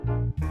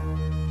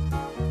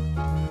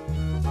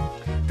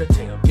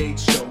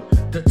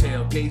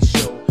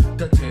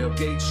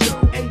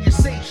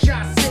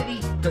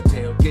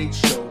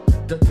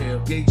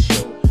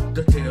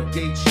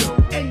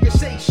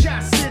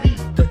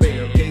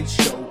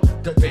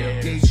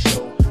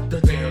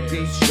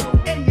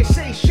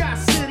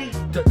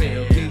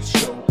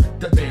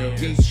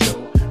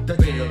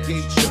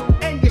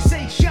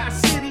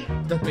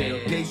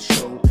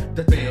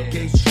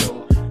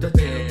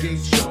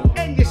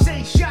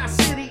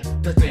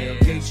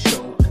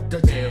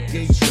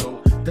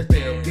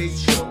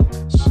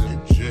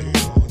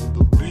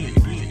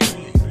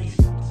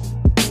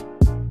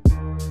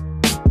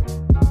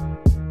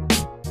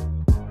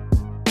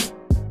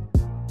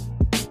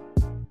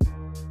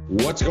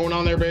going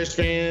on there, Bears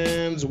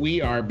fans? We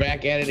are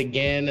back at it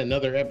again.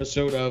 Another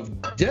episode of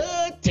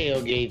the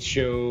TailGate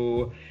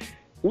Show.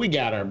 We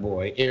got our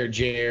boy, Air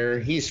Jer.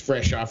 He's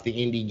fresh off the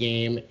Indy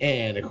game.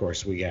 And, of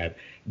course, we got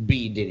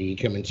B. Diddy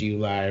coming to you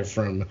live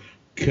from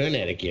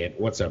Connecticut.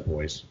 What's up,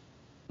 boys?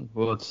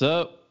 What's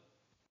up?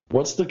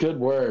 What's the good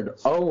word?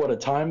 Oh, what a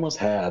time was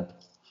had.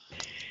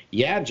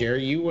 Yeah,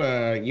 Jerry, you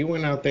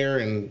went out there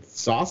and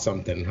saw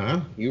something,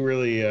 huh? You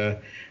really,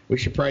 we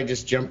should probably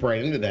just jump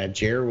right into that.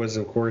 Jerry was,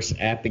 of course,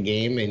 at the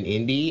game in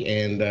Indy,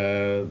 and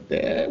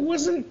it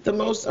wasn't the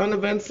most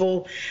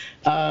uneventful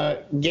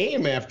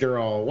game after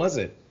all, was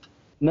it?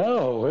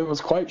 No, it was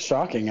quite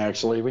shocking,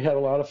 actually. We had a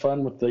lot of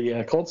fun with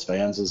the Colts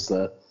fans as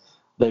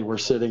they were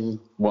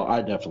sitting. Well,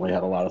 I definitely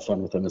had a lot of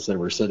fun with them as they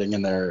were sitting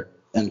in there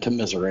and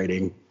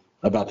commiserating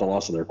about the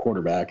loss of their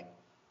quarterback.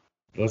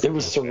 It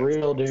was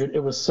surreal, dude.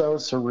 It was so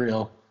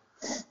surreal.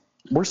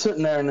 We're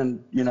sitting there, and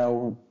then,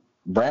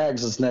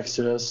 Braggs is next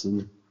to us,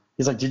 and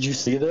he's like, "Did you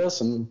see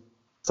this?" And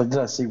it's like, "Did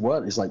I see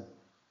what?" He's like,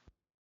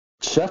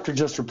 "Schefter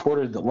just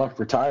reported that Luck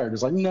retired."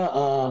 He's like,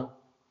 "Nuh-uh,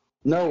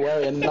 no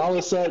way." And all of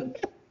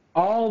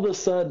a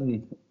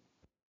sudden,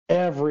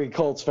 every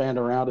Colts fan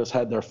around us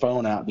had their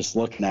phone out just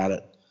looking at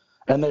it.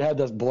 And they had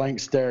this blank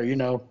stare,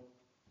 They're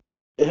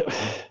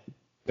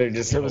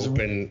just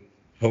hoping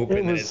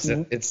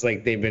that it's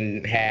like they've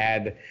been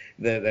had,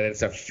 that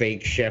it's a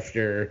fake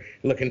Schefter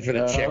looking for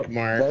the check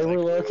mark. They were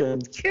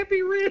looking. It can't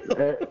be real.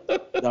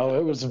 No,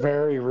 it was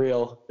very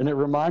real. And it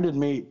reminded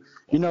me,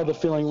 the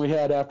feeling we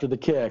had after the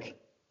kick.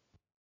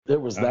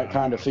 It was that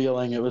kind of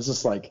feeling. It was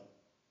just like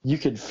you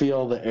could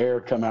feel the air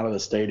come out of the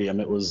stadium.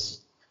 It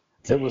was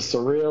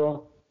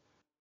surreal.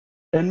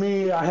 And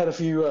me, I had a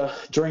few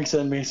drinks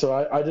in me,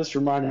 so I just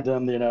reminded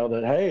them,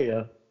 that,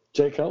 hey,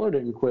 Jay Cutler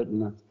didn't quit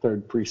in the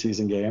third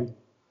preseason game.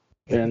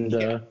 And,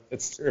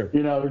 that's true.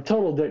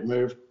 Total dick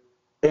move.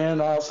 And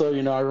also,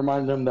 I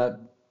reminded them that,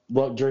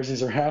 look,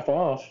 jerseys are half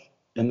off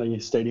in the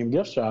stadium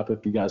gift shop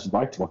if you guys would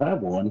like to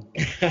have one.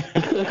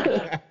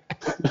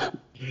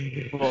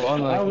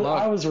 Well,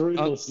 I was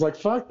ruthless. Like,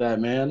 fuck that,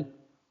 man.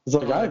 It's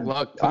like,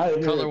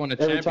 Cutler won a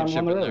championship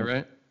in there,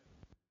 right?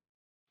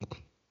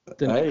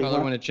 Didn't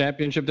Cutler win a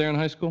championship there in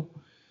high school?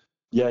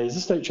 Yeah, he's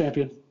a state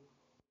champion.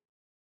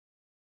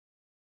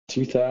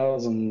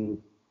 2000,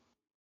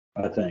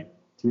 I think.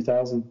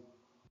 2000.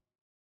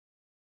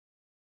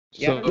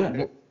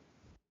 So,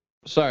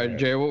 sorry,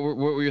 Jerry, what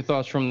were your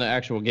thoughts from the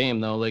actual game,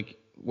 though? Like,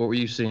 what were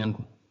you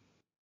seeing?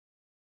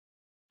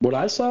 What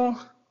I saw?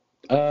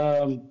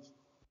 The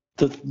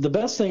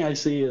best thing I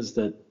see is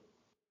that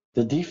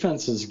the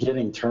defense is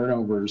getting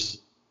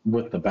turnovers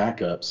with the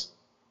backups,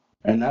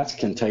 and that's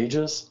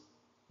contagious.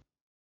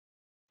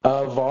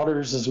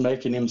 Vaughters is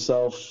making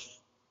himself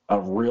a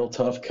real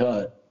tough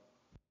cut,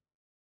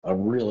 a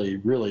really,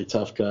 really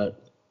tough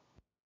cut.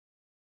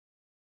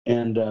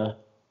 And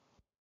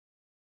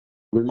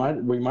we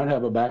might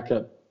have a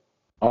backup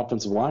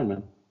offensive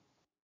lineman.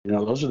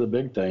 Those are the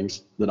big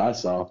things that I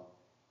saw.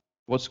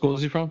 What school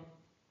is he from?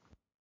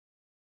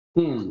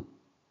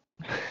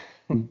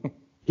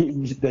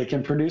 They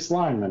can produce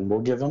linemen. We'll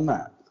give him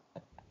that.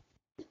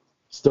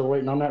 Still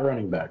waiting on that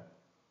running back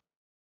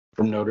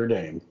from Notre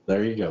Dame.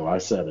 There you go. I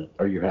said it.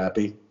 Are you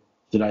happy?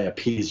 Did I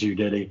appease you,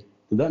 Diddy?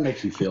 Did that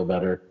make you feel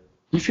better?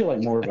 You feel like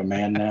more of a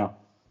man now?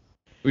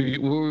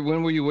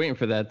 When were you waiting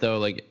for that, though?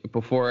 Like,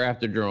 before or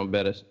after Jerome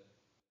Bettis?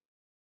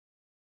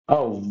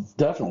 Oh,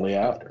 definitely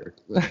after.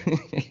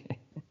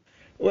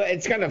 Well,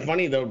 it's kind of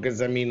funny, though, because,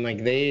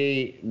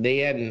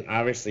 they hadn't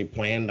obviously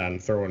planned on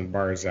throwing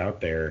Bars out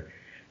there,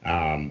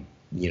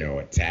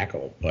 at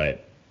tackle,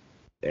 but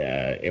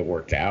it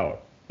worked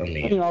out.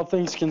 All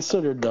things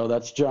considered, though,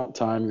 that's jump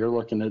time. You're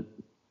looking at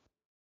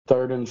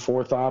third and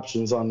fourth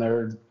options on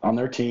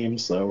their team,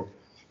 so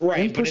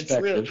right. But it's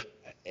real.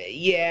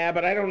 Yeah,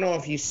 but I don't know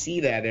if you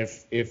see that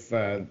if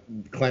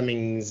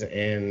Clemmings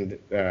and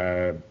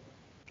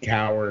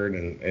Coward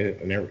and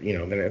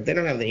they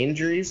don't have the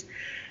injuries.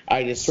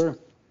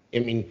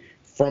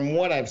 From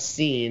what I've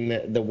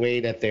seen, the way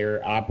that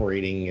they're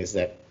operating is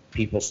that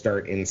people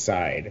start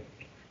inside,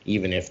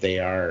 even if they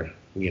are,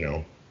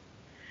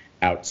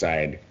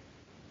 outside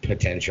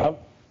potential.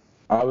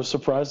 I was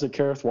surprised that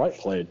Kareth White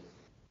played.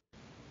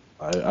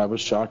 I was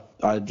shocked.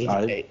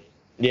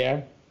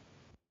 Yeah.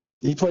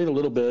 He played a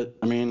little bit.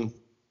 I didn't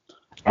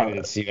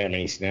see that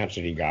many snaps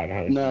that he got.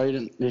 No, he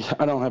didn't.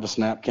 I don't have a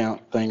snap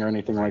count thing or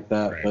anything like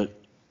that, right.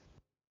 But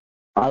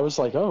I was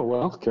like, oh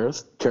well,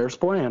 Kareth's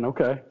playing,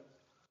 okay.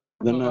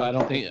 Then I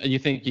don't think you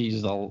think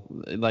he's do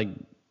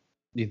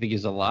you think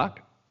he's a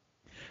lock?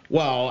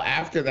 Well,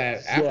 after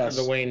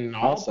the way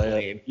Nall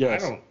played,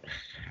 yes.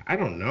 I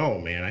don't know,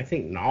 man. I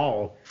think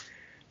Nall,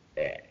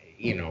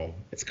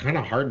 it's kind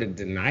of hard to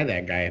deny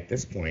that guy at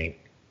this point.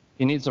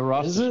 He needs a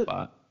roster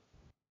spot.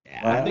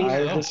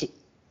 Yeah,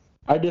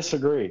 I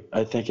disagree.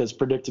 I think his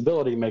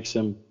predictability makes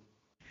him.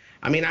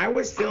 I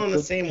was feeling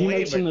the same way. He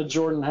makes him the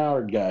Jordan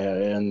Howard guy,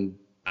 and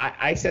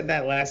I said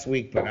that last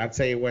week, but I'll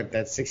tell you what,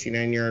 that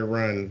 69-yard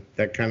run,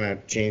 that kind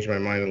of changed my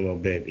mind a little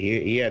bit.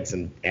 He had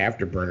some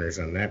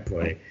afterburners on that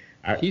play.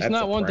 He's that not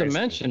surprised me.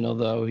 one-dimensional,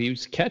 though. He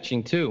was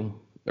catching, too.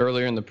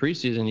 Earlier in the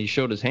preseason, he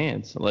showed his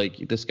hands. Like,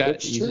 this guy,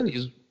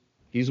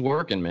 he's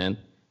working, man.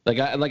 Like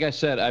I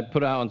said, I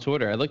put out on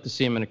Twitter, I'd like to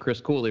see him in a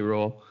Chris Cooley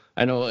role.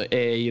 I know,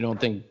 you don't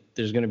think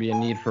there's going to be a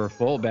need for a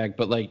fullback,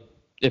 but, like,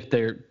 if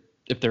there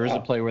is a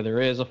play where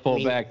there is a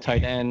fullback,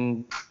 tight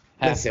end,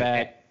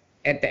 halfback.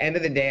 At the end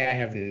of the day, I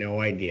have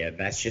no idea.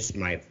 That's just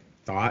my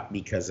thought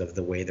because of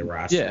the way the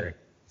roster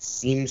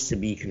seems to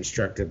be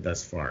constructed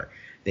thus far.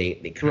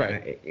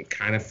 It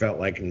kind of felt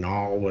like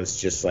Nall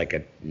was just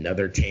like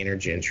another Tanner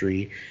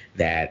Gentry,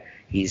 that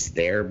he's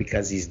there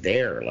because he's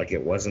there. Like,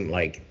 it wasn't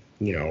like,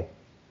 I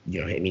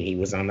mean, he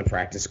was on the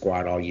practice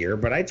squad all year,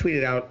 but I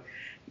tweeted out,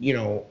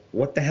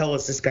 what the hell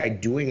is this guy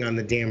doing on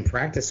the damn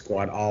practice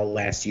squad all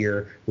last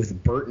year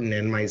with Burton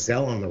and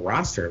Mizell on the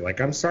roster?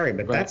 Like, I'm sorry,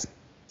 but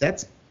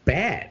that's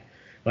bad.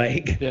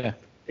 Like, I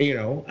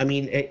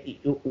mean,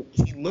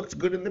 he looked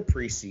good in the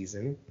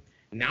preseason.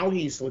 Now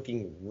he's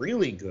looking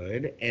really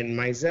good, and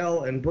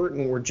Mizell and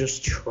Burton were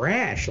just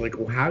trash. Like,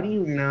 how do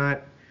you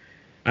not?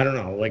 I don't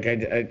know. Like,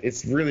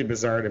 it's really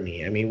bizarre to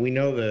me. I mean, we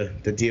know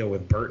the deal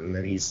with Burton,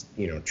 that he's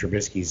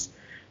Trubisky's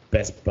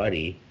best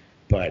buddy,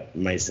 but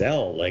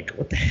Mizell, like,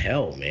 what the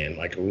hell, man?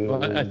 Like,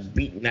 we're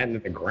beating that into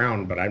the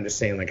ground. But I'm just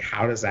saying, like,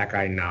 how does that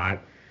guy not?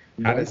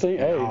 How does he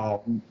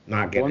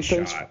not get a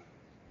shot?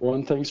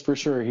 One thing's for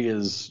sure, he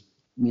is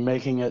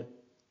making it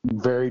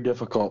very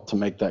difficult to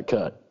make that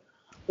cut.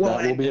 Well,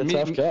 that will be a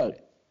tough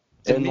cut.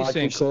 And like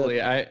we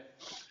said,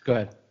 go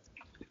ahead.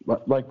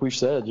 Like we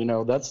said,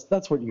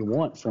 that's what you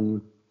want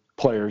from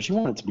players. You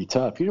want it to be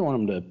tough. You don't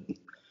want them to.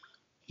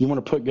 You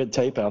want to put good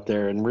tape out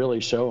there and really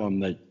show them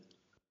that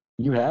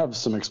you have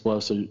some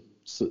explosive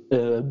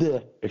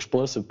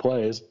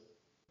plays.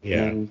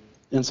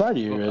 Inside of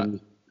you, and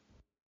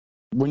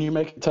when you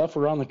make it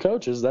tougher on the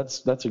coaches,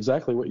 that's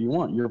exactly what you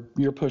want.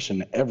 You're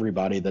pushing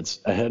everybody that's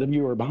ahead of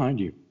you or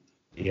behind you.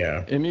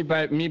 Yeah. And me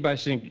by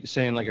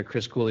saying like a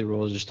Chris Cooley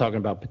rule is just talking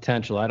about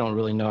potential. I don't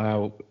really know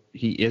how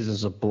he is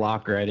as a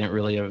blocker. I didn't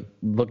really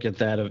look at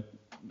that,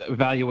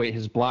 evaluate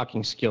his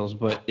blocking skills.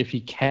 But if he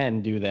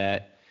can do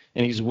that,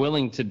 and he's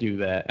willing to do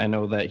that, I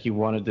know that he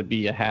wanted to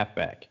be a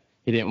halfback.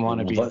 He didn't want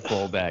to be a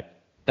fullback.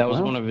 That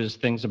was one of his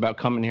things about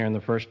coming here in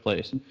the first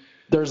place.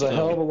 There's a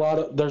hell of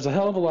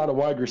a lot of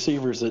wide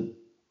receivers that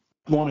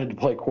wanted to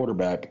play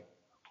quarterback.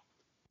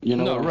 You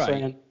know what I'm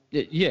saying?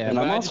 Yeah, and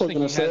I'm also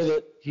going to say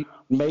that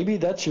maybe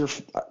that's your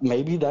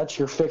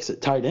fix at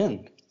tight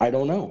end. I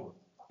don't know.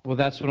 Well,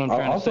 that's what I'm trying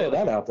to say. I'll throw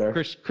that out there.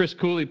 Chris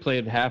Cooley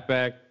played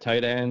halfback,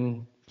 tight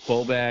end,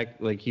 fullback.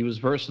 Like, he was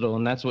versatile,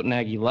 and that's what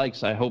Nagy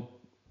likes. I hope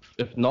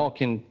if Nall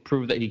can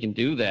prove that he can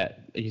do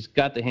that. He's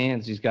got the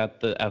hands. He's got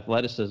the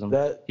athleticism.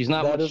 He's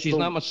not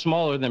much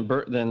smaller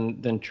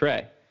than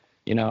Trey.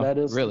 That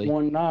is really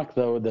one knock,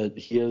 though, that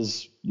he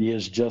is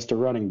just a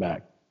running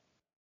back.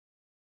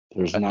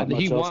 There's not much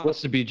he else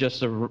wants to be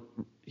just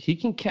he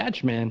can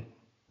catch, man.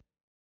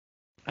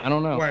 I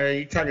don't know. Why are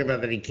you talking about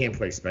that he can't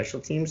play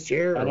special teams,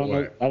 Jared? I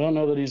don't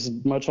know that he's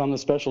much on the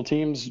special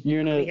teams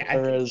unit.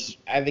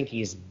 I think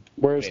he's.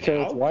 Whereas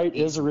Kenneth White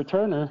is a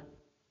returner,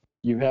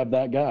 you have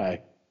that guy.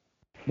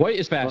 White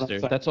is faster.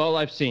 That's all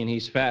I've seen.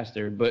 He's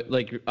faster, but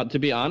like to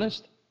be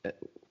honest,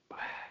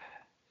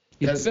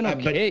 he's been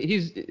okay.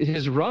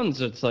 His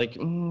runs. It's like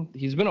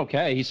he's been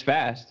okay. He's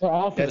fast.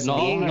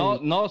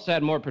 Nall's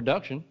had more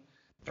production.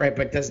 Right,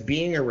 but does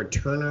being a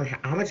returner,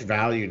 how much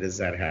value does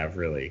that have,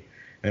 really?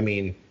 I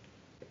mean,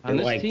 on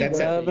this team,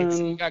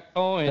 you got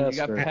Cohen, you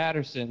got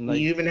Patterson.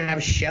 You even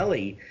have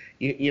Shelley.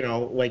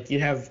 You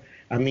have.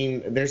 I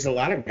mean, there's a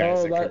lot of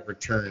guys that could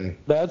return.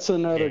 That's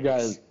another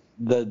guy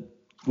that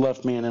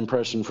left me an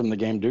impression from the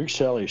game. Duke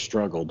Shelley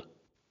struggled.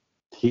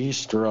 He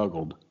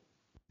struggled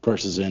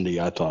versus Indy,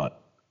 I thought.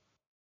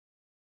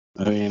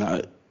 I mean,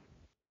 I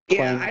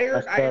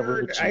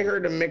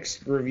heard a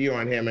mixed review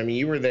on him. I mean,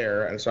 you were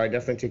there, and so I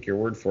definitely take your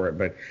word for it.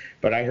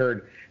 But I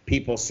heard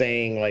people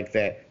saying like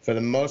that for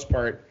the most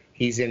part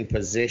he's in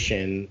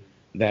position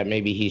that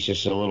maybe he's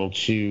just a little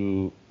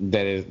too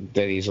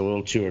he's a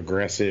little too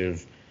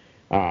aggressive.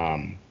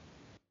 When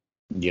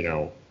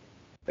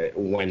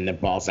the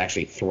ball's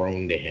actually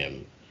thrown to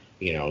him,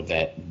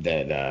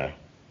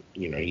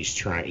 he's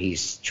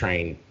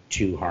trying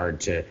too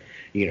hard to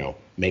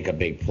make a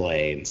big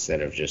play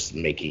instead of just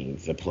making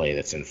the play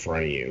that's in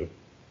front of you.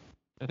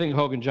 I think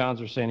Hogan Johns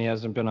was saying he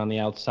hasn't been on the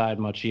outside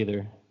much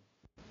either.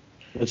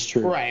 That's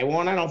true. Right. Well,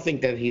 and I don't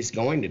think that he's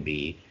going to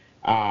be.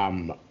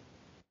 I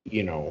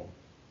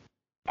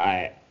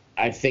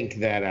think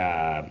that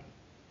I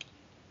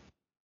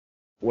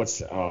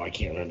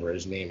can't remember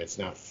his name. It's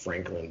not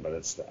Franklin, but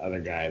it's the other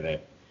guy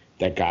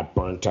that got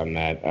burnt on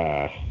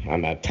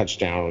that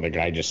touchdown where the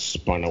guy just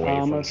spun away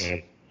from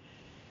him.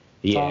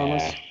 Yeah.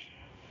 Thomas.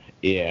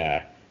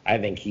 Yeah. I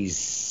think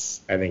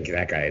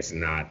that guy is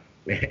not.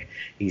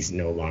 He's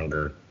no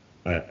longer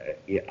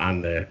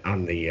on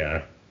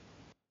the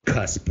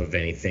cusp of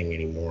anything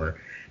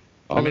anymore.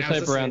 All the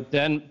type around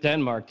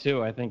Denmark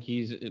too. I think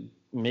he's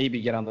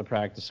maybe get on the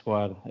practice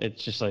squad.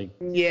 It's just like.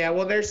 Yeah,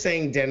 well, they're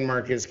saying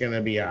Denmark is going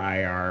to be a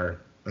IR.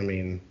 I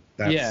mean,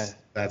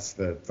 That's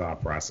the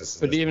thought process.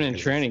 But even in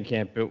training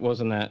camp, it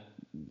wasn't that.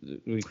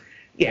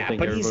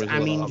 But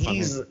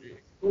he's.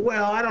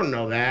 Well, I don't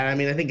know that. I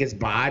mean, I think his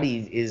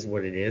body is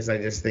what it is. I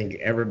just think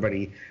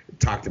everybody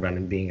talked about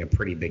him being a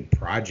pretty big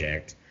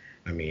project.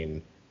 I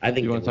mean, I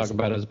think. You want to talk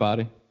about his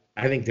body?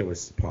 I think there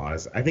was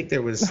pause. I think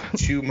there was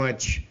too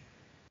much.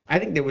 I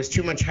think there was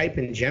too much hype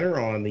in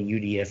general on the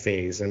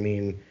UDFAs. I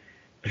mean,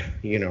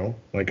 I'm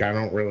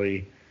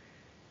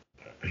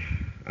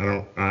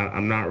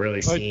not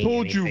really seeing anything.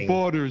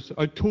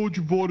 I told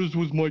you Waters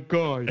was my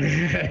guy.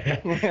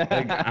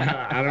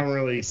 I don't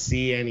really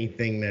see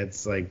anything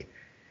that's like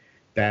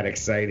that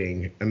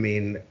exciting. I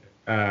mean,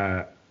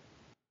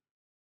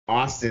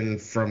 Austin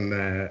from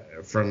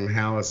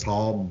Hallis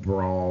Hall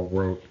Brawl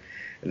wrote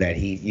that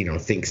he,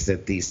 thinks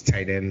that these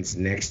tight ends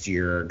next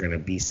year are going to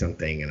be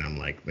something. And I'm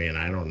like, man,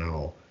 I don't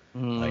know.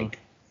 Like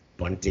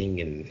Bunting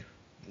and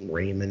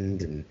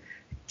Raymond and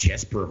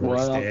Jesper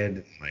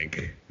Horsted.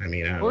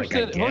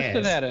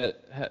 Horsted had a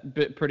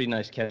pretty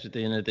nice catch at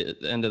the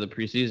end of the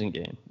preseason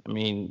game. I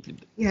mean,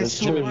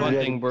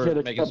 Bunting were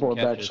making a couple of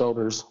back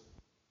shoulders.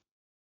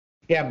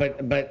 Yeah, but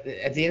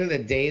at the end of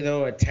the day,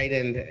 though, a tight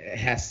end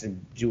has to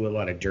do a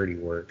lot of dirty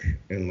work.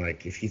 And,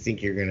 like, if you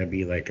think you're going to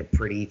be, like, a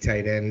pretty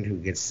tight end who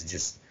gets to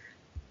just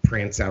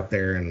prance out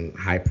there and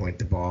high point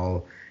the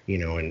ball,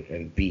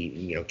 and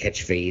be,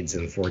 catch fades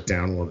and fourth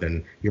down, well,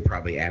 then you're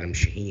probably Adam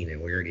Shaheen,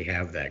 and we already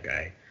have that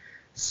guy.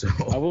 So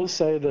I will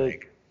say that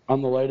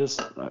on the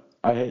latest,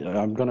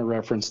 I'm going to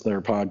reference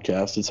their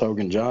podcast. It's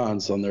Hogan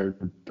Johns. On their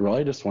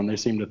latest one, they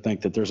seem to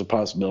think that there's a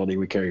possibility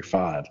we carry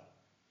 5.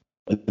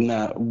 And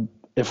that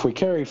if we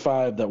carry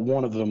 5, that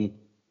one of them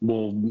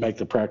will make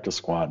the practice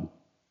squad.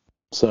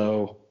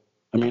 So,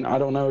 I mean, I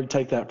don't know.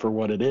 Take that for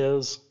what it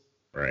is.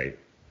 Right.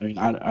 I mean,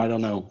 I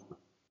don't know.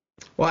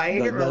 Well,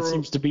 that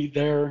seems to be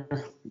their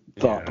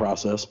thought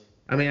process.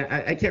 I mean,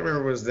 I can't remember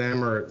if it was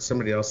them or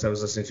somebody else I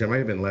was listening to. It might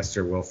have been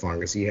Lester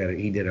Wilfong,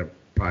 he did a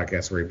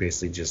podcast where he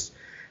basically just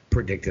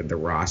predicted the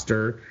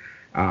roster.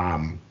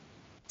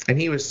 And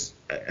he was,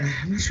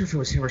 I'm not sure if it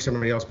was him or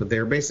somebody else, but they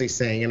were basically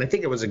saying, and I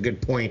think it was a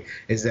good point,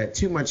 is that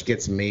too much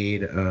gets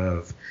made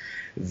of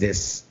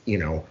this,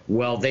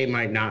 well, they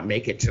might not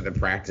make it to the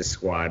practice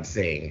squad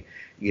thing,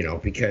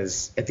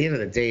 because at the end of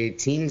the day,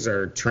 teams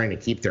are trying to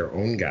keep their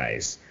own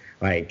guys.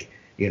 Like,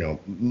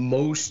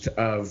 most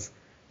of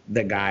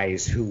the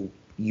guys who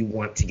you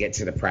want to get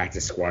to the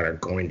practice squad are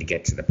going to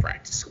get to the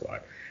practice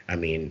squad. I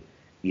mean,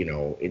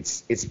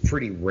 it's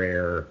pretty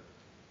rare,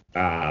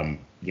 when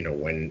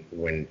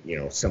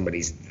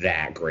somebody's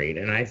that great.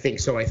 And I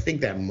think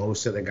that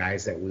most of the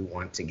guys that we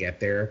want to get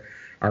there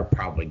are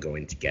probably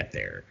going to get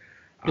there.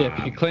 Yeah,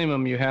 if you claim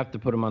them, you have to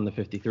put them on the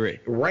 53.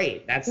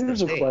 Right.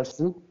 Here's a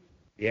question.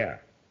 Yeah.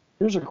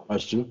 Here's a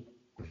question.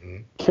 Mm-hmm.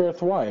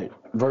 Kareth White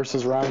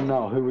versus Ryan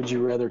Null. Who would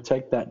you rather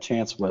take that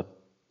chance with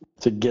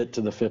to get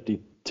to the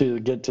 50, to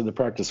get to the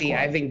practice squad?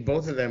 I think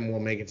both of them will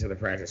make it to the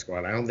practice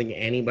squad. I don't think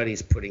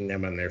anybody's putting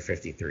them on their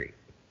 53.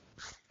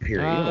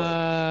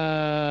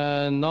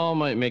 Period. Null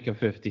might make a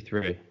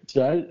 53.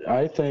 See,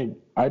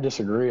 I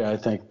disagree. I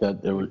think that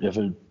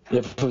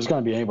if it was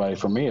going to be anybody,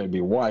 for me, it would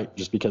be White,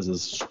 just because of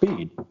his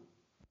speed.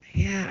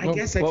 Yeah, I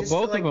guess I just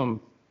both feel like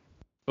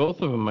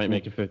both of them might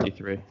make a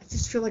 53. I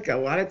just feel like a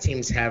lot of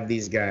teams have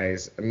these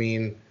guys. I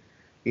mean,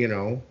 I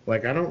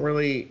don't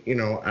really,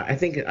 I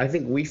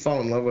think we fall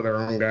in love with our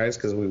own guys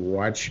because we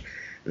watch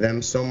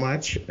them so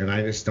much, and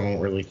I just don't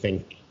really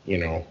think,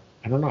 I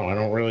don't know. I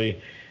don't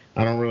really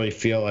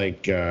feel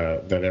like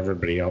that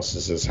everybody else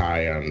is as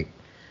high on,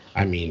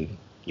 on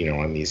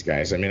these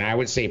guys. I mean, I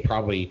would say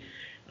probably,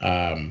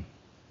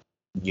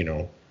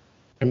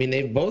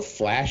 they've both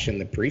flashed in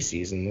the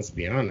preseason, let's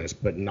be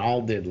honest, but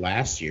Null did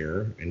last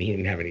year, and he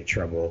didn't have any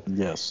trouble,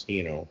 yes,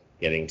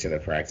 getting to the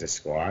practice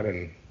squad.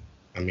 And,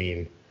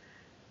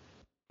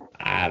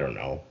 I don't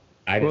know.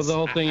 The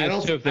whole thing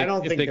is, too, if they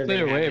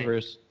clear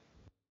waivers,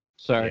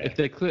 if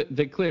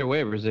they clear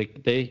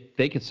waivers,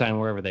 they could sign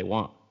wherever they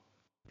want.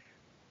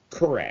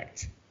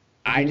 Correct.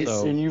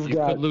 You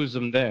could lose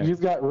them there.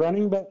 You've got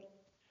running back,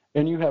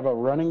 and you have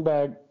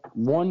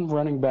one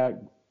running back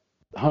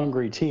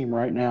hungry team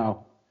right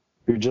now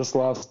who just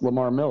lost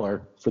Lamar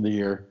Miller for the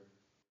year,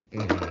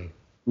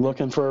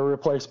 looking for a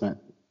replacement,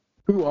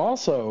 who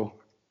also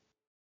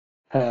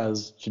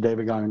has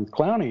Jadeveon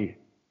Clowney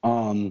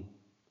on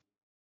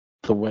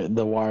the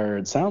wire,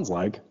 it sounds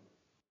like.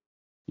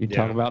 You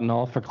talk about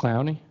Null for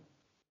Clowney?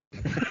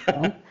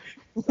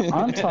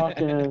 I'm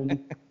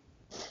talking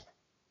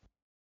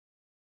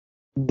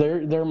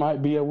there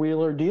might be a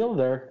Wheeler deal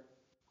there.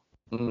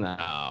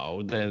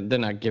 No, they're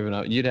not giving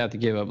up. You'd have to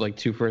give up like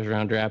 2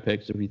 first-round draft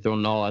picks if you throw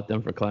Null at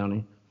them for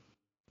Clowney.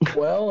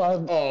 Well,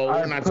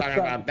 we're not talking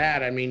about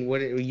that. I mean,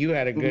 you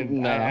had a good.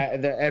 No.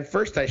 At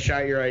first, I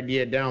shot your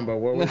idea down, but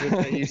what was it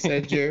that you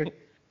said, Jared?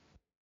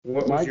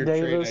 What was your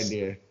trade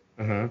idea?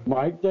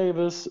 Mike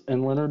Davis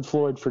and Leonard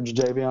Floyd for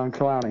Jadeveon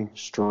Clowney,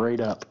 straight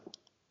up.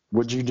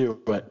 Would you do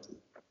it?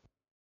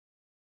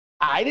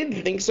 I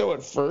didn't think so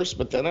at first,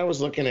 but then I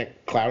was looking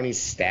at Clowney's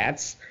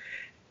stats,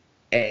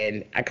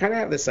 And I kind of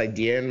have this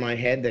idea in my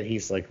head that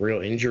he's like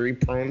real injury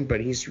prone,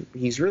 but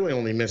he's really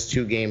only missed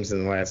 2 games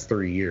in the last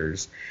 3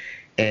 years,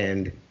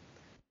 and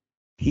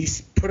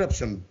he's put up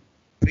some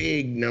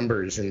big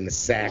numbers in the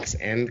sacks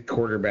and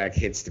quarterback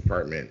hits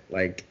department.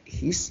 Like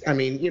I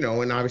mean,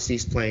 and obviously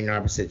he's playing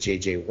opposite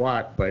J.J.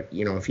 Watt, but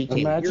if he can't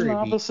imagine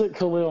opposite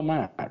Khalil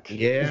Mack.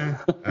 Yeah,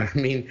 I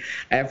mean,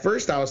 at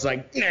first I was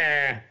like,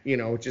 nah,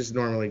 which is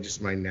normally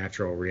just my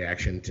natural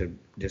reaction to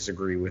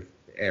disagree with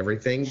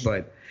everything,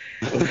 but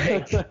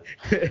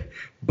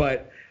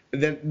but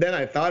then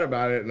I thought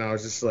about it and I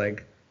was just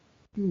like,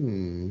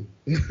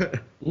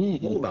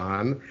 hold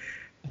on.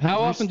 How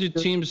often do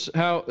teams?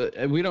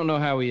 We don't know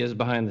how he is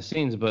behind the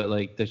scenes, but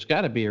like, there's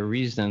got to be a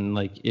reason.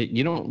 Like,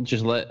 you don't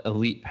just let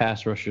elite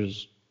pass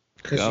rushers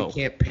go. Because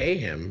you can't pay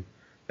him.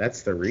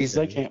 That's the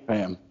reason. They can't pay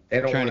him.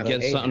 They don't trying to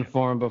get something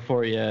for him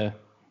before you.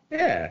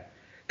 Yeah.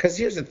 Because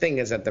here's the thing: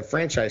 is that the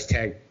franchise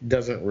tag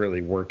doesn't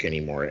really work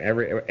anymore.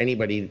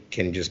 Anybody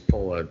can just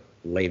pull a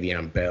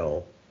Le'Veon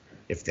Bell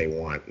if they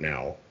want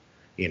now,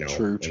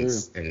 True.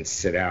 And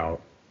sit out.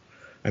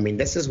 I mean,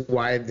 this is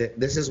why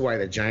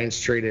the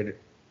Giants traded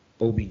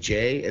OBJ.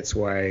 It's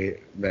why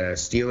the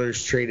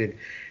Steelers traded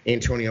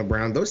Antonio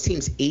Brown. Those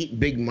teams ate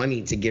big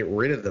money to get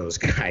rid of those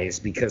guys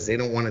because they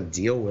don't want to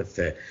deal with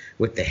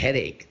the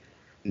headache.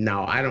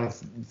 Now, I don't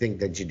think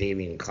that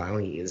Jadeveon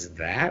Clowney is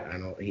that.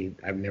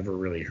 I've never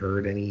really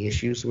heard any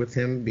issues with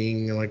him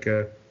being like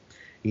a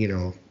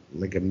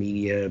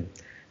media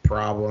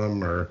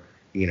problem or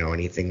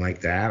anything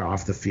like that,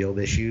 off the field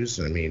issues.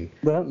 I mean,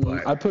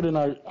 I put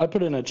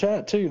in a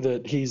chat too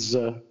that he's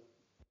the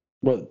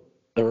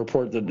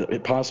report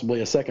that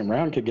possibly a second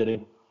round could get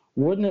him.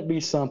 Wouldn't it be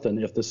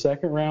something if the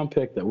second round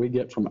pick that we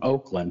get from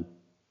Oakland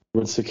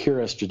would secure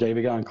us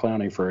Jadeveon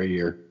Clowney for a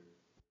year?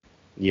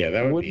 Yeah,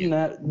 that would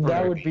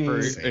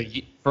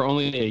be for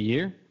only a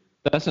year.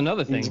 That's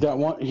another thing.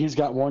 He's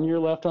got 1 year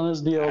left on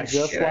his deal,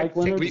 just like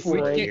Leonard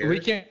Floyd. We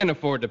can't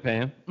afford to pay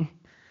him.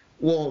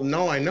 Well,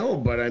 no, I know,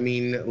 but I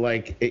mean,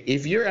 like,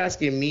 if you're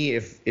asking me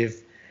if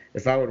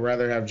I would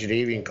rather have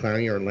Jadeveon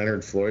Clowney or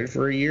Leonard Floyd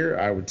for a year,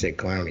 I would take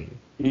Clowney.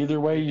 Either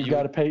way, you've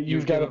got to pay.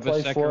 You've got to play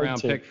a second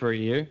round pick for a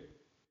year.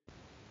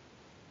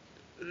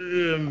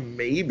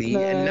 Maybe,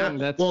 and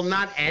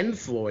not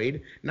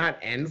Floyd. No.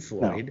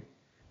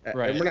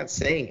 Right. We're not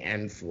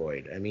saying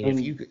Floyd. I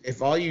mean,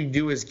 if all you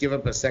do is give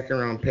up a second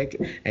round pick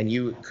and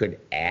you could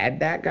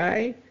add that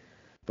guy,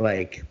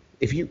 like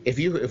if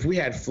we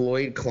had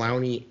Floyd,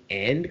 Clowney,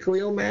 and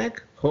Khalil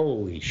Mack,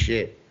 holy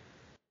shit.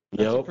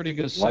 That's a pretty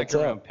good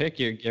second round pick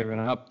you're giving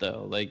up,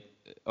 though. Like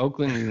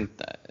Oakland,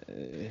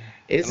 I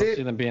don't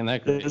see them being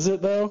that great. Is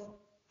it though?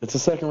 It's a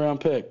second round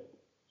pick.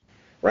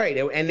 Right,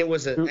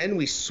 and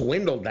we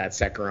swindled that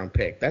second round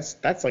pick. That's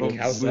like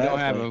how we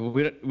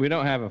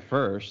don't have a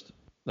first.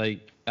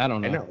 Like, I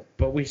don't know. I know,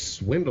 but we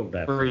swindled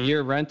that for a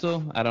year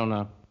rental. I don't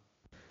know.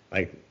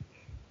 Like,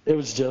 it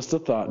was just a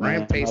thought.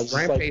 Ryan Pace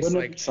was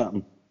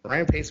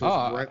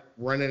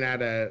running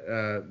out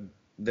of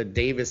the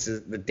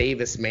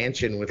Davis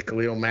mansion with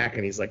Khalil Mack,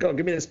 and he's like, "Oh,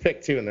 give me this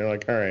pick too," and they're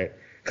like, "All right."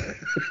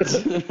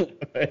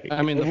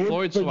 I mean, the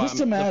Floyd swap.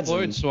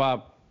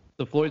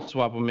 The Floyd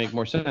swap would make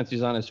more sense.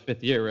 He's on his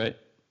 5th year, right?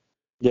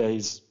 Yeah,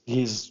 he's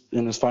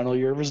in his final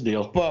year of his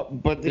deal.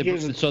 But they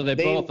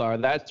both are.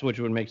 That's which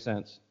would make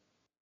sense.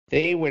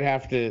 They would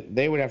have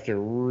to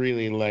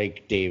really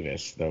like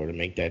Davis though to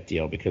make that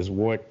deal, because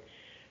what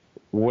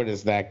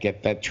does that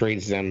get? That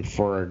trades them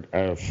for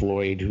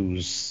Floyd,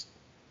 who's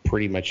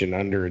pretty much an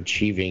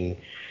underachieving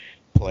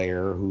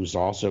player who's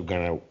also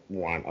gonna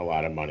want a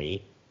lot of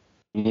money.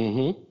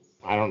 Mm-hmm.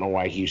 I don't know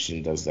why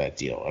Houston does that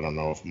deal. I don't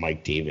know if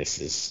Mike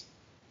Davis is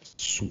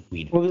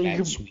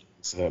sweetens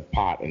the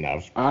pot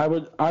enough. I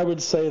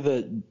would say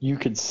that you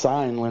could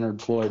sign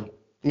Leonard Floyd.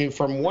 I mean,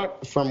 from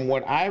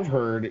what I've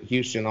heard,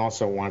 Houston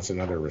also wants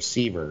another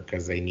receiver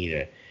because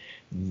they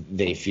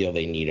feel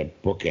they need a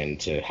bookend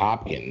to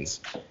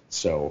Hopkins.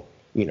 So,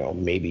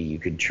 maybe you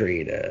could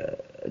trade a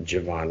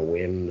Javon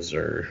Wims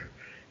or,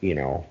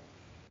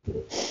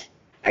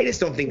 I just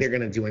don't think they're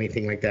going to do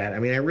anything like that. I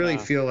mean, I really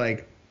feel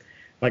like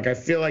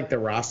the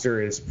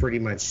roster is pretty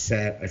much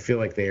set. I feel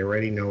like they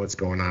already know what's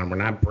going on. We're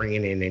not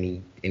bringing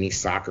in any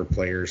soccer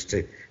players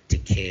to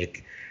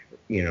kick,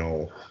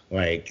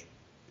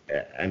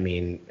 I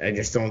mean, I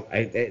just don't.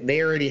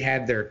 They already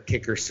had their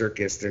kicker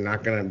circus. They're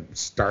not going to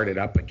start it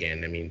up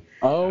again. I mean.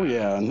 Oh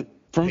yeah,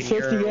 from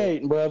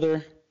 58,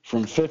 brother.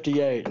 From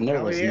 58, and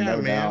there was no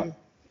doubt.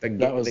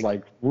 That was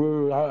like,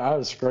 woo! I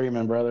was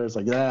screaming, brother. It's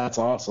like, yeah, that's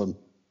awesome.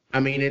 I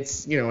mean,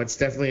 it's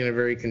definitely in a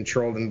very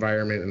controlled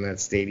environment in that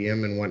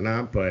stadium and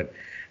whatnot. But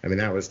I mean,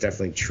 that was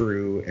definitely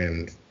true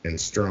and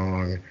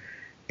strong,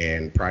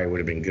 and probably would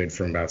have been good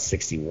from about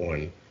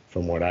 61,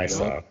 from what I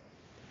saw.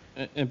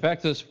 And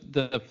back to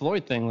the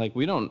Floyd thing, like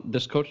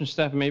this coaching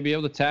staff may be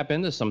able to tap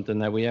into something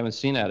that we haven't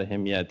seen out of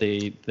him yet.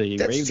 They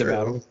raved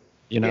about him,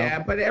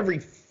 Yeah, but every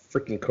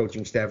freaking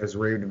coaching staff has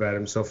raved about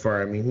him so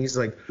far. I mean, he's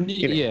like,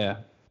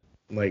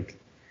 like,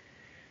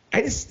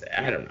 I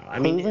don't know. I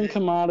mean, proven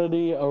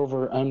commodity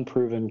over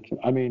unproven.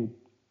 I mean,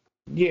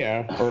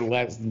 Yeah, or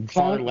less,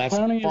 far less,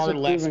 Clowney is far a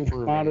less proven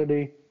proven.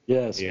 commodity.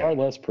 Yes, Yeah. far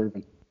less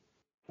proven.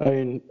 I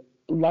mean,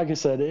 like I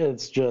said,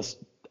 it's just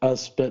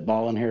us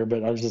spitballing here,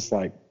 but I was just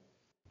like,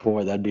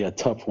 boy, that'd be a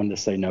tough one to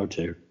say no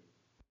to.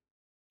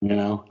 You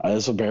know,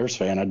 as a Bears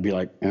fan, I'd be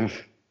like, ugh.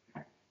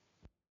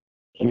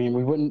 I mean,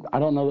 we wouldn't. I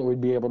don't know that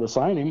we'd be able to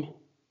sign him,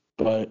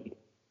 but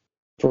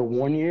for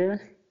 1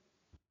 year,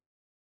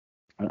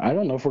 I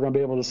don't know if we're going to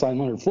be able to sign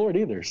Leonard Floyd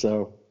either.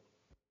 So,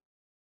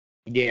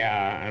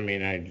 Yeah, I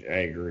mean, I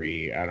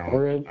agree. I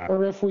don't.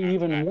 or if we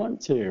even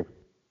want to.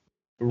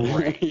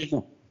 Right.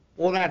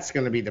 Well, that's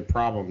going to be the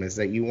problem is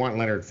that you want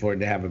Leonard Floyd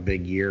to have a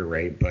big year,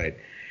 right? But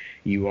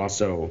you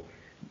also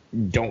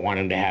don't want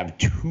him to have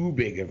too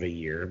big of a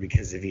year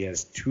because if he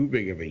has too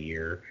big of a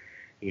year,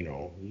 you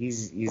know,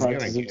 he's going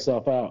to get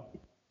himself out.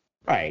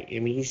 Right. I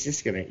mean,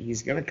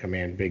 he's gonna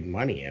command big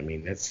money. I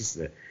mean, that's just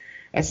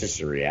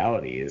the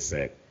reality is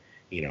that,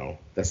 you know,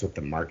 that's what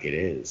the market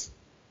is.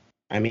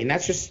 I mean,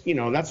 that's just, you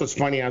know, that's what's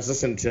funny. I was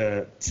listening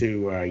to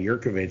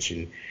Yurkovich,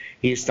 and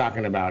he was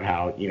talking about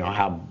how, you know,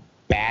 how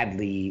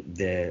badly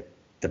the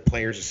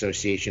Players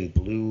Association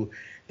blew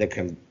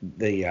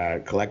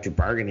the collective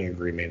bargaining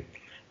agreement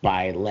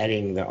by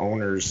letting the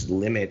owners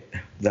limit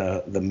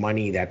the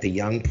money that the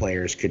young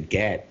players could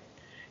get,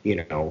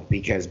 you know,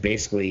 because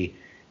basically,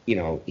 you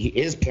know,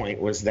 his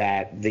point was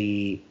that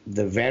the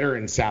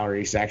veteran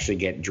salaries actually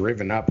get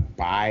driven up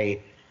by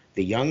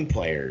the young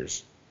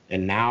players,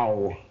 and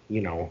now,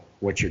 you know,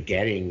 what you're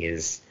getting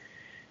is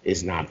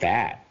not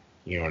that.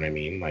 You know what I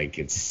mean? Like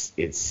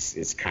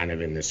it's kind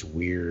of in this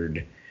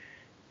weird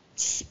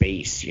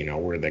space, you know,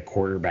 where the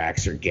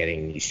quarterbacks are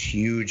getting these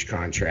huge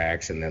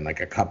contracts, and then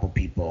like a couple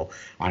people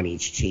on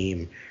each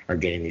team are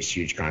getting these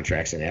huge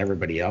contracts, and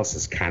everybody else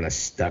is kind of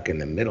stuck in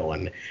the middle.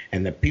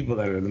 And the people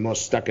that are the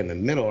most stuck in the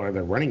middle are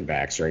the running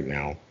backs right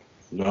now.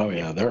 Oh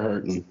yeah, they're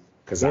hurting.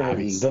 Because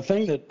the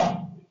thing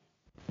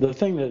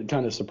that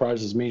kind of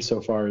surprises me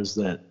so far is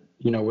that,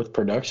 you know, with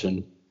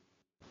production,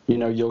 you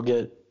know, you'll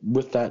get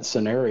with that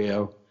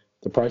scenario,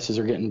 the prices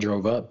are getting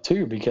drove up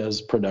too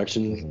because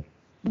production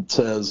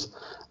says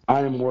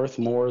I am worth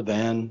more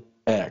than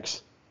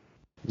X.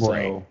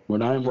 Right. So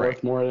when I'm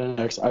worth more than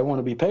X, I want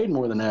to be paid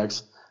more than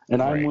X,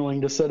 and I'm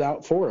willing to sit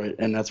out for it.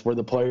 And that's where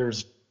the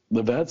players,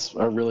 the vets,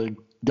 are really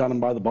got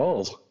them by the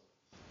balls.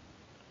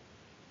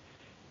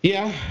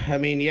 Yeah, I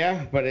mean,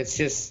 yeah, but it's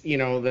just, you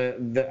know,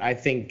 I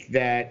think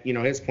that, you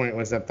know, his point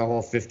was that the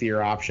whole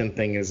 50-year option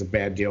thing is a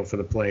bad deal for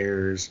the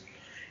players,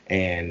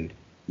 and,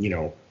 you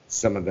know,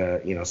 some of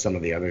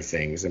the other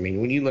things. I mean,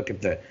 when you look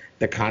at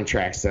the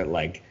contracts that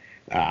like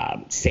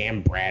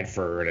Sam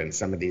Bradford and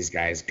some of these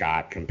guys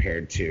got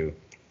compared to,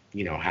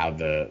 you know, how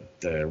the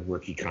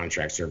rookie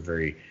contracts are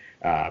very,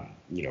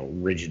 you know,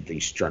 rigidly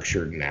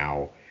structured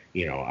now.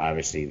 You know,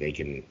 obviously they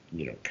can,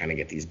 you know, kind of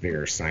get these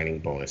bigger signing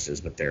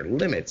bonuses, but there are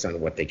limits on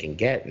what they can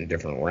get in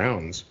different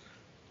rounds.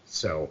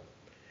 So,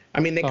 I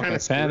mean, they kind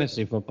of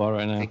fantasy football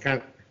right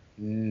now.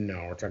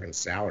 No, we're talking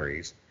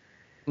salaries.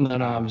 No,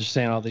 I'm just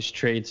saying all these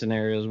trade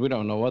scenarios. We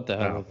don't know what the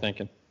hell they're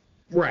thinking.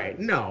 Right.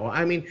 No,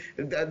 I mean,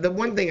 the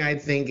one thing I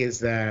think is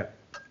that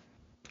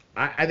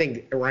I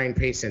think Ryan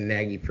Pace and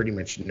Nagy pretty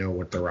much know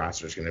what the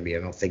roster is going to be. I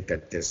don't think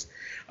that this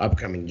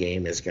upcoming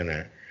game is going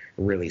to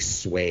really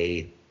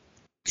sway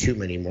too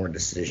many more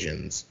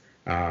decisions.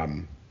 You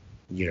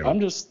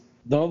know,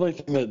 the only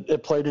thing that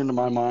it played into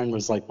my mind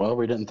was like, well,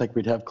 we didn't think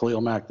we'd have Khalil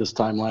Mack this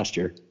time last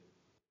year.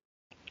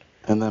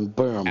 And then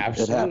boom, it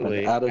happened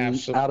out of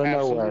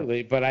nowhere.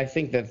 Absolutely, but I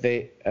think that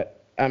they.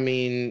 I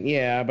mean,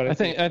 yeah, but I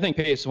think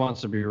Pace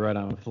wants to be right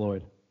on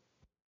Floyd.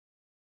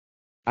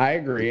 I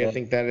agree. I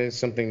think that is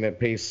something that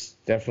Pace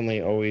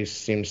definitely always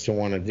seems to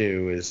want to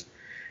do is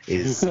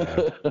make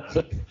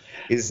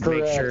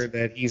sure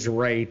that he's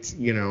right,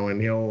 you know, and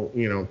he'll,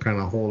 you know, kind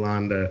of hold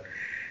on to.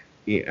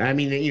 I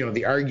mean, you know,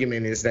 the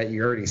argument is that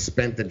you already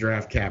spent the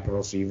draft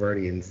capital, so you've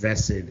already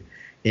invested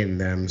in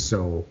them,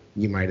 so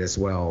you might as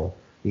well,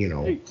 you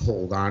know,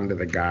 hold on to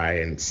the guy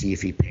and see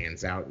if he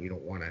pans out. You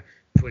don't want to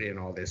put in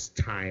all this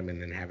time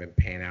and then have him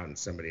pan out in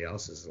somebody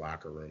else's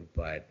locker room.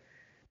 But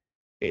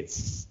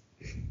it's,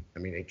 I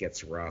mean, it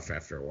gets rough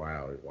after a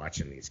while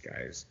watching these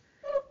guys,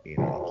 you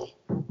know.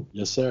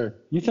 Yes, sir.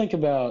 You think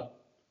about,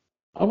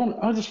 I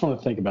just want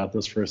to think about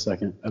this for a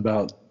second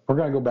about, we're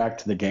going to go back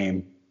to the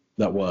game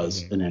that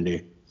was in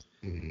Indy.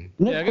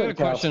 Mm-hmm. Yeah, I got a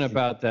question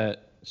about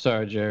that.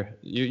 Sorry, Jerry.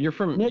 You're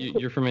from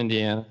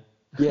Indiana.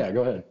 Yeah,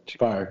 go ahead.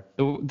 Fire.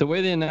 The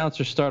way the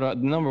announcers start out,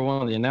 number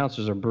one, the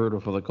announcers are brutal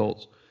for the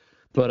Colts.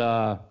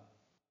 But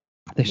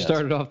they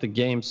started off the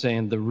game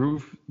saying the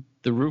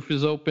roof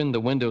is open, the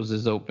windows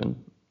is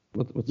open.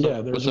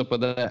 What's up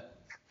with that?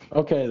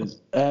 Okay,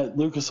 at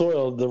Lucas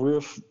Oil, the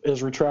roof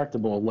is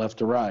retractable left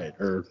to right,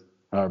 or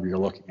however you're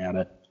looking at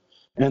it.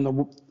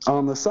 And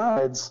on the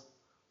sides,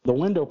 the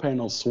window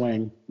panels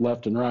swing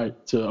left and right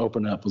to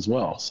open up as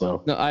well.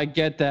 So no, I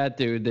get that,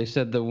 dude. They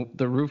said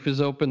the roof is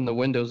open, the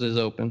windows is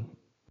open.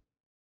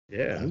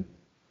 Yeah,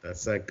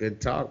 that's that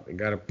good talk. They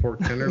got a pork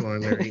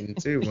tenderloin there eating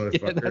too,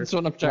 motherfucker. Yeah, that's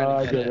what I'm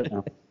trying to get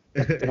at.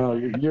 Oh,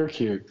 you're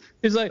cute.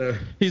 He's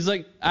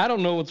like, I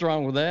don't know what's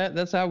wrong with that.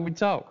 That's how we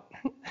talk.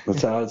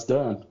 That's how it's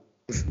done.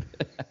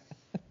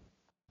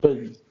 But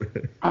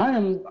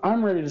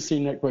I'm ready to see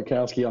Nick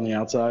Witkowski on the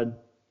outside.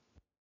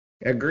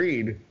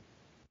 Agreed.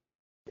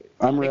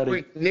 I'm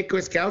ready. Nick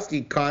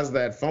Witkowski caused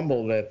that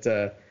fumble that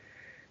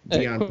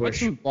Deion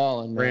Bush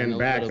ran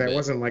back. That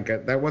wasn't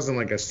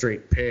like a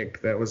straight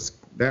pick.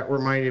 That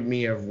reminded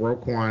me of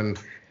Roquan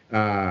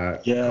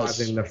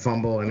causing the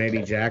fumble and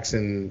Eddie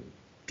Jackson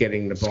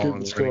getting the ball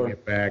and running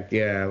it back.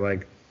 Yeah,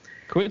 like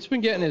Quitt's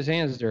been getting his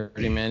hands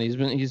dirty, man. He's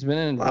been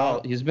in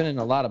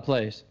a lot of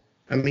plays.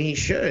 I mean, he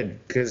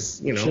should, because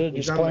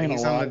he's on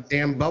the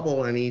damn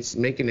bubble and he's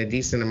making a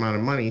decent amount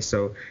of money,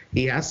 so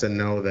he has to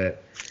know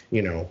that,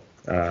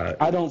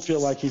 I don't feel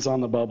like he's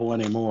on the bubble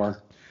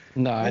anymore.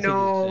 No,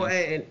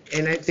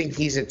 and I think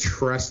he's a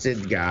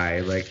trusted guy.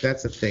 Like,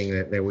 that's the thing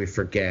that we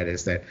forget,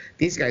 is that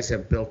these guys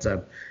have built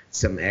up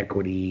some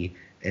equity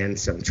and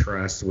some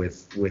trust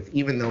with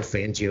even though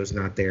Fangio's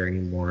not there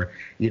anymore,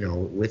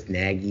 with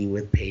Nagy,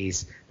 with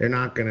Pace, they're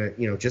not gonna,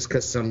 just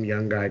because some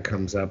young guy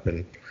comes up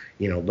and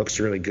looks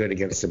really good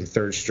against some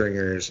third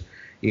stringers,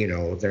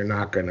 they're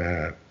not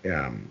gonna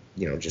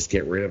just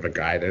get rid of a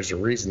guy. There's a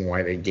reason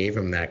why they gave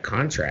him that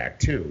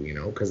contract too,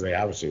 because they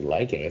obviously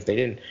like him. If they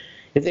didn't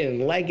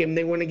like him,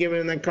 they wouldn't have given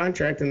him that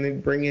contract, and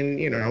they'd bring in,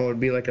 it would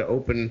be like an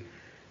open,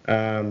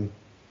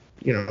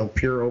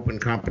 pure open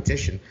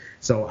competition.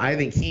 So I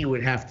think he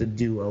would have to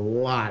do a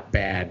lot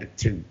bad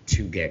to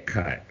get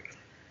cut,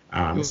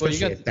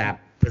 especially at that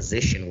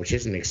position, which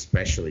isn't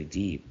especially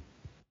deep.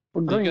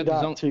 Well, green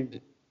dot too.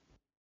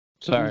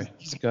 Sorry,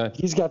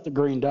 he's got the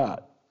green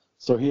dot,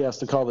 so he has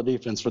to call the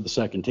defense for the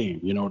second team.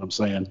 You know what I'm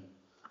saying?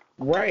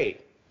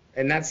 Right,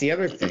 and that's the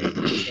other thing,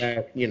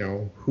 that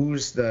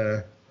who's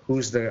the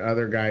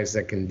other guys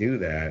that can do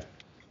that?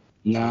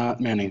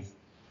 Not many.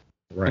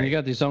 Right. And you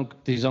got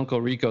these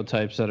Uncle Rico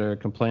types that are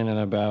complaining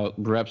about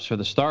reps for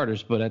the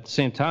starters, but at the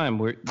same time,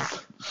 we're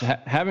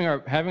having our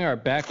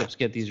backups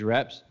get these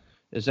reps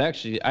is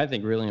actually, I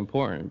think, really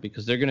important,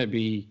 because they're going to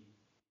be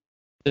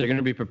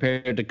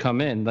prepared to come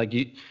in. Like,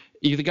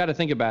 you got to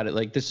think about it.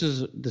 Like, this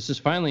is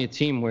finally a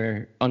team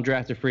where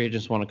undrafted free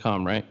agents want to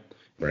come, right?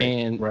 Right.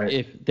 And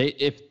if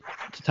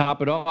to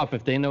top it off,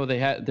 if they know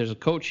there's a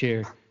coach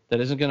here that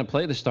isn't going to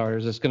play the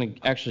starters, that's going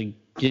to actually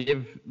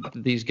give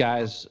these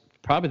guys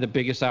probably the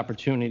biggest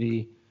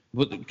opportunity.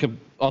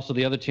 Also,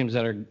 the other teams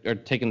that are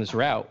taking this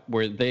route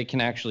where they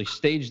can actually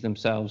stage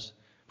themselves,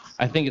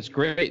 I think it's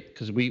great,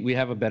 because we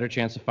have a better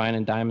chance of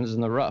finding diamonds in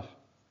the rough.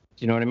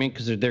 Do you know what I mean?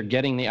 Because they're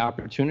getting the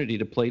opportunity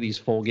to play these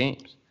full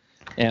games.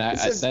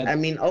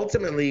 And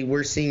ultimately,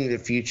 we're seeing the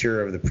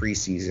future of the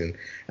preseason.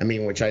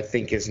 Which I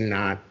think is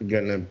not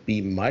going to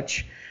be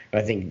much.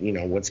 I think,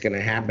 what's going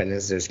to happen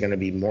is there's going to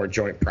be more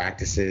joint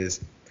practices,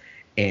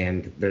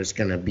 and there's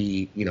going to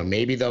be,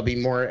 maybe there'll be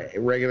more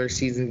regular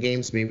season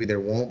games, maybe there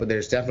won't, but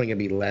there's definitely going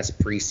to be less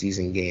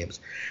preseason games.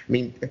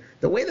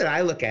 The way that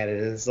I look at it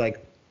is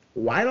like,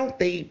 why don't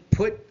they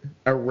put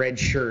a red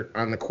shirt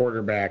on the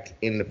quarterback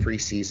in the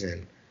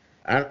preseason?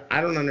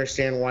 I don't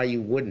understand why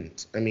you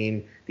wouldn't.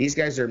 These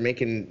guys are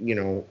making,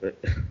 $10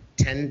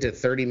 to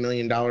 $30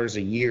 million a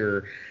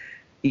year,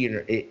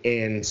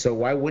 and so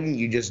why wouldn't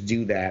you just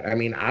do that?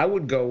 I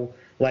would go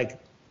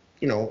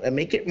and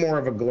make it more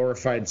of a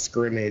glorified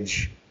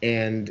scrimmage,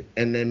 and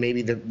then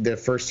maybe the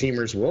first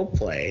teamers will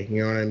play.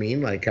 You know what I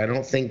mean? Like, I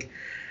don't think,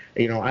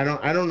 I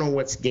don't know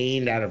what's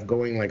gained out of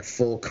going like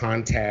full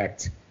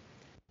contact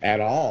at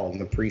all in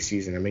the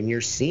preseason. You're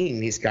seeing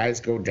these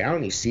guys go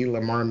down. You see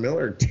Lamar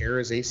Miller tear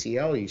his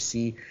ACL. You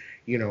see,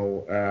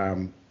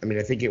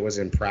 I think it was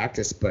in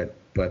practice, but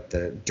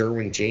the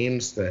Derwin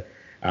James, the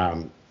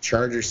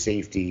Chargers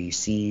safety, you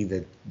see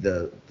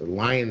the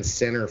Lions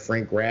center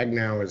Frank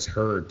Ragnow is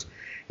hurt.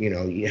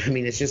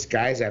 It's just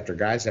guys after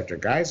guys after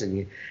guys,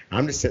 and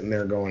I'm just sitting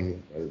there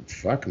going,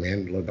 "Fuck,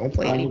 man, don't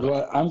play."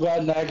 I'm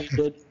glad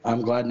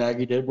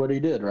Nagy did what he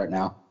did right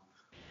now.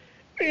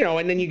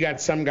 And then you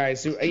got some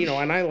guys who,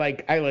 and I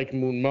like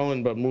Moon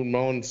Moen, but Moon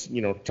Moen's,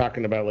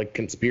 talking about like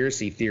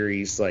conspiracy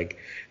theories, like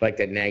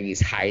that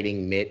Nagy's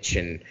hiding Mitch,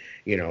 and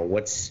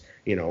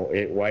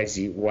why is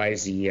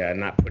he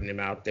not putting him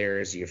out there?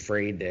 Is he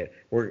afraid that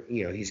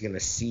he's gonna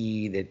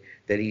see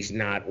that he's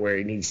not where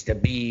he needs to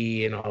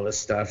be and all this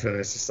stuff? And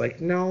it's just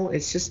like, no,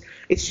 it's just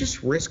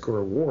risk or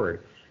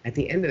reward. At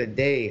the end of the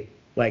day,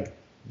 like,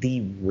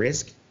 the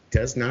risk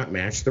does not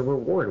match the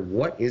reward.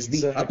 What is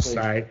the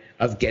upside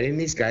of getting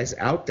these guys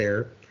out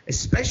there,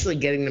 especially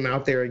getting them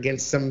out there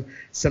against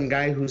some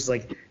guy who's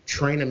like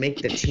trying to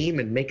make the team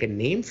and make a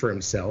name for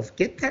himself?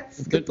 Get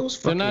those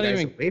fucking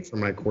guys away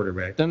from my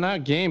quarterback. They're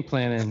not game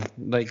planning.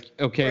 Like,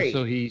 okay, right.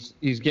 So he's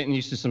getting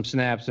used to some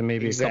snaps and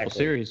maybe a couple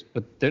series,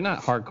 but they're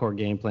not hardcore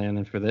game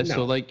planning for this. No.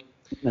 So like,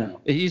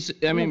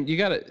 you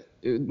got to.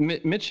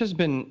 Mitch has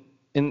been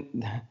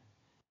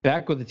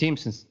back with the team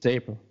since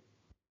April.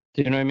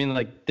 Do you know what I mean?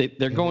 Like,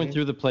 they're going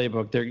through the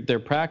playbook. They're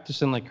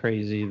practicing like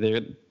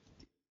crazy.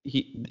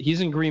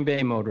 He's in Green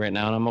Bay mode right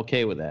now, and I'm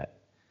okay with that.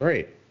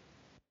 Right.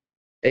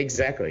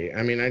 Exactly.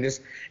 I mean,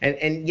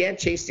 and yeah,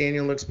 Chase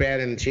Daniel looks bad,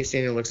 and Chase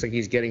Daniel looks like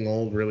he's getting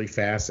old really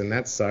fast, and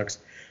that sucks.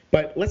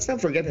 But let's not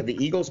forget that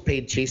the Eagles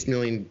paid Chase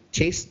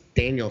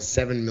Daniel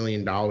 $7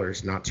 million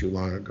not too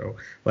long ago.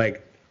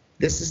 Like,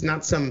 this is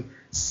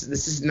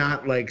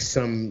not like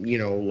some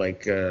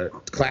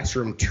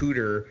classroom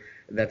tutor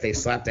that they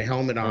slapped a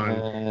helmet on,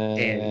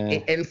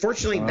 and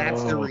unfortunately,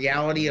 that's the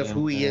reality of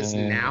who he is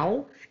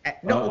now.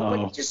 No,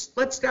 but just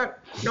let's not.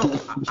 No,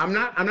 I'm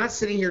not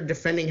sitting here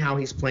defending how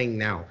he's playing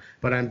now,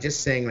 but I'm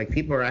just saying like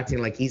people are acting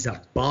like he's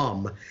a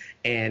bum,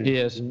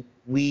 and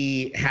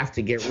we have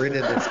to get rid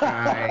of this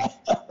guy.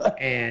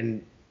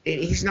 And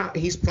he's not.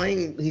 He's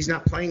playing. He's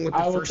not playing with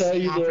the first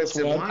team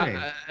offensive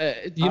line.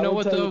 You know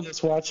what though?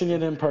 Just watching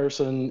it in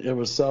person, it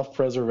was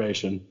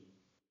self-preservation.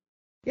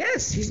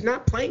 Yes, he's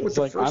not playing with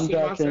the first team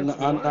offensive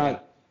line.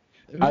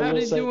 How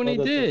did he do when he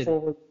did?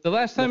 The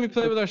last time he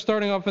played with our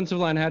starting offensive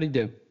line, how did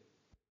he do?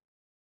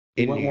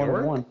 He went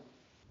 1-1.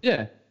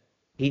 Yeah,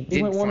 he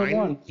did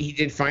fine. He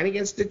did fine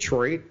against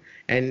Detroit,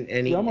 and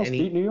he almost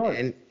beat New York.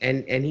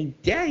 And he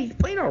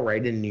played all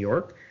right in New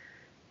York.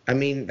 I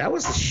mean, that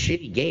was a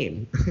shitty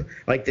game.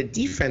 Like the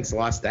defense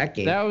lost that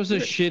game. That was a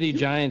shitty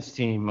Giants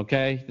team.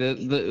 Okay, but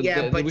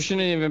we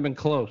shouldn't have even been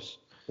close.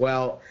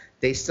 Well,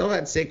 they still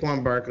had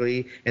Saquon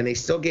Barkley, and they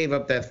still gave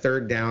up that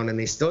third down, and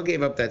they still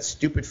gave up that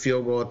stupid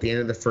field goal at the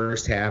end of the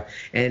first half,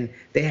 and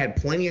they had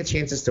plenty of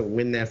chances to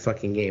win that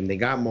fucking game. They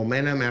got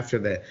momentum after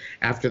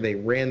they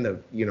ran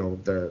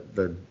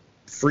the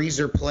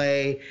freezer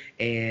play,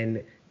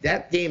 and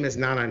that game is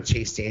not on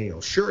Chase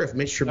Daniel. Sure, if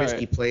Mitch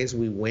Trubisky plays,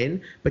 we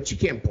win, but you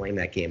can't blame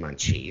that game on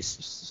Chase.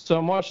 So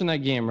I'm watching that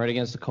game right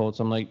against the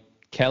Colts. I'm like,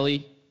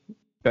 Kelly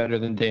better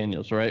than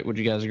Daniels, right? Would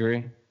you guys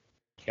agree?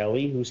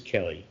 Kelly? Who's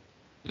Kelly?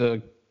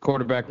 The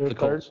quarterback for the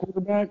Colts.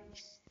 Quarterback?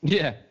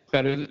 Yeah,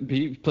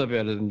 he played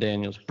better than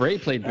Daniels. Bray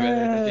played better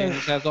than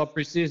Daniels has all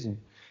preseason.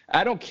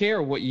 I don't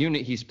care what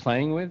unit he's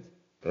playing with,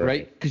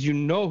 right? Because you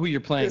know who you're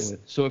playing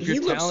with. So if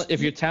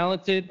you're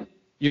talented,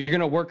 you're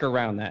gonna work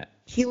around that.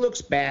 He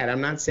looks bad.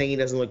 I'm not saying he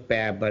doesn't look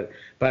bad, but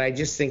I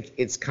just think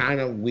it's kind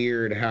of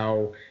weird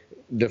how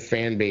the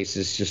fan base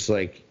is just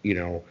like,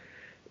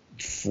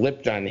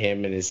 flipped on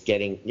him and is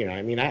getting,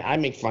 I mean, I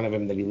make fun of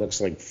him that he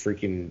looks like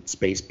freaking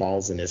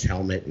Spaceballs in his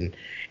helmet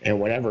and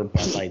whatever,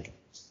 but like,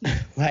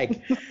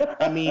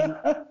 I mean,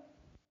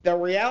 the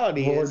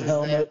reality is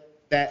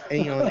that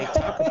they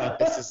talk about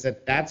this is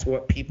that's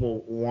what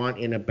people want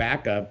in a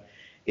backup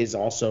is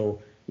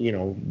also,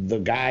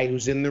 the guy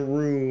who's in the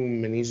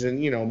room and he's in,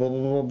 blah, blah,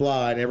 blah,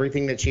 blah, and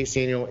everything that Chase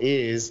Daniel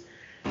is.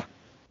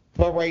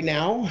 But right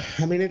now,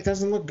 I mean, it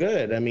doesn't look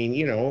good. I mean,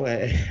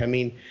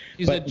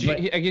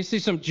 I guess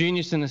he's some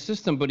genius in the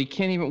system, but he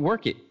can't even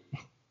work it.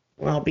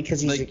 Well,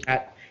 because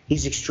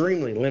he's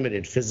extremely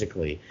limited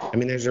physically. I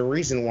mean, there's a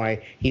reason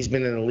why he's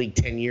been in the league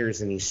 10 years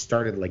and he's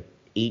started like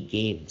 8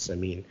 games. I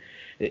mean,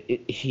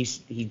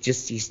 he's not.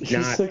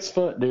 He's 6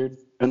 foot, dude,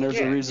 and there's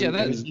a reason.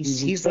 Yeah,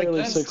 he's like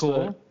that's 6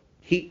 cool.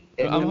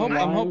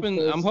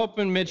 I'm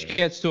hoping Mitch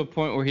gets to a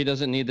point where he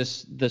doesn't need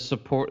the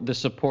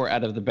support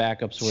out of the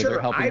backups where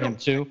they're helping him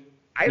too.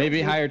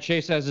 Maybe hire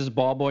Chase as his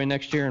ball boy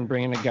next year and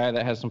bring in a guy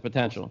that has some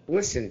potential.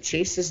 Listen,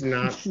 Chase is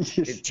not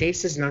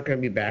going to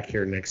be back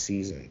here next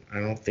season. I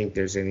don't think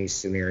there's any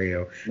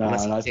scenario. No,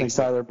 and I think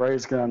Tyler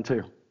Bray's gone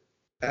too.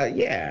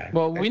 Yeah.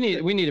 Well, we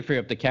need to free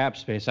up the cap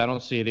space. I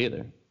don't see it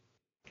either.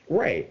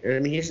 Right. I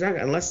mean, he's not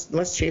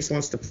unless Chase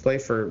wants to play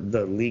for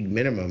the league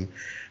minimum.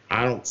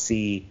 I don't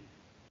see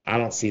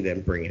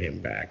them bringing him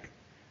back.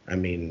 I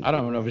mean, I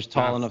don't know if he's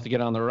tall enough to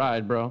get on the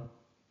ride, bro.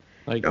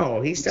 Like,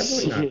 no, he's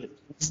definitely not.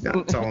 He's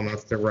not tall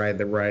enough to ride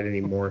the ride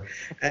anymore.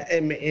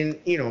 And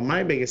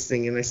my biggest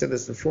thing, and I said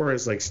this before,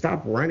 is like,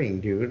 stop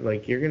running, dude.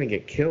 Like, you're gonna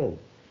get killed.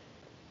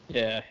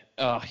 Yeah.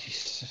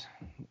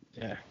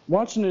 Yeah.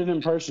 Watching it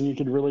in person, you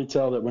could really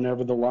tell that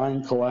whenever the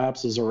line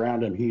collapses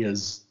around him, he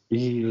was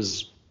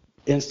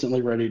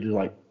instantly ready to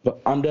like,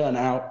 I'm done,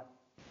 out,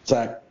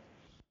 sack.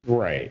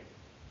 Right.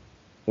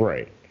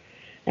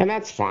 And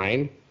that's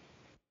fine.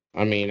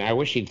 I mean, I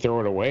wish he'd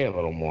throw it away a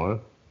little more,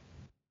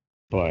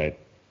 but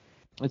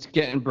it's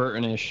getting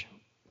Burton-ish,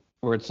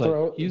 where it's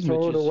like he's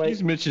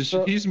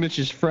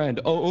Mitch's friend.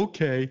 Oh,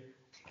 okay.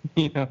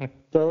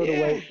 Throw it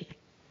away.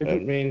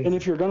 And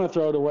if you're gonna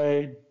throw it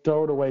away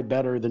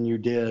better than you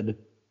did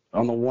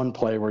on the one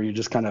play where you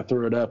just kind of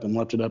threw it up and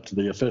left it up to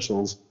the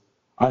officials.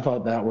 I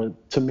thought that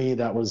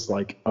was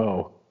like,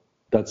 oh,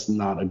 that's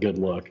not a good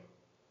look.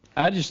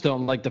 I just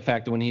don't like the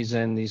fact that when he's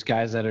in, these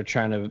guys that are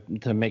trying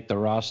to make the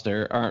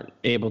roster aren't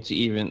able to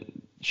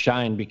even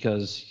shine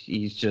because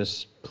he's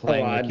just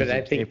playing. But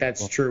I think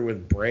that's true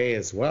with Bray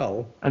as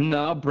well.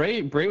 No,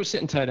 Bray was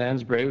sitting tight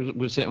ends. Bray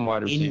was sitting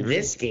wide receivers. In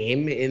this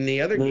game, in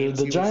the other games,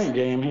 the Giant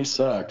game, he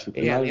sucked.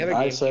 Yeah,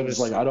 I said it's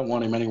like I don't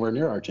want him anywhere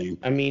near our team.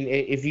 I mean,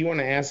 if you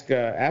want to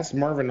ask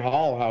Marvin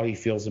Hall how he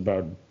feels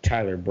about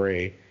Tyler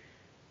Bray.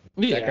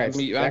 Yeah,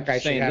 that guy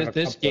should have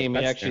this game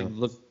he actually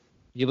looked.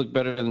 He looked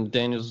better than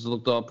Daniels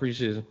looked all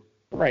preseason.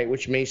 Right,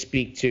 which may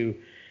speak to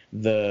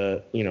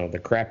the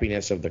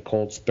crappiness of the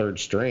Colts' third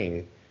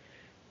string.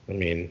 I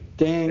mean,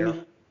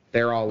 dang.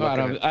 They're all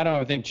looking. I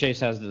don't think Chase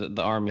has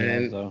the army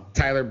and has, though.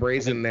 Tyler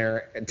Bray's in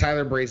there.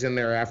 Tyler Bray's in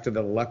there after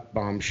the luck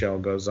bombshell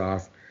goes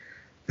off.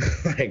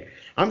 Like,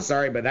 I'm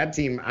sorry, but that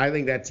team. I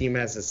think that team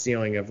has a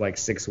ceiling of like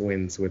 6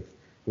 wins with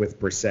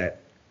Brissett.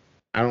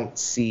 I don't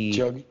see.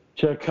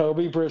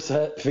 Jacoby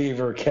Brissett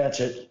fever, catch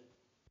it.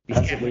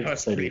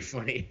 That's pretty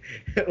funny.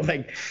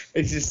 Like,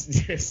 it's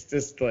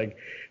just like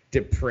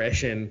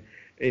depression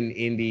in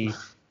Indy.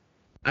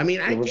 I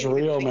mean, it was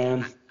real,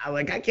 man.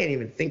 I can't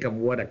even think of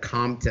what a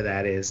comp to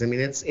that is. I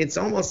mean, it's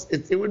almost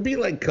it would be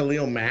like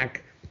Khalil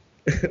Mack,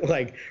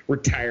 like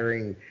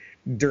retiring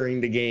during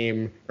the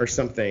game or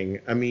something.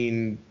 I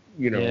mean,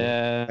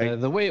 Yeah,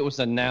 the way it was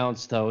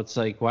announced, though, it's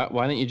like, why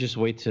don't you just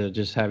wait to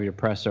just have your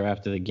presser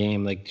after the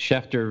game? Like,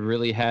 Schefter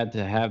really had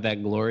to have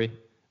that glory.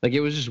 Like,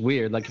 it was just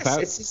weird. Like,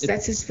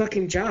 that's his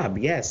fucking job.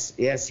 Yes,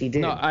 he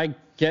did. No, I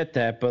get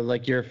that, but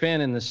like, you're a fan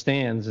in the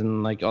stands,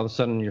 and like all of a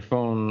sudden your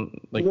phone,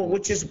 like. Well,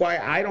 which is why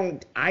I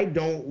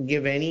don't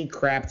give any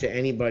crap to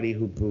anybody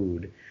who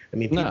booed. I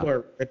mean, people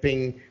are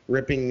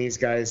ripping these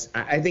guys.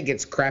 I think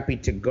it's crappy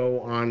to go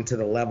on to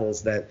the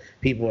levels that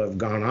people have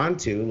gone on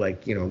to,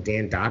 like,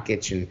 Dan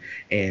Dockich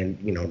and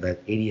that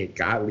idiot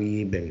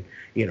Gottlieb, and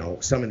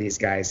some of these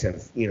guys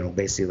have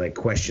basically like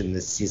questioned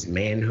his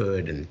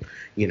manhood and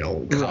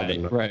called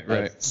him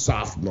a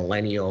soft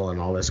millennial and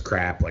all this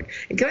crap. Like,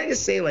 and can I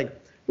just say, like,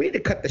 we need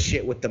to cut the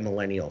shit with the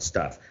millennial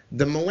stuff.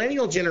 The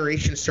millennial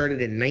generation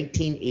started in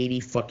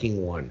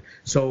 1981.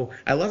 So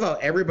I love how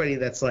everybody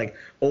that's like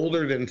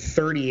older than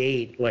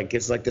 38, like,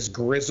 is like this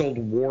grizzled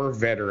war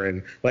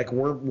veteran. Like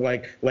we're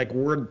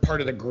part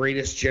of the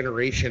greatest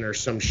generation or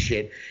some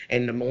shit.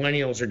 And the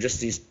millennials are just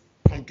these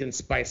pumpkin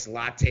spice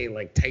latte,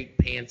 like tight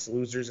pants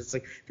losers. It's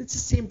like, it's the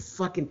same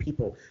fucking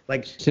people.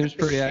 Like, seems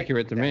pretty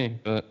accurate to me,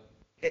 but.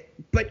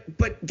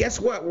 But guess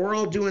what? We're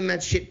all doing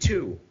that shit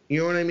too.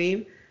 You know what I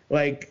mean?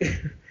 Like,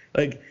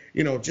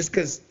 just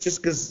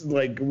because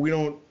like we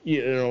don't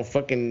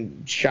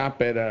fucking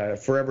shop at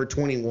Forever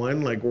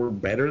 21, like we're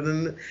better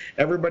than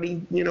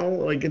everybody.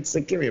 Like, it's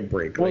like, give me a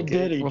break. Well, like,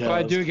 if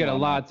I do get a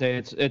latte,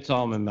 it's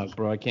almond milk,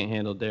 bro. I can't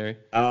handle dairy.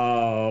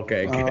 Oh,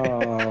 okay.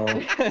 Oh.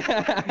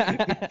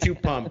 2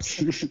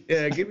 pumps.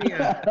 Yeah, give me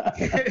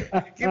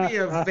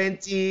a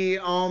venti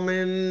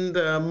almond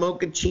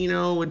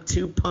mochaccino with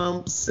 2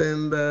 pumps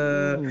and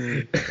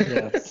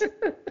yes.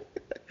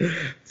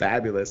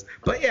 Fabulous.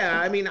 But yeah,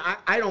 I mean,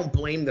 I don't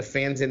blame the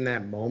fans in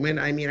that moment.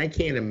 I mean, I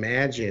can't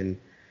imagine,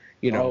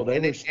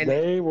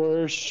 they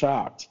were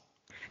shocked.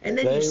 And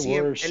then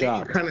you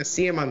kind of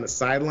see him on the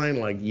sideline,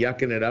 like,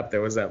 yucking it up.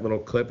 There was that little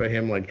clip of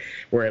him, like,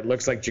 where it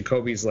looks like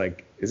Jacoby's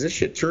like, "Is this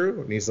shit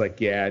true?" And he's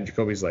like, "Yeah." And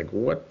Jacoby's like,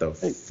 "What the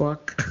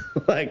fuck?"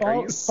 Like, are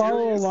you serious?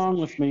 Follow along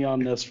with me on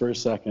this for a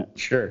second.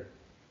 Sure.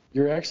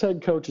 Your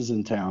ex-head coach is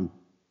in town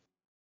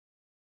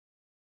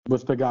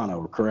with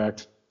Pagano,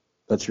 correct?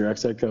 That's your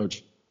ex-head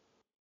coach.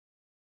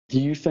 Do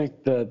you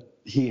think that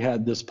he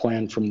had this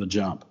plan from the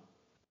jump?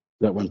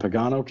 That when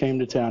Pagano came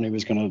to town, he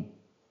was going to,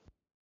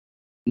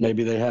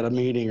 maybe they had a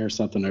meeting or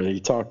something, or he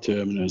talked to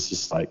him, and it was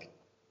just like,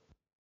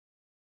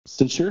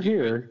 since you're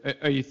here.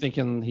 Are you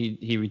thinking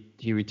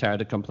he retired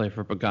to come play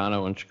for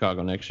Pagano in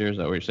Chicago next year? Is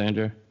that what you're saying,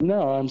 Jerry?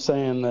 No, I'm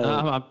saying that.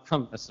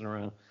 I'm messing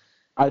around.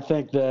 I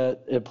think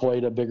that it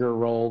played a bigger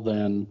role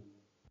than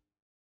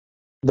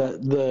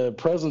that. The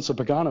presence of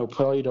Pagano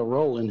played a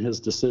role in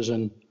his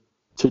decision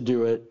to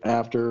do it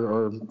after,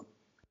 or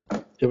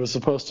it was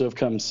supposed to have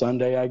come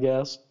Sunday, I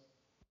guess.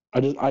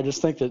 I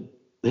just think that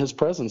his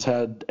presence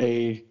had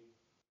a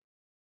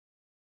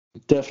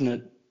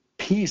definite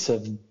piece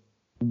of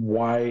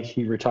why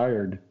he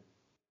retired.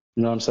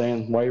 You know what I'm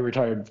saying? Why he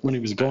retired when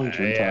he was going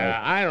to retire.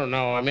 Yeah, I don't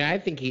know. I mean, I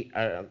think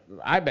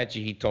I bet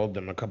you he told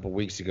them a couple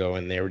weeks ago,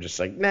 and they were just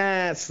like,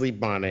 "Nah,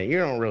 sleep on it. You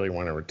don't really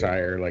want to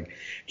retire. Like,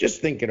 just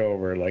think it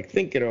over. Like,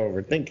 think it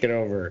over.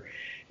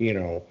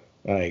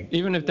 Like,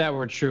 even if that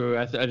were true,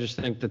 I just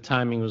think the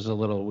timing was a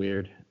little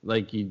weird.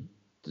 Like, to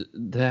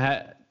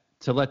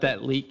let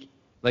that leak,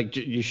 like,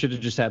 you should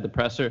have just had the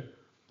presser.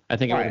 I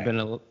think it would have been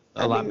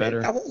a lot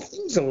better. The whole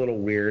thing's a little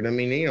weird. I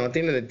mean, at the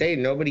end of the day,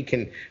 nobody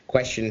can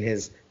question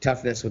his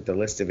toughness with the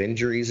list of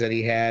injuries that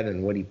he had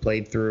and what he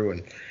played through.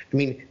 And I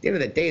mean, at the end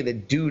of the day, the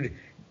dude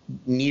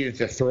needed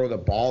to throw the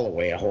ball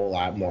away a whole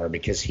lot more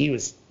because he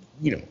was,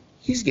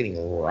 he's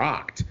getting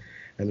rocked.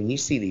 I mean, you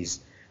see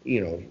these,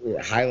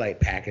 highlight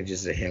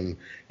packages of him,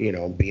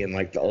 being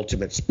like the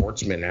ultimate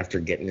sportsman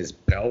after getting his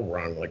bell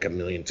rung like a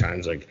million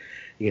times. Like,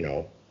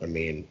 I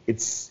mean,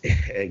 it's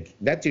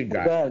that dude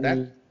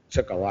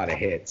took a lot of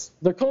hits.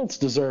 The Colts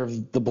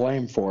deserve the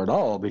blame for it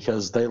all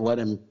because they let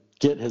him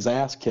get his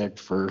ass kicked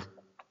for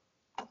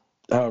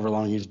however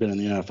long he's been in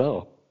the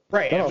NFL.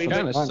 Right. It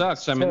kind of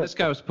sucks. I mean, this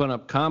guy was putting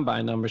up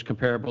combine numbers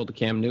comparable to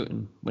Cam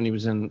Newton when he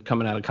was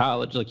coming out of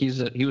college. Like, he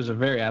was a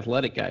very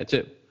athletic guy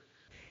too.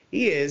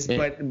 He is,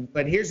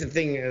 but here's the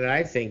thing that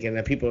I think, and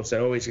that people have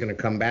said, he's going to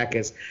come back,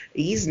 is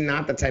he's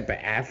not the type of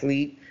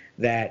athlete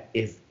that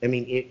if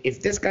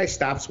this guy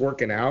stops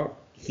working out,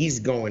 he's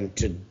going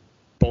to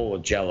bowl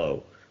of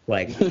Jello.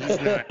 Like he's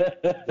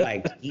not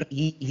like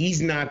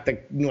he's not the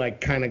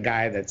like kind of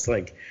guy that's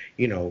like,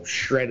 you know,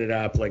 shredded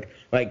up like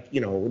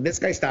you know, this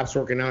guy stops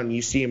working out and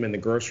you see him in the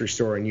grocery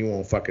store and you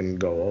won't fucking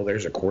go, oh,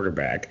 there's a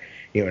quarterback.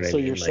 You know what I mean? So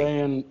you're like,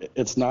 saying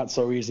it's not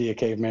so easy a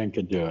caveman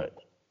could do it?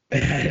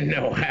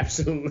 No,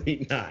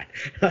 absolutely not.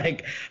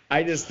 Like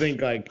I just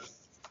think like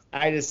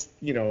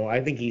you know,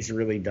 I think he's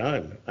really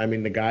done. I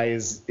mean, the guy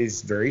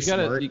is very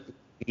smart.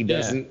 He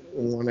doesn't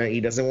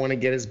want to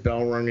get his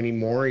bell rung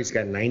anymore. He's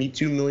got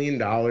 $92 million.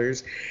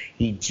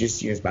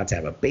 He's about to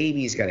have a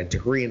baby. He's got a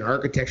degree in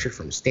architecture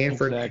from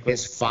Stanford. Exactly.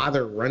 His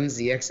father runs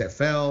the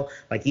XFL.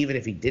 Like, even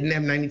if he didn't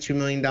have $92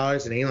 million,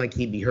 it ain't like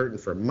he'd be hurting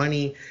for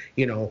money.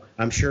 You know,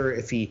 I'm sure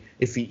if he,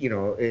 you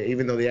know,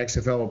 even though the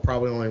XFL will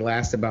probably only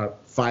last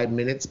about 5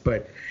 minutes,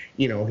 but,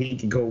 you know, he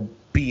could go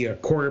be a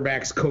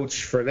quarterback's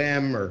coach for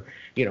them, or,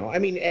 you know, I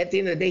mean, at the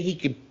end of the day, he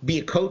could be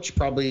a coach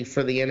probably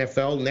for the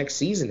NFL next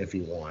season if he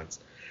wants.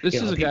 This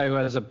is a guy who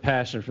has a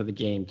passion for the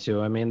game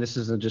too. I mean, this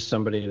isn't just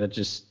somebody that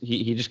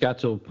he just got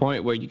to a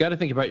point where you got to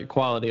think about your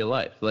quality of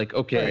life. Like,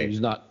 okay, right. He's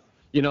not,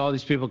 you know, all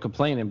these people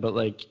complaining, but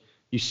like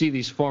you see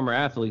these former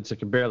athletes that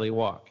can barely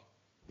walk.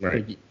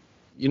 Right. Like,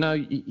 you know,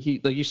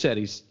 he like you said,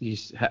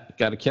 he's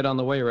got a kid on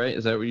the way, right?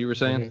 Is that what you were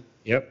saying? Mm-hmm.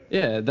 Yep.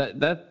 Yeah,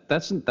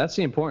 that's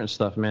the important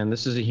stuff, man.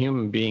 This is a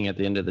human being at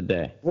the end of the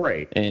day.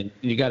 Right. And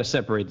you got to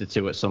separate the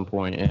two at some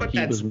point. And but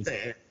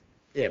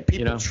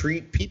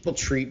people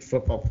treat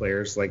football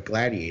players like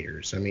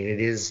gladiators. I mean,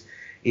 it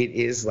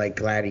is like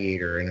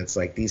Gladiator, and it's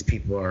like these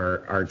people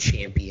are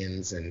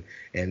champions, and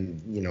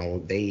you know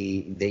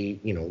they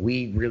you know,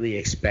 we really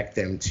expect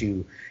them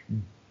to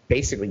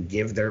basically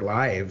give their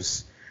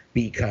lives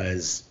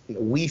because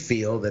we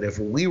feel that if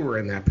we were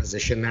in that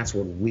position, that's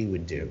what we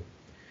would do.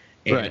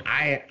 And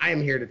right. I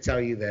am here to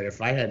tell you that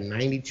if I had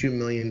 $92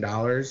 million,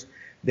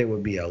 there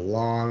would be a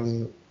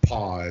long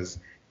pause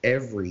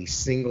every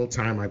single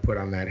time I put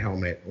on that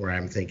helmet where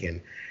I'm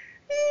thinking,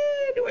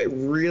 do I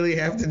really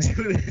have to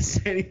do this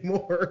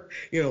anymore?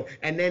 You know,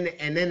 and then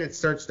it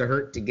starts to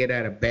hurt to get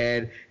out of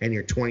bed, and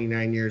you're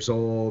 29 years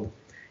old,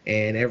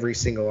 and every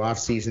single off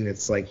season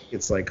it's like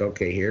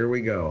okay, here we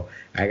go.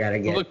 I gotta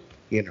get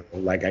you know,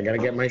 like I gotta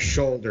get my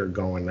shoulder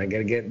going, I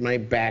gotta get my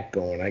back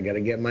going, I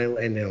gotta get my,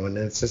 you know, and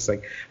it's just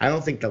like, I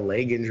don't think the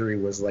leg injury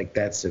was like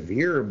that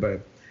severe,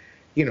 but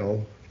you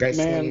know, guy's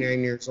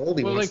 29 years old.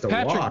 He wants to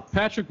walk.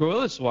 Patrick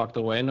Willis walked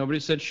away and nobody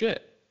said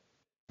shit.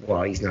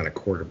 Well, he's not a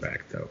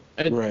quarterback, though.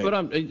 Right.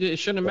 But it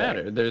shouldn't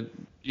matter. They're,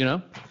 you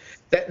know.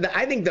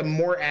 I think the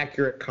more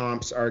accurate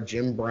comps are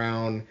Jim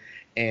Brown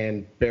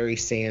and Barry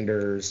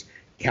Sanders,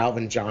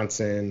 Calvin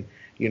Johnson.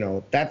 You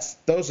know,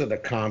 those are the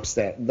comps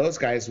that those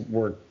guys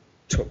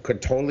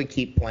could totally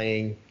keep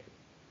playing.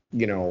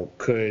 You know,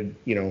 could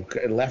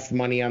left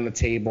money on the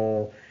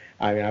table.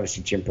 I mean,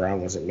 obviously Jim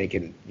Brown wasn't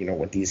making, you know,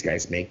 what these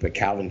guys make, but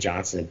Calvin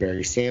Johnson and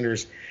Barry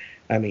Sanders,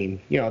 I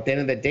mean, you know, at the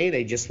end of the day,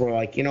 they just were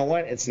like, you know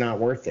what, it's not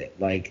worth it.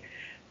 Like,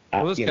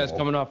 well, this guy's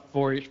coming off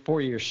 4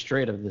 years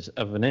straight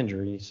of an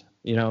injuries,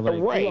 you know,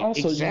 like right.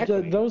 Also,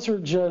 exactly. those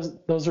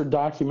are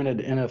documented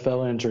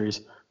NFL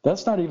injuries.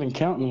 That's not even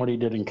counting what he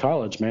did in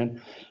college,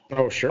 man.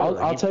 Oh, sure.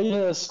 I'll tell you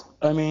this.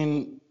 I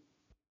mean,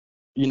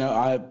 you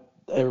know,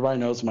 everybody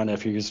knows my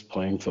nephew is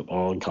playing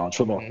football and college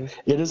football. Mm-hmm.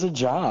 It is a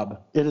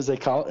job. It is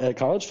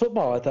college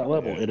football at that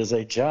level. Yeah. It is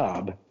a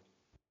job,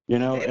 you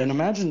know. Yeah. And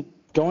imagine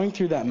going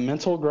through that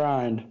mental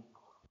grind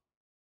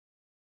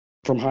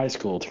from high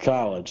school to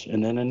college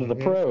and then into the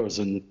pros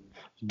and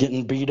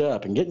getting beat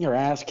up and getting your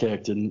ass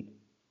kicked. And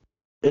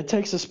it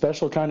takes a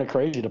special kind of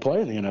crazy to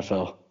play in the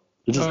NFL.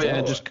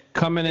 Just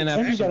coming in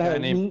after some guy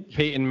named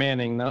Peyton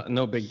Manning,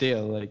 no big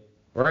deal. Like,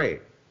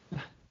 right.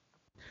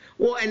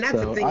 Well, and that's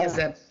the thing is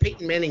that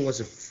Peyton Manning was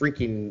a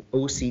freaking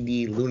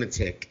OCD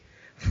lunatic,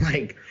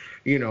 like,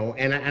 you know,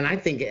 and I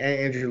think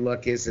Andrew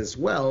Luck is as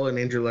well, and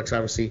Andrew Luck's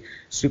obviously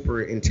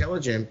super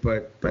intelligent,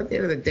 but at the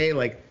end of the day,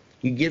 like,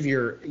 you give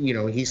you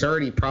know, he's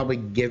already probably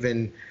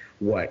given,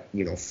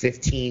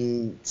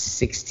 15,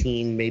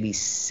 16, maybe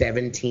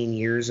 17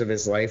 years of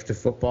his life to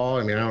football.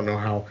 I mean, I don't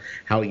know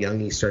how young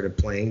he started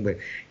playing, but,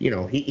 you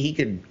know, he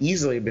could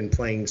easily have been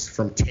playing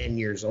from 10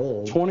 years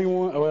old.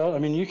 21, well, I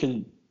mean, you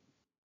can...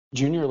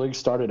 Junior league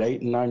started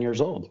 8 and 9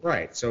 years old.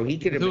 Right, so he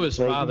could have. Who his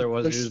father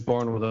was? He was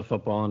born with a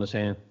football in his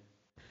hand.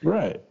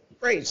 Right.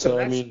 Right. So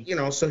that's, I mean, you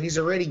know, so he's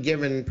already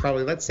given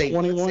probably, let's say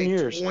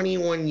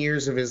 21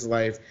 years of his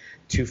life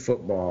to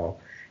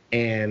football,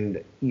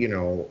 and you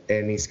know,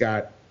 and he's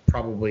got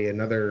probably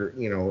another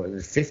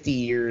 50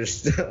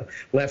 years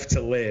left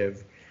to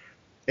live,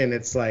 and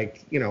it's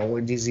like, you know,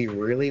 does he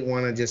really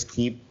want to just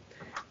keep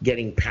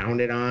getting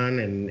pounded on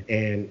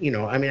and you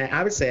know, I mean,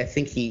 I would say I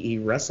think he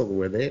wrestled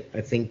with it.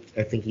 I think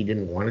he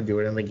didn't want to do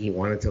it. I think he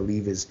wanted to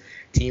leave his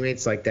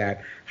teammates like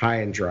that high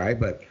and dry.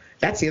 But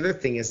that's the other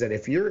thing, is that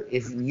if you're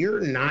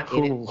not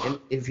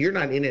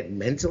in it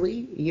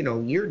mentally, you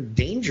know, you're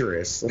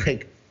dangerous,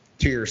 like,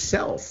 to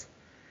yourself.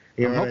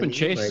 You know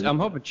I'm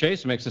hoping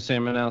Chase makes the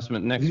same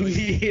announcement next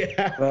week.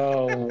 Yeah.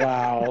 Oh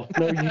wow.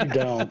 No, you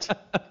don't.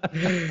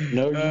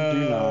 No, you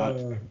do not.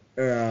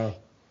 Yeah.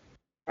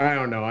 I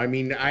don't know. I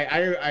mean,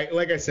 I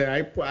like I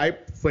said, I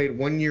played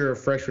 1 year of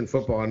freshman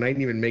football and I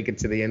didn't even make it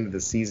to the end of the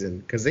season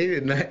because they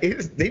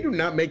do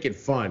not make it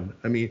fun.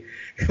 I mean,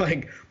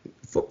 like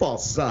football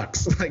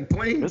sucks. Like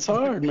playing, It's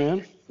hard,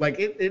 man. like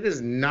it is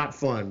not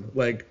fun.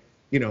 Like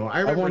I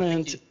I want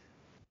remember to.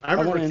 I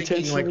remember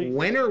thinking like, intentionally.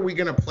 when are we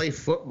gonna play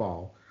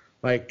football?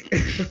 Like, I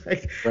mean,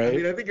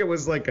 Right. I think it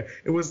was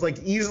like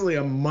easily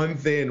a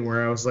month in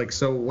where I was like,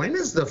 so when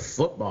is the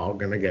football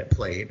gonna get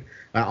played?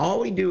 All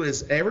we do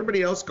is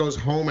everybody else goes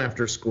home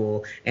after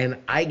school, and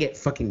I get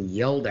fucking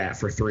yelled at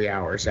for 3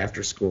 hours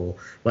after school.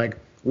 Like,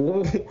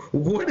 when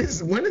is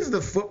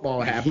the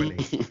football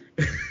happening?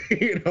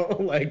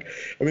 Like,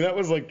 I mean, that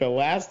was like the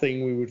last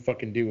thing we would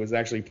fucking do was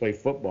actually play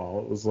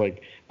football. It was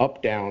like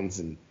up downs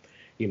and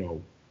you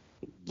know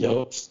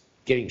Yep.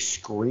 getting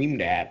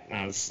screamed at. And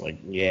I was like,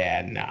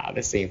 yeah, nah,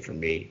 this ain't for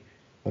me.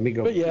 Let me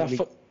go. But yeah,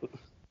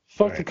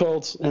 fuck the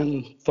Colts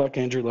and fuck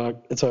Andrew Luck.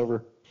 It's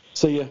over.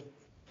 See ya.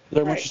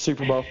 There went your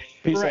Super Bowl.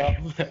 Peace out.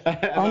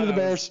 On to the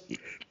Bears.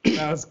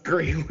 That was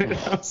great.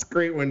 That was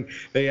great when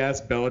they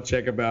asked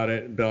Belichick about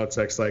it. And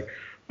Belichick's like,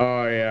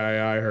 "Oh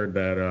yeah, I heard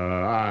that.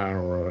 I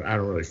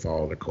don't really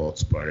follow the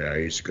Colts, but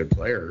he's a good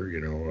player.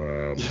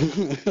 Yeah,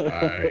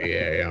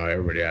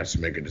 everybody has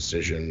to make a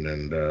decision,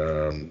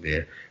 and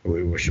yeah,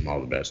 we wish him all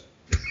the best."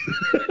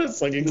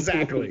 It's like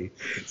exactly.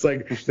 It's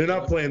like they're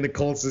not playing the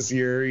Colts this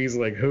year. He's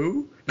like,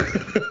 who?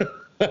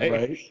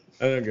 Right.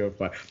 I don't give a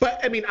fuck. But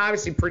I mean,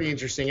 obviously, pretty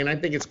interesting, and I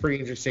think it's pretty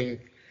interesting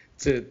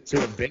to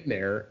have been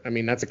there. I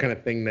mean, that's the kind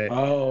of thing that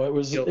Oh, it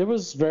was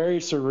very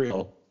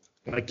surreal.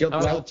 like How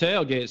was the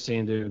tailgate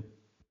scene, dude?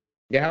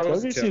 yeah. How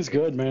was Tailgate the seems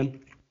good, man.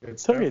 Good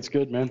stuff. Tailgate's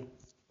good, man.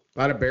 A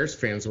lot of Bears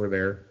fans were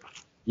there.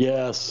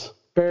 Yes.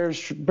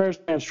 Bears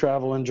fans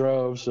travel in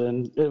droves,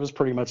 and it was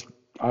pretty much,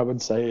 I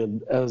would say,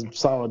 a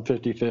solid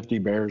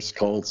 50-50 Bears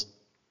Colts.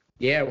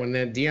 Yeah, when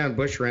then Deion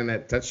Bush ran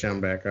that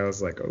touchdown back, I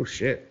was like, oh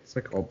shit, it's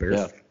like all Bears.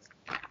 Yeah.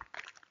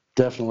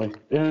 Definitely.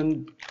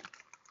 And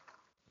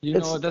You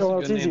know, that's a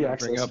it's good easy name to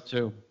bring access. up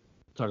too.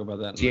 Talk about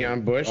that.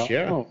 Deion Bush,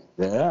 yeah. Oh,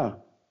 yeah.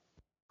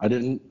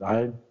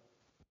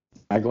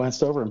 I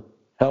glanced over him.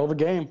 Hell of a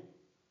game.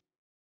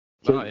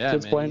 Oh yeah,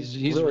 Kid's man. playing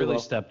He's really really well.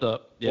 stepped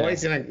up. Yeah. Well,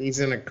 he's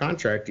in a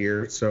contract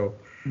year, so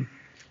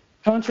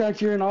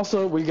Contract year, and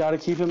also we got to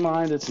keep in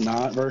mind it's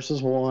not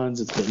versus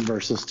ones, it's been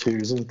versus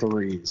twos and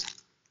threes.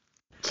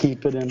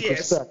 Keep it in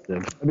Yes.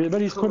 perspective. I mean,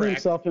 but he's putting Correct.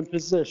 himself in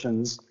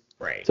positions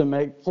right. to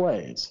make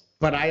plays.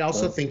 But I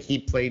also think he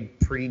played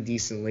pretty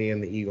decently in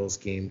the Eagles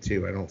game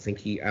too. I don't think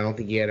he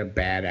had a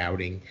bad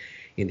outing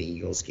in the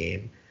Eagles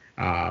game.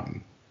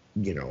 And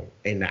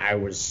I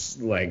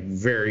was like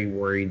very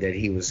worried that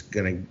he was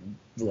gonna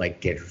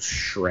like get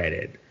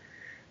shredded,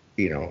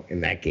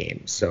 in that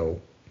game. So,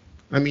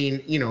 I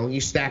mean,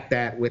 you stack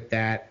that with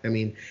that. I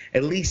mean,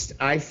 at least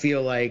I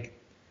feel like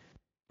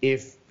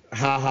if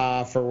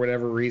haha for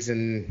whatever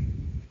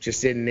reason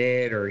just isn't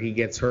it, or he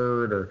gets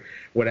hurt or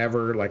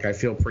whatever, like I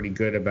feel pretty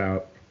good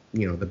about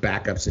the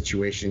backup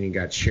situation. You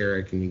got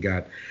Sherrick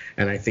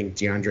and I think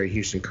DeAndre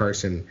Houston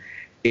Carson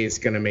is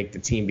going to make the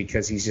team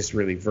because he's just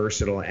really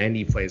versatile and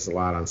he plays a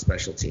lot on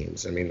special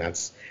teams. I mean,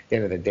 that's at the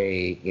end of the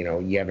day,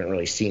 you haven't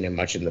really seen him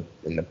much in the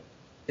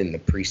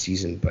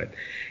preseason, but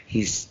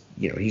he's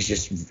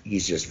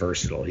just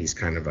versatile. He's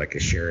kind of like a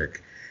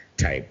Sherrick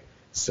type.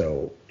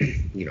 So,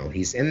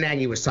 and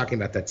Nagy was talking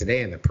about that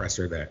today in the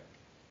presser that,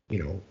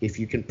 if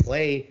you can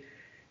play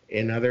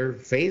in other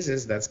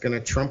phases, that's going to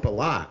trump a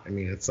lot. I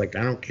mean, it's like,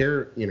 I don't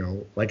care,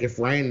 like if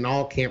Ryan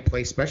Nall can't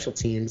play special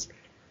teams,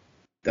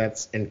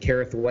 and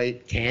Kareth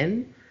White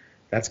can,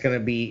 that's going to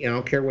be, I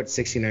don't care what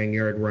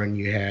 69-yard run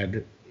you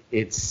had,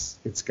 it's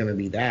going to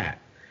be that,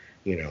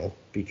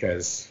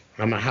 because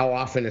how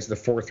often is the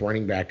fourth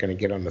running back going to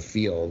get on the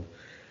field?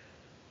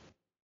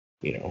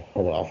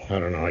 Well, I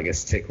don't know. I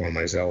guess Taquan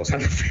Mizell was on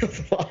the field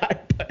a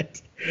lot,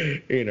 but,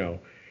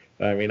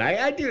 I mean,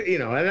 I do,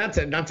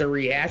 and not to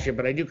rehash it,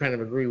 but I do kind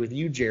of agree with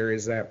you, Jerry,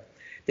 is that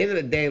at the end of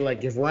the day,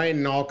 like if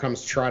Ryan Nall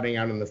comes trotting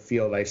out in the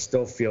field, I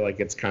still feel like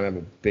it's kind of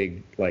a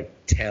big like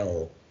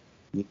tell,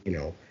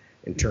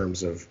 in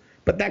terms of,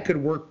 but that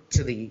could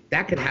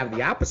that could have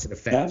the opposite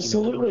effect.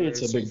 Absolutely,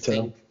 it's a big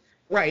tell.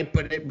 Right,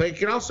 but it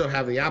can also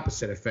have the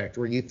opposite effect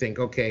where you think,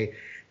 okay,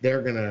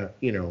 they're gonna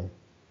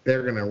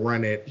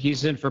run it.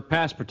 He's in for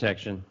pass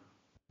protection.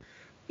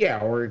 Yeah,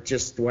 or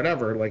just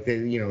whatever, like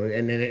and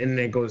then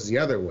it goes the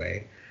other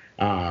way.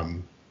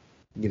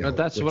 But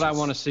that's what I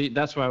want to see.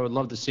 That's why I would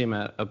love to see him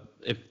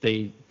if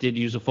they did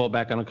use a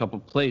fullback on a couple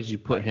of plays. You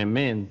put him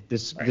in.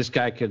 This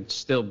guy could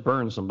still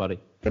burn somebody.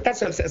 But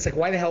that's what I'm saying. It's like,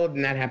 why the hell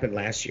didn't that happen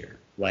last year?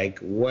 Like,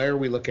 where are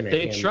we looking at?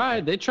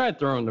 They tried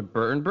throwing to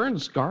Burton.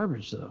 Burton's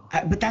garbage though.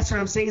 But that's what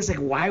I'm saying. It's like,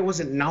 why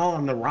wasn't Nall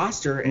on the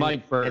roster?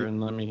 Mike Burton.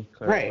 Let me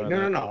clarify.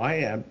 Right. No.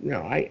 I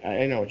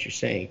know what you're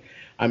saying.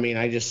 I mean,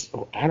 I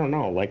don't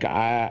know. Like,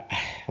 I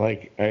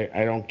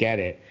don't get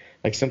it.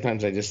 Like,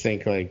 sometimes I just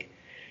think, like,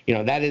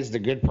 that is the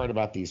good part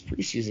about these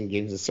preseason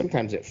games is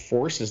sometimes it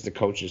forces the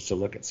coaches to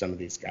look at some of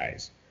these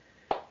guys.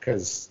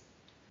 Because,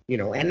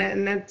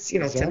 and that's,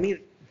 to me,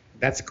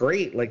 that's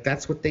great. Like,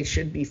 that's what they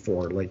should be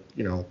for. Like,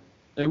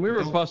 And we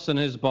were busting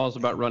his balls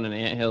about running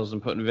anthills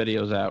and putting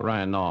videos out,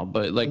 Ryan Nall.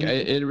 But like,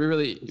 it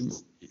really,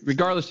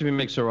 regardless if he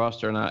makes a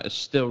roster or not, it's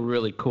still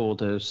really cool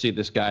to see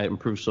this guy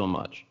improve so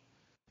much.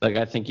 Like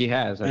I think he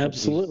has.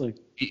 Absolutely.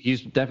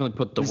 He's definitely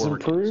put the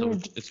work improved,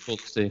 in, so it's cool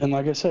to see. And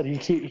like I said,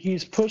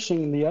 he's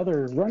pushing the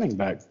other running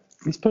back.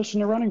 He's pushing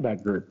the running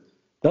back group.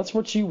 That's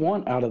what you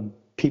want out of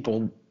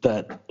people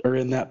that are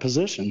in that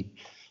position.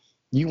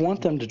 You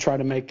want them to try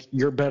to make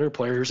your better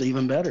players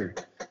even better.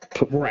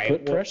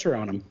 Put pressure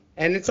on them.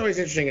 And it's always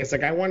interesting. It's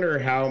like I wonder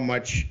how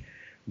much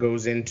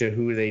goes into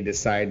who they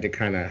decide to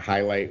kind of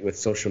highlight with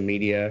social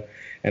media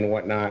and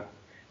whatnot,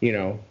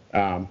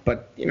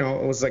 But,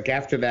 it was like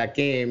after that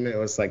game, it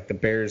was like the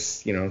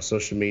Bears,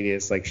 social media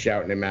is like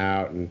shouting him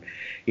out and,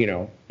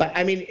 But,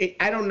 I mean,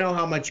 I don't know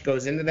how much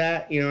goes into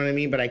that, you know what I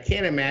mean? But I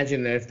can't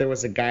imagine that if there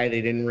was a guy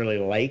they didn't really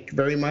like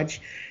very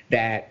much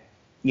that,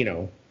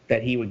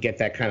 that he would get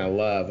that kind of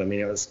love. I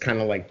mean, it was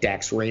kind of like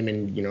Dax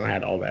Raymond,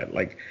 had all that,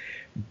 like,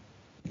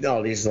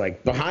 all these,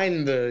 like,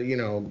 behind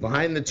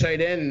the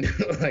tight end,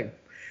 like,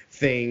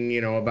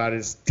 thing, about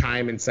his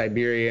time in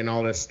Siberia and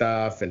all this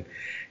stuff. And,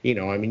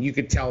 I mean, you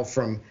could tell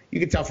from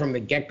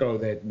the get-go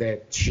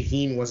that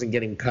Shaheen wasn't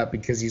getting cut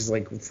because he's,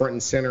 like, front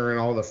and center in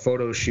all the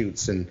photo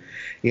shoots. And,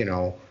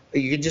 you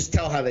could just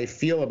tell how they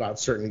feel about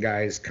certain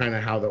guys, kind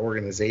of how the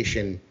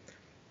organization,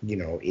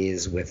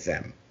 is with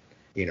them.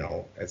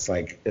 It's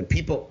like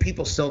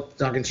people still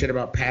talking shit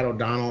about Pat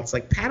O'Donnell. It's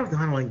like Pat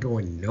O'Donnell ain't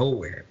going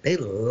nowhere. They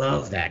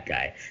love that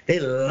guy. They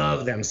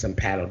love them some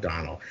Pat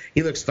O'Donnell.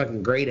 He looks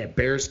fucking great at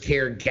Bears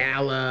Care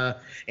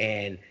Gala,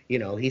 and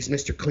he's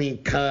Mr.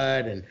 Clean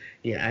Cut, and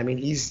I mean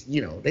he's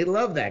they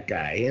love that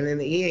guy, and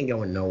he ain't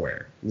going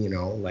nowhere.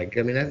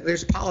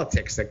 There's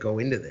politics that go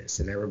into this,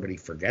 and everybody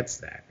forgets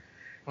that.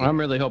 I'm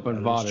really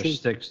hoping Vaughter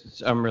sticks.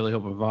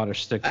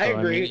 I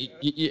agree.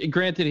 I mean,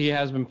 granted, he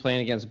has been playing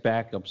against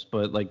backups,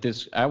 but like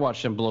this, I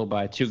watched him blow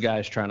by two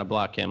guys trying to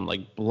block him,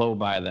 like blow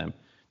by them.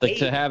 Like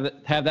to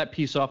have that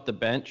piece off the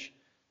bench,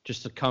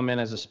 just to come in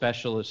as a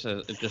specialist,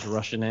 just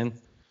rushing in.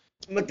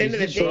 But at the end of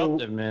the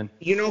day, man.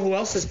 You know who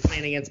else is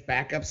playing against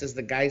backups is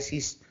the guys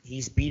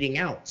he's beating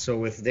out.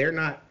 So if they're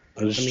not,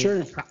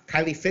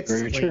 Kylie Fitz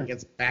is playing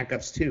against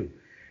backups too.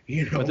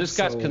 But this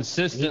guy's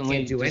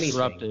consistently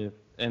disruptive.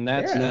 And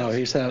that's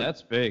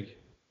big.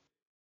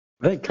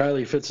 I think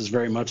Kylie Fitz is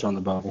very much on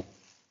the bubble.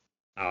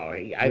 Oh,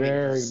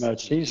 very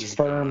much. He's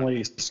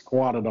firmly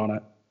squatted on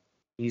it.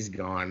 He's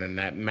gone, and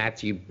that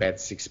Matthew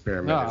Betts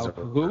experiment is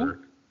over. Who?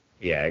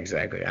 Yeah,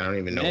 exactly. I don't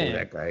even know who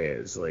that guy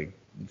is. Like,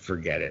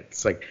 forget it.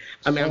 It's like,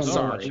 I mean, I'm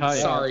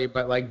sorry,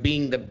 but like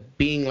being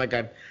like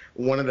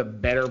one of the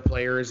better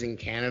players in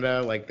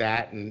Canada, like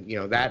that, and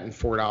that and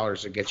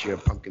 $4 to get you a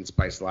pumpkin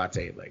spice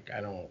latte. Like,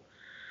 I don't,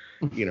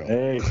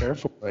 Hey,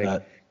 careful.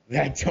 Like,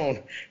 That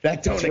don't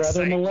excite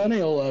rather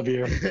millennial of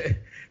you.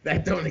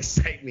 That don't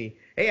excite me.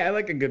 Hey, I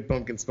like a good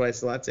pumpkin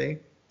spice latte.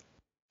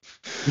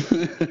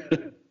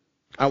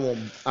 I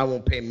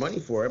won't pay money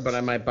for it, but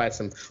I might buy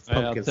some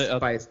pumpkin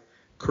spice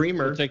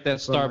creamer. We'll take that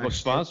Starbucks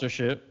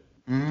sponsorship.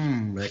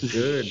 That's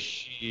good.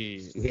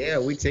 Jeez. Yeah,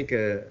 we take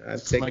I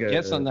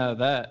guess on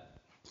that.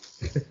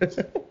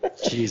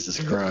 Jesus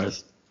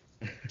Christ.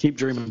 Keep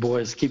dreaming,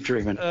 boys. Keep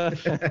dreaming.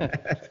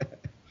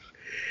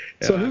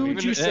 So who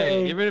would you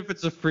say? Even if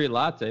it's a free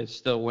latte, it's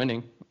still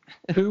winning.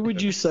 Who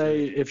would you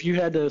say if you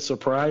had a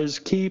surprise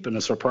keep and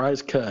a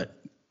surprise cut?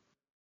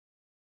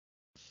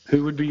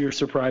 Who would be your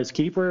surprise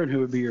keeper and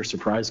who would be your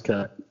surprise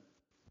cut?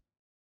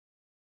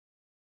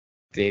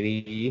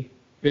 Diddy.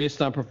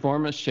 Based on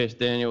performance, Chase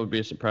Daniel would be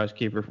a surprise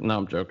keeper. No,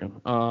 I'm joking.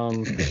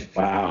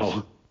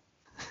 Wow.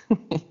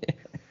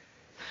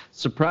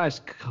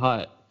 Surprise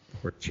cut.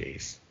 Or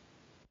Chase.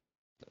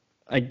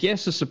 I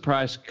guess a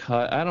surprise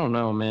cut. I don't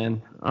know,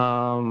 man.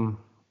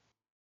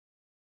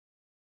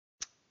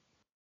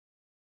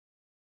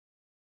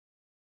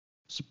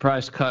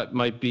 Surprise cut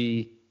might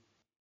be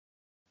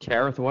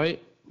Kareth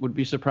White. Would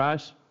be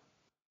surprise.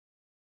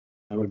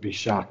 That would be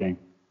shocking.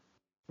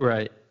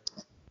 Right.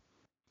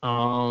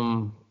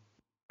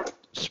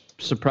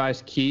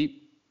 Surprise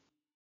keep.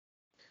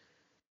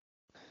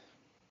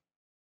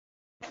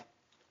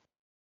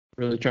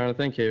 Really trying to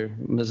think here.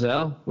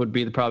 Mazzell would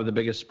be probably the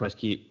biggest surprise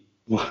keep.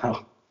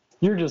 Wow.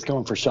 You're just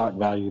going for shock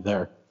value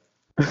there.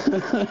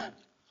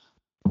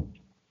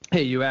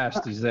 Hey, you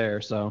asked. He's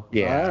there, so.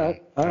 Yeah.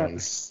 All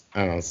right.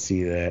 I don't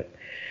see that.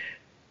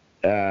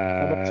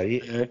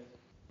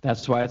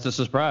 That's why it's a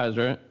surprise,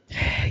 right?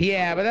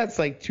 Yeah, but that's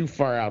like too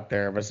far out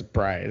there of a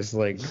surprise.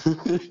 Like,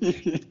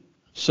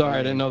 sorry,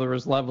 I didn't know there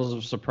was levels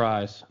of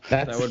surprise.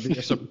 That would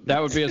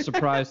be a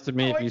surprise to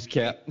me if he's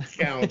kept.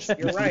 Counts.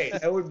 You're right.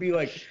 I would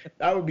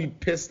be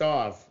pissed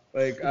off.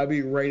 Like, I'd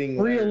be writing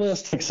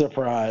realistic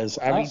surprise.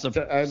 Surprise,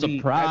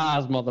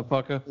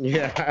 motherfucker.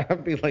 Yeah,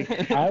 I'd be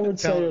like, I would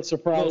say a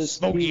surprise. Little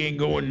Smokey ain't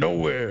going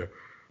nowhere.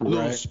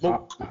 Little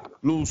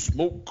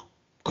smoke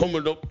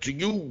coming up to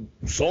you,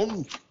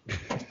 son.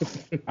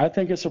 I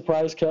think a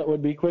surprise cut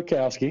would be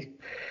Kwiatkowski.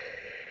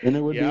 And it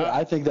would be.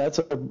 I think that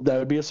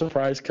would be a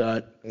surprise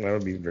cut. That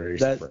would be very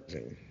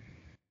surprising.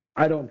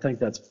 I don't think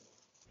that's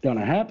going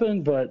to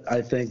happen, but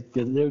I think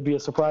it would be a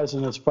surprise,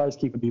 and a surprise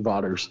keep would be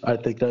Vaughters. I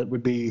think that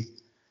would be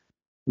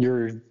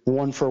your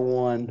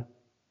 1-for-1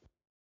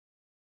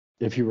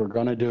 if you were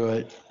going to do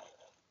it.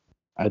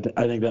 I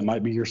think that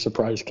might be your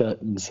surprise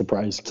cut and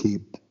surprise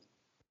keep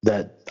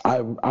that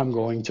I'm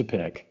going to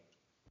pick.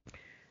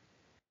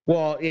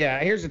 Well, yeah,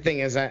 here's the thing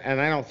is,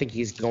 and I don't think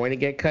he's going to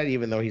get cut,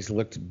 even though he's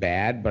looked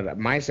bad, but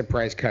my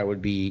surprise cut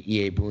would be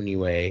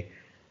Iebuniwe,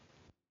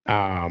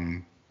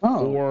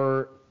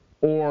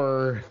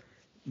 or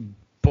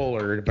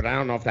Bullard, but I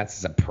don't know if that's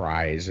a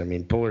surprise. I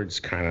mean, Bullard's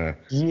kind of...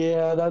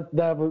 Yeah,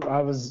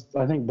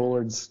 I think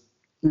Bullard's...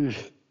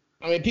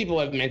 I mean, people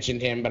have mentioned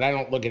him, but I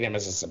don't look at him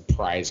as a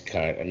surprise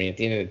cut. I mean, at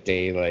the end of the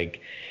day, like,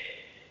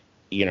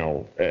 you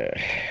know,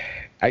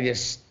 I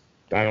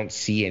don't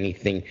see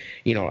anything.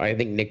 You know, I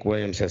think Nick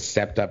Williams has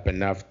stepped up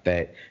enough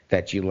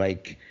that you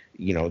like,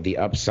 you know, the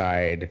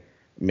upside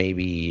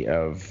maybe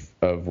of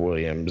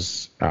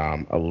Williams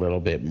a little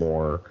bit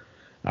more.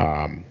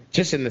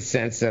 Just in the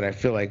sense that I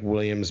feel like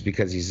Williams,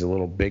 because he's a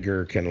little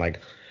bigger, can like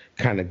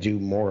kind of do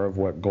more of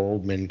what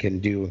Goldman can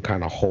do and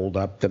kind of hold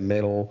up the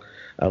middle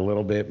a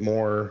little bit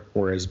more,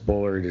 whereas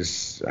Bullard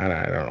is, I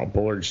don't know,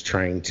 Bullard's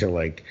trying to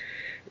like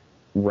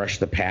rush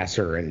the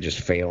passer and just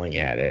failing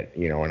at it,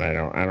 you know, and I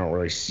don't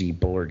really see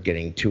Bullard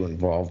getting too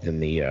involved in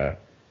the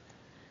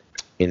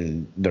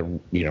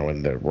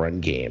run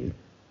game,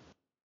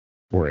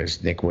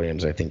 whereas Nick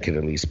Williams, I think, could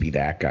at least be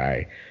that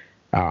guy.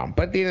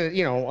 But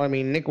you know, I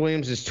mean, Nick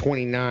Williams is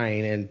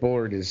 29 and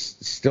Bullard is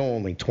still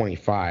only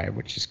 25,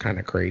 which is kind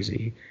of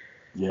crazy.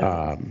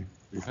 Yeah.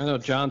 I know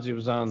Johnsy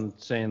was on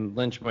saying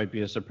Lynch might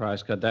be a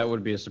surprise cut. That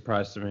would be a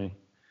surprise to me.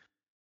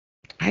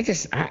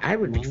 I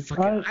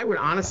would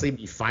honestly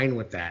be fine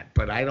with that,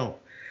 but I don't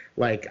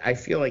like. I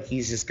feel like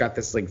he's just got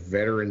this like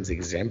veterans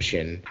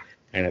exemption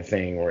kind of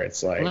thing where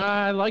it's like.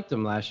 I liked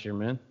him last year,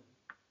 man.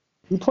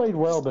 He played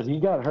well, but he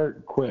got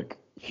hurt quick.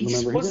 He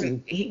just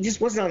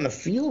wasn't on the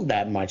field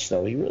that much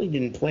though. He really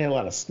didn't play a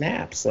lot of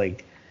snaps.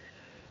 Like,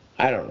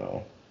 I don't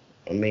know.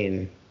 I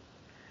mean,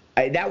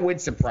 that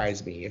would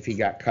surprise me if he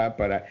got cut,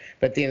 but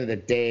at the end of the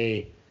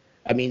day,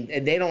 I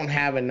mean, they don't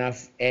have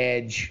enough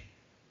edge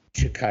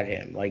to cut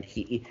him. Like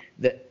you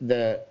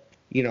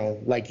know,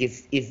 like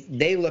if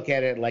they look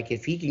at it like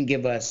if he can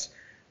give us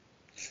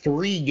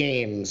 3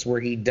 games where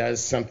he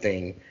does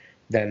something,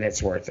 then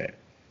it's worth it.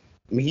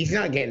 I mean, he's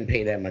not getting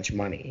paid that much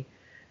money.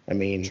 I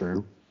mean,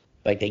 true.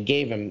 Like they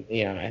gave him,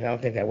 you know, I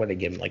don't think that would have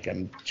given like a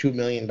 $2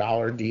 million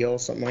deal,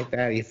 something like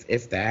that,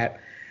 if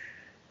that.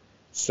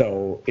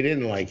 So it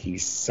isn't like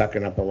he's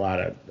sucking up a lot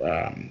of,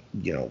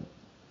 you know,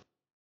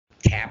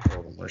 cap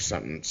room or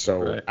something. So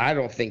right. I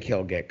don't think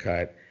he'll get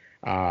cut.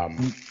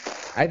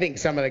 I think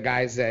some of the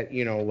guys that,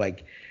 you know,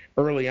 like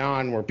early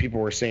on where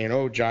people were saying,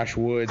 oh, Josh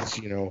Woods,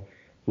 you know,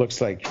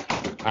 looks like,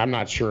 I'm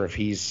not sure if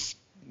he's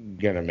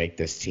going to make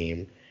this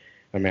team.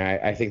 I mean,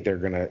 I think they're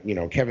going to, you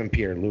know, Kevin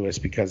Pierre-Louis,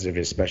 because of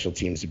his special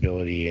teams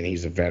ability, and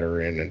he's a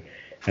veteran, and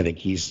I think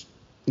he's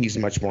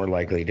much more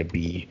likely to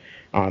be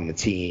on the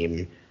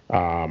team. You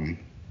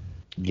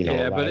know,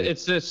 yeah, but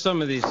it's just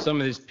some of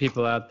these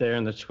people out there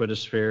in the Twitter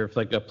sphere. If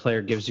like a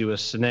player gives you a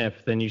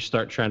sniff, then you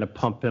start trying to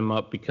pump him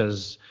up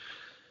because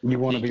you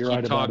want to be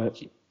right about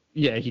it.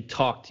 Yeah, he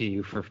talked to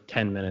you for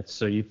 10 minutes,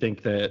 so you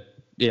think that,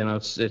 you know,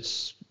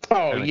 it's.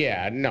 Oh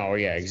yeah, no,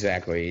 yeah,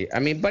 exactly. I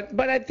mean, but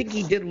I think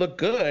he did look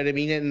good. I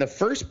mean, in the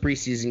first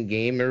preseason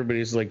game,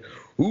 everybody's like,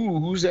 "Ooh,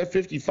 who's that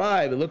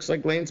 55? It looks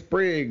like Lance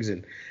Briggs,"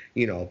 and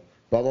you know,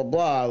 blah blah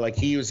blah. Like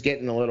he was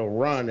getting a little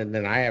run, and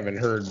then I haven't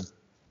heard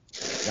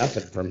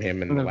nothing from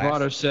him. And then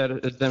Vaughter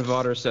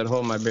said,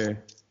 "Hold my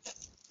beer."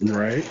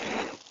 Right.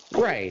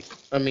 Right.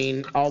 I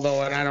mean,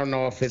 although, and I don't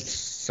know if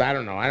it's, I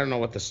don't know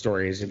what the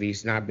story is if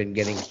he's not been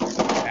getting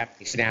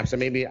snaps. So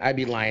maybe I'd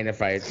be lying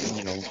if I,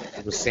 you know,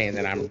 was saying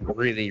that I'm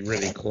really,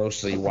 really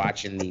closely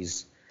watching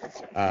these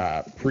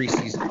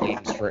preseason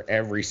games for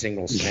every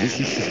single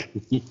snap.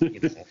 You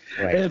know,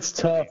 like, it's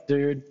tough,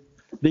 dude.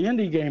 The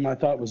Indy game I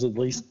thought was at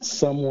least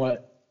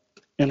somewhat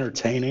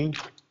entertaining.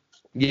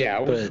 Yeah,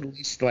 it was at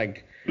least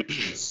like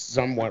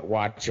somewhat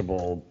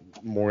watchable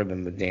more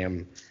than the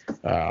damn,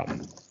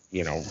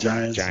 you know,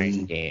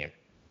 Giant game.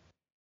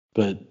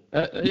 But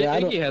I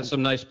think he has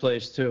some nice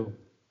plays too.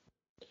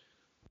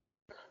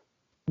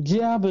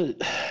 Yeah,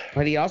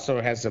 but he also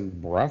has some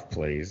rough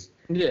plays.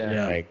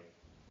 Yeah. Like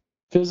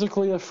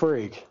physically a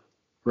freak,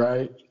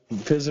 right?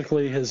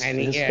 Physically his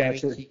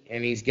stature,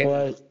 and he's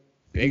getting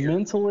bigger.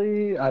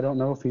 Mentally, I don't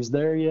know if he's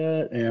there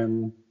yet,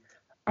 and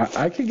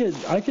I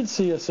could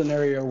see a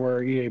scenario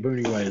where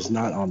Iebuniwe is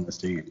not on this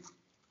team.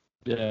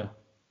 Yeah.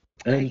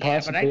 And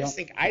yeah, but I just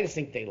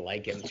think they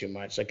like him too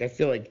much. Like I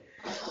feel like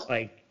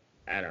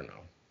I don't know.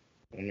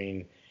 I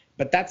mean,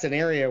 but that's an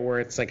area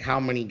where it's like, how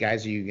many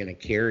guys are you going to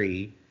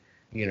carry?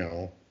 You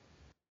know.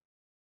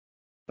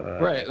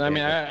 Right. I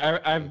mean,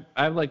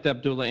 I've liked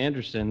Abdullah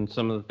Anderson.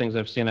 Some of the things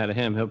I've seen out of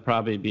him, he'll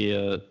probably be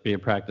a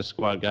practice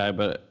squad guy,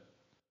 but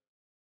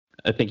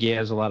I think he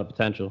has a lot of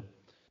potential.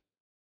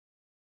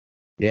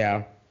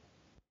 Yeah.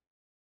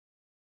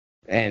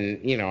 And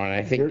you know, and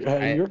I think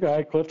your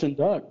guy Clifton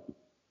Duck.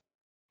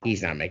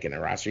 He's not making the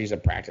roster. He's a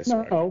practice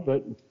squad. No,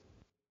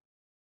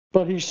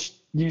 but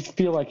you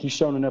feel like he's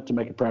shown enough to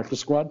make a practice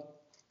squad?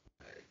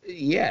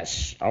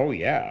 Yes. Oh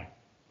yeah.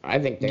 I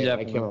think they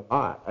like him a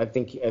lot. I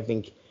think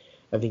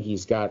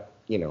he's got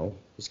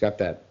he's got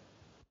that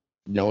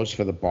nose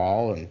for the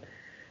ball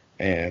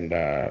and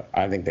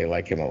I think they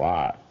like him a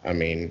lot. I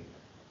mean,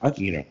 I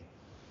think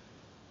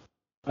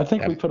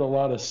we put a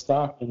lot of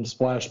stock in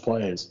splash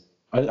plays.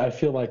 I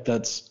feel like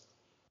that's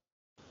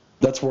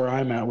where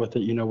I'm at with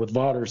it. With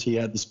Vaughters, he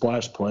had the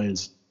splash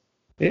plays.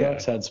 Yeah.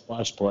 Ducks had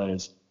splash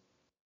plays.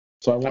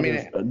 So I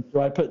wonder, do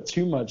I put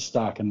too much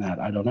stock in that?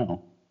 I don't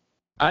know.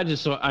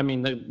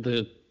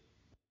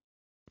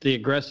 The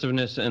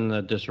aggressiveness and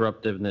the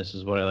disruptiveness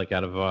is what I like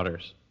out of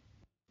Vaughters.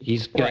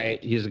 He's a guy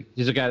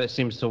that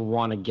seems to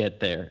want to get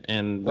there,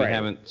 and we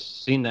haven't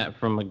seen that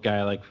from a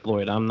guy like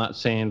Floyd. I'm not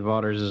saying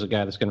Vaughters is a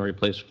guy that's going to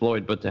replace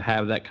Floyd, but to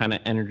have that kind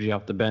of energy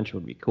off the bench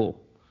would be cool.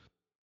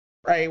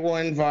 Right. Well,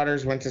 and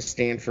Vaughters went to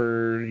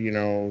Stanford,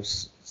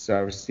 so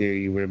obviously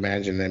you would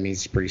imagine that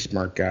means he's a pretty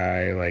smart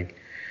guy. Like,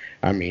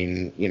 I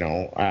mean,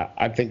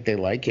 I think they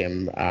like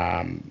him.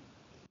 I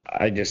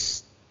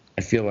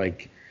feel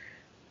like,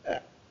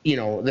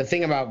 the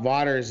thing about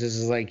Vaughters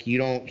is like you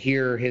don't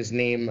hear his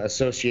name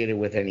associated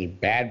with any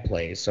bad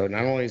plays. So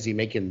not only is he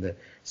making the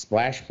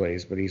splash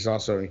plays, but he's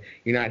also,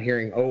 you're not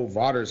hearing, oh,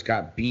 Vaughters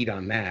got beat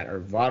on that, or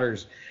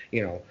Vaughters,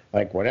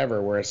 like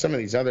whatever. Whereas some of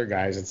these other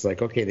guys, it's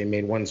like, okay, they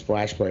made one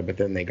splash play, but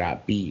then they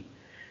got beat,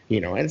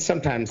 and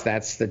sometimes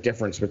that's the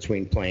difference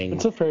between playing.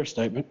 It's a fair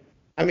statement.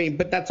 I mean,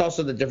 but that's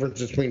also the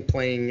difference between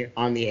playing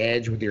on the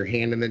edge with your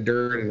hand in the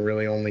dirt and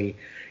really only,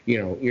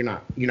 you're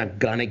not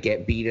gonna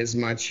get beat as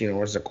much,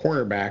 as a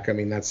cornerback. I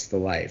mean, that's the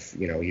life.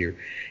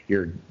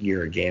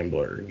 You're a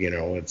gambler.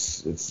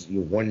 It's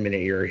 1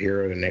 minute you're a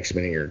hero, the next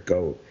minute you're a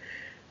goat.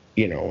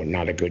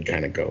 Not a good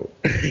kind of goat.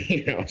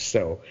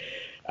 So.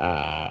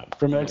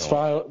 From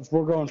X-Files,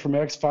 we're going from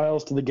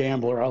X-Files to the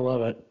gambler. I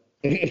love it.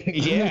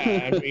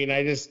 Yeah, I mean,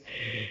 I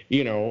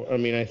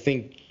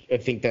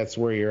think that's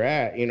where you're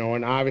at,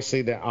 and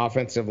obviously the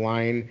offensive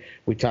line,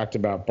 we talked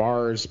about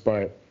Bars,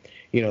 but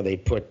they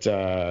put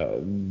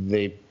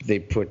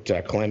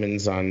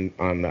Clemens on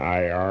the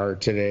IR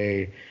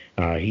today.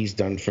 He's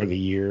done for the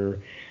year.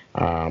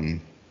 So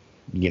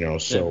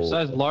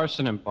besides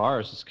Larson and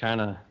Bars, it's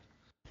kind of.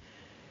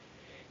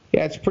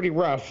 Yeah, it's pretty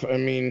rough. I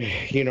mean,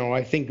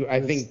 I think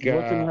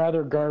looking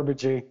rather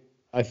garbagey.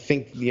 I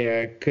think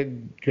it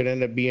could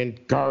end up being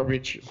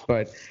garbage,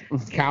 but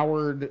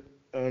Coward,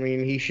 I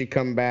mean, he should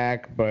come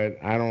back, but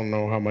I don't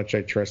know how much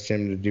I trust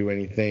him to do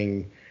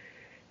anything.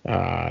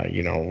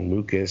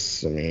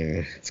 Lucas, I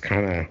mean, it's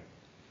kind of.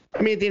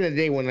 I mean, at the end of the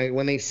day,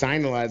 when they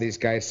signed a lot of these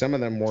guys, some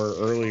of them were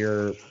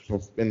earlier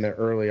in the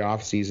early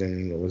off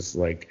season. It was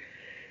like,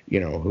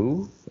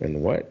 who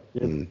and what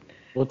and.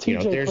 Well,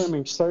 TJ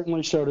Fleming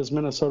certainly showed his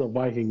Minnesota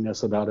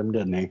Vikingness about him,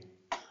 didn't he?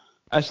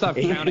 I stopped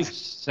counting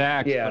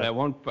sacks, but at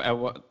one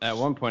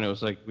point it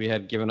was like we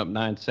had given up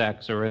 9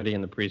 sacks already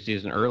in the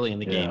preseason, early in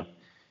the game.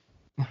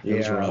 It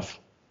was rough.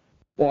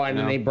 Well, and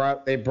then they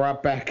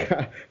brought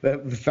back the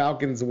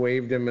Falcons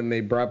waived him, and they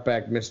brought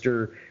back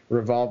Mr.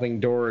 Revolving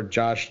Door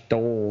Josh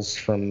Doles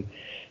from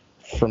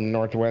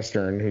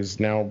Northwestern, who's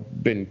now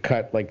been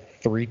cut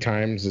like 3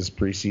 times this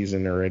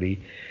preseason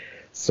already.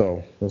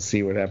 So we'll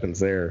see what happens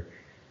there.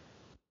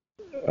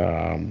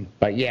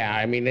 But yeah,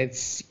 I mean,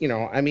 it's, at the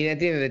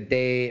end of the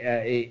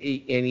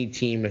day, any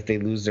team, if they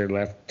lose their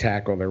left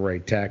tackle, their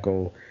right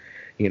tackle,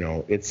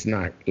 it's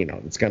not,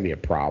 it's going to be a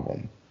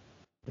problem.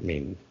 I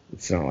mean,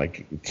 it's not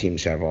like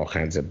teams have all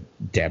kinds of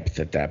depth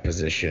at that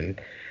position.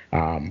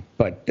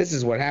 But this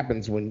is what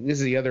happens this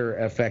is the other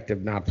effect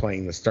of not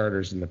playing the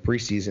starters in the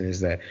preseason, is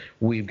that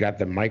we've got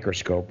the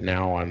microscope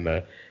now on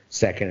the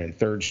second and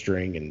third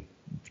string and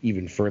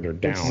even further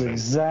down. It's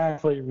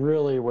exactly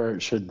really where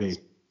it should be.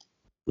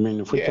 I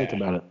mean, if we think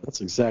about it, that's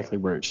exactly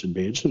where it should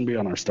be. It shouldn't be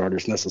on our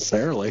starters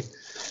necessarily.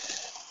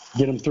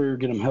 Get them through,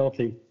 get them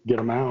healthy, get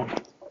them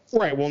out.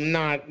 Right. Well,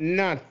 not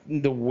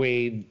the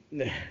way.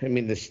 I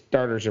mean, the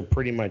starters are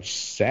pretty much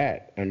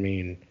set. I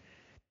mean,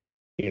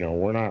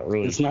 we're not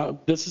really. It's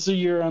not. This is a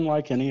year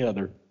unlike any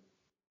other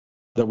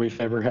that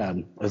we've ever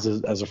had as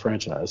a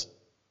franchise,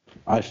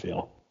 I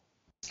feel.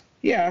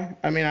 Yeah,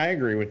 I mean, I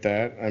agree with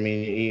that. I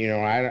mean,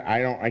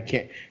 I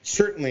can't,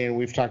 certainly, and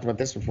we've talked about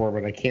this before,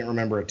 but I can't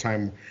remember a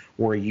time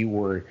where you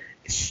were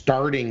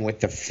starting with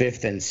the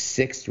 5th and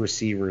 6th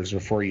receivers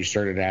before you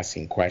started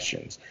asking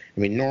questions. I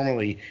mean,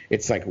 normally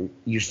it's like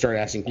you start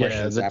asking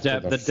questions after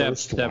the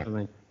first one.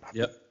 Definitely.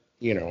 Yep.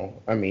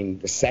 I mean,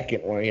 the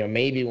second one,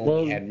 maybe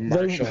when we had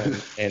Marshall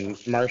and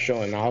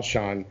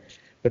Alshon,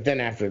 but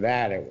then after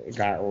that, it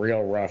got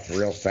real rough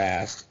real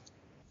fast.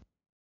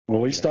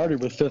 Well, we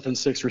started with 5th and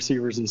 6th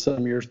receivers in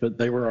some years, but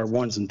they were our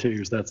 1s and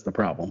 2s. That's the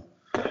problem.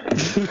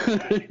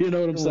 You know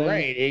what I'm saying?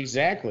 Right,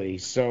 exactly.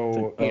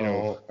 So,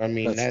 I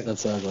mean,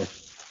 that's ugly.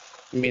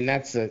 I mean,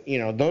 that's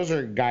those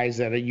are guys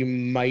that you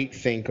might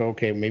think,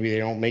 okay, maybe they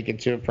don't make it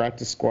to a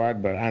practice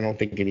squad, but I don't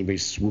think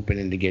anybody's swooping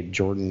in to get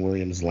Jordan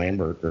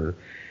Williams-Lambert or,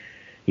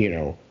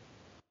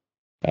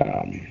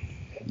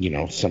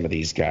 some of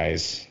these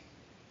guys.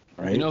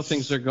 Right.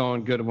 Things are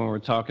going good when we're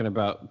talking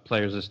about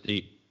players this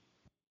deep.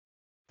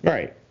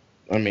 Right.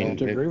 I have mean,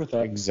 to agree with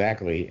that.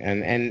 exactly.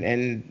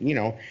 And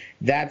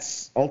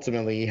that's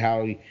ultimately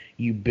how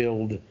you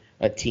build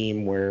a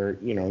team where,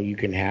 you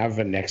can have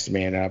a next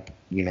man up,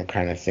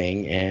 kind of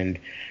thing. And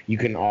you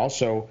can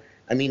also,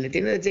 at the end of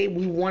the day,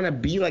 we want to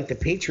be like the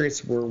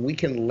Patriots where we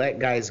can let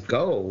guys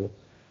go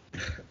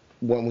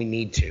when we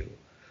need to.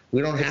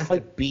 We don't have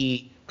to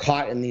be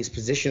caught in these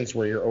positions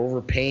where you're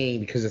overpaying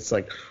because it's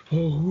like,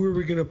 oh, who are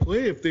we going to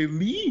play if they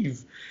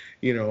leave?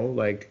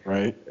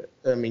 Right.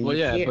 I mean, Well,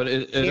 you yeah, can't, but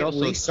it can't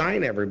also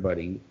re-sign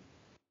everybody.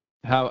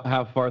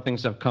 how far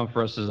things have come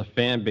for us as a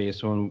fan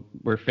base when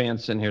we're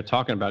fans sitting here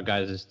talking about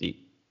guys this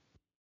deep.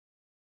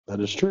 That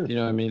is true. You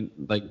know what I mean?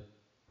 Like,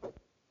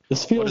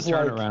 This what a feels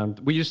like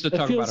turnaround. We used to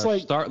talk about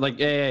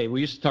our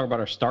we used to talk about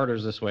our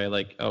starters this way.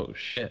 Like, oh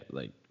shit,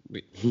 like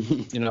we,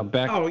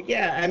 back. Oh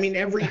yeah,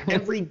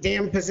 every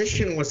damn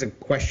position was a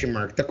question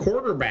mark. The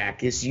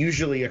quarterback is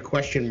usually a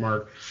question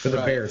mark for the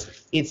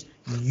Bears. It's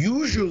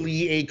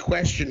usually a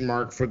question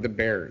mark for the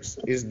Bears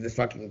is the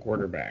fucking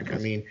quarterback.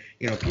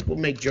 People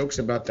make jokes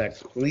about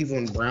that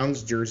Cleveland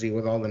Browns jersey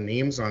with all the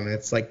names on it.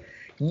 It's like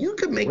you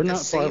could make the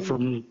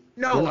same.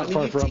 No,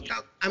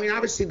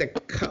 obviously the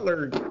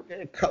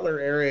color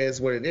area is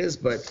what it is,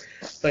 but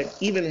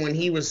even when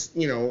he was,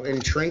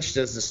 entrenched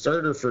as the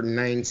starter for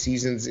 9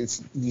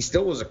 seasons, he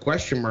still was a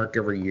question mark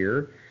every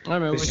year. I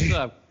mean,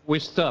 we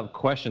still have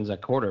questions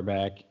at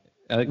quarterback.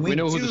 We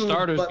know who the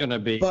starter is going to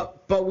be,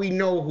 but we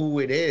know who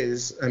it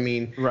is.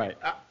 Right.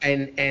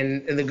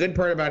 And the good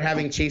part about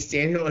having Chase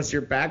Daniel as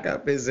your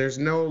backup is there's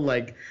no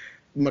like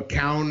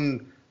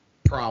McCown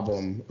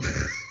problem.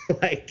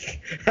 That's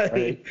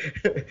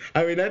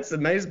the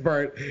nice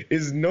part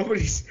is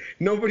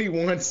nobody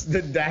wants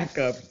the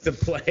backup to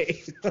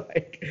play.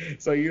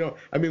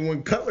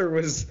 When Cutler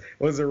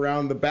was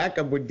around, the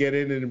backup would get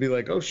in and be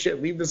like, oh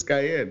shit, leave this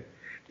guy in,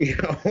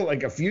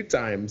 like a few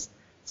times.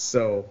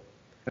 So,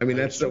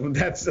 that's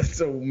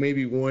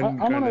maybe one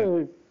kind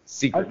of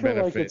secret benefit. I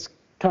feel like it's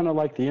kind of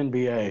like the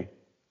NBA,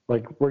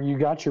 like where you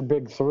got your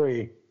big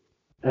three,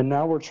 and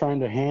now we're trying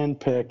to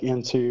handpick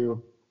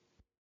into.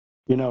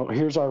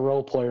 Here's our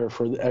role player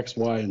for the X,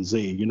 Y, and Z.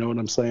 You know what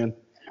I'm saying?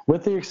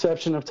 With the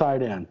exception of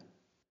tight end.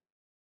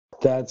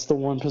 That's the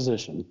one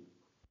position.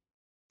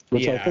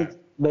 Which I think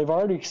they've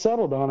already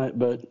settled on it,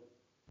 but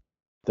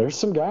there's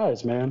some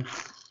guys, man.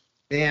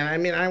 Yeah,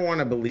 I want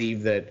to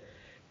believe that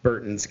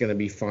Burton's going to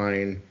be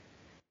fine.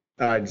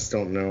 I just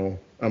don't know.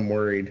 I'm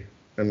worried.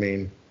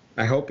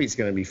 I hope he's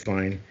going to be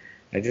fine.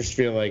 I just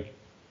feel like,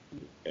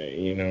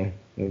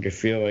 I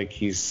feel like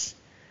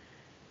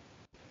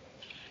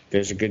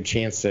there's a good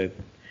chance that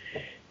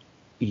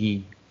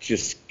he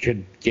just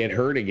could get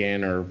hurt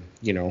again or,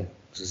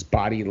 his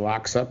body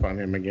locks up on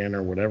him again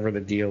or whatever the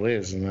deal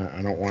is. And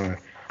I don't want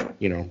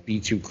to, be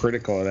too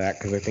critical of that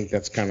because I think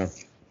that's kind of,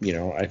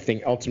 I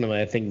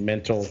think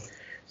mental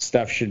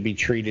stuff should be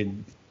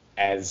treated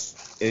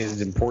as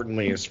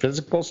importantly as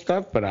physical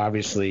stuff. But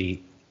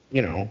obviously,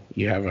 you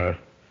have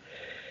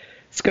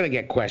it's going to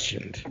get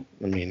questioned.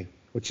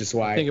 Which is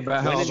why. Think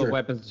about how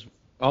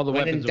all the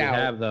weapons we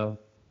have, though.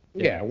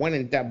 Yeah, when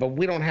in doubt, but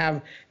we don't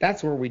have.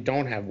 That's where we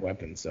don't have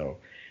weapons. So,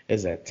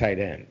 is at tight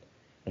end.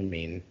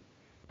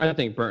 I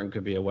think Burton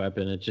could be a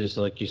weapon. It's just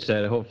like you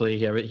said. Hopefully,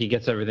 he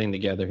gets everything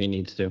together he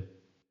needs to.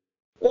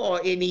 Well,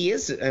 and he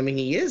is.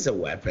 He is a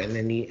weapon,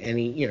 and he.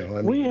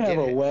 We have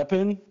a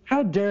weapon.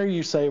 How dare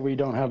you say we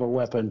don't have a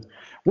weapon?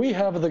 We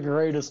have the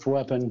greatest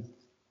weapon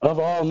of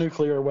all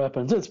nuclear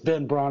weapons. It's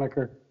Ben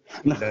Broniker.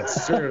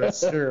 That's true.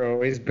 That's true.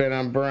 Always been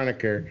on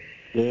Broniker.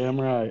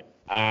 Damn right.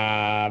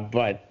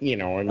 But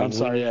I'm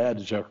sorry, I had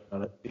to joke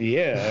about it.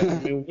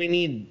 Yeah, we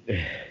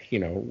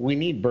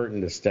need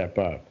Burton to step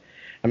up.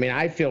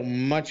 I feel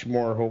much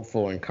more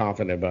hopeful and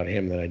confident about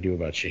him than I do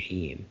about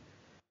Shaheen.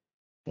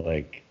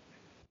 Like,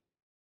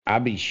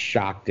 I'd be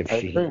shocked if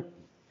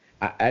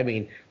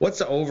Shaheen. What's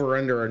the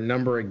over/under a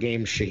number of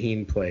games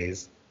Shaheen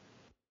plays?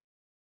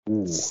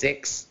 Ooh.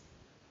 6.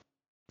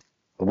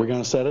 Are we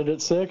gonna set it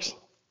at 6?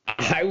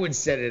 I would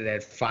set it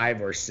at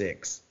 5 or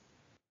 6.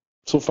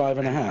 So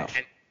 5.5.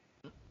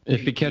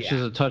 If he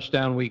catches a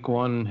touchdown week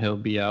 1, he'll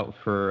be out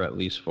for at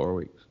least 4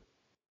 weeks.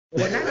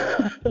 Well,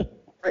 that's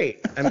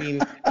great.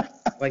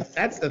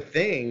 That's the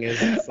thing.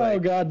 Is it's like, oh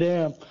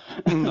goddamn!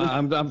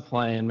 I'm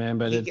playing, man,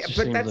 but it just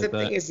seems that's like the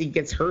thing is he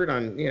gets hurt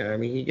on.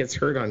 He gets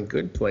hurt on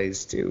good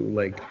plays too.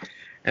 Like,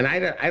 and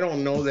I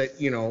don't know that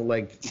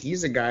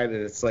he's a guy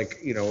that it's like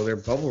they're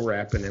bubble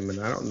wrapping him, and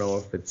I don't know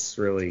if it's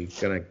really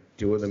gonna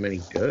do him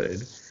any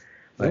good.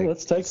 Like,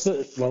 let's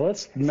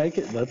make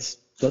it. Let's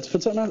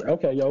put something on.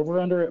 Okay, over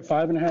under at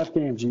 5.5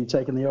 games. Are you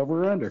taking the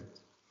over or under?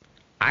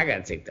 I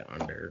gotta take the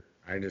under.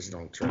 I just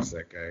don't trust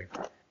that guy.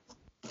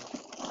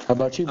 How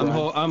about you, Brian?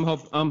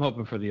 I'm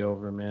hoping for the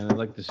over, man. I'd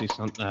like to see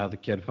something out of the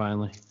kid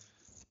finally.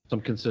 Some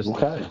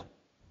consistency. Okay.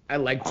 I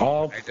like to.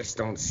 I just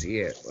don't see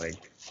it.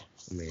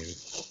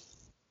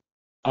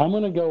 I'm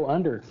gonna go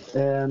under,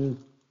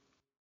 and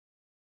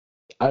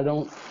I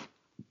don't.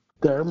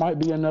 There might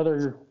be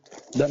another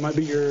That might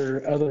be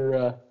your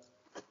other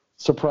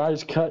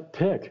surprise cut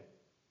pick.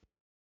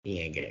 He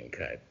ain't getting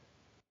cut.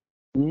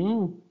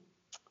 Mm.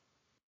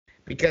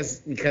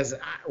 Because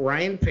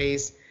Ryan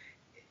Pace,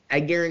 I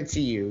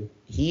guarantee you,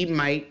 he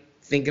might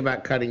think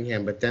about cutting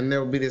him, but then there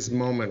will be this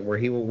moment where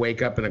he will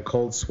wake up in a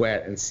cold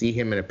sweat and see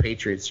him in a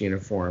Patriots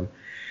uniform,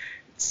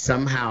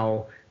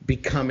 somehow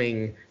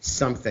becoming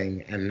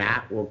something, and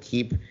that will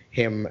keep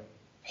him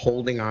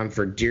holding on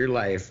for dear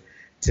life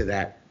to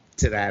that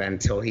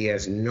until he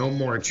has no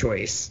more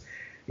choice.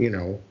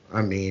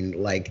 I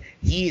mean, like,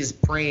 he is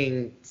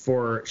praying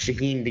for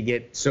Shaheen to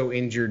get so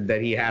injured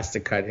that he has to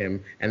cut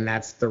him, and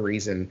that's the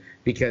reason,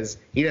 because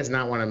he does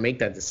not want to make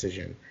that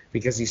decision,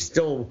 because he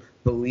still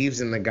believes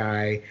in the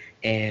guy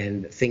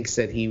and thinks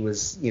that he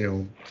was,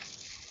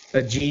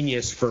 a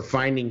genius for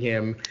finding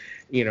him,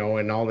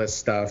 and all this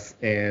stuff.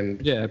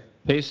 And yeah,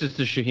 Pace is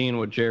to Shaheen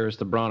what Jer is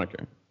to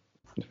Broniker.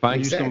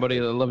 Find you somebody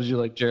that loves you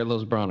like Jer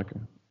loves Broniker.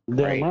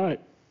 Damn right.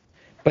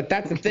 But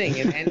that's the thing,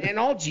 and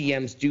all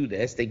GMs do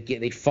this.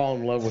 They fall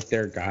in love with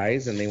their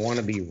guys, and they want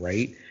to be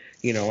right,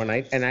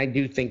 And I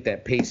do think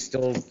that Pace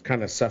still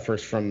kind of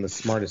suffers from the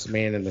smartest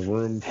man in the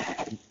room,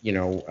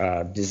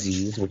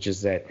 disease, which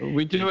is that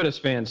we do it as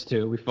fans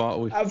too.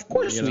 Of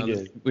course we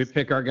do. We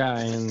pick our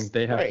guy, and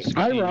they have to succeed.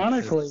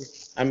 Ironically,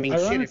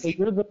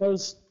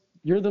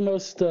 you're the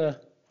most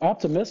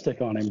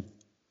optimistic on him,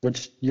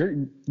 which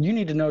you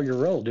need to know your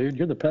role, dude.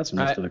 You're the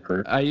pessimist of the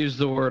crew. I use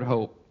the word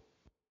hope.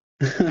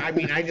 I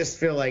mean, I just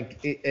feel like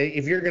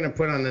if you're going to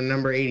put on the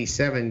number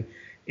 87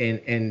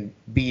 and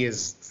be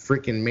as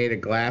freaking made of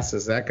glass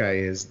as that guy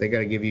is, they got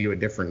to give you a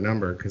different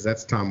number, because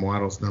that's Tom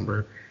Waddle's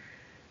number.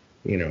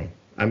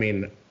 I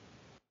mean,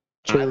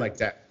 I like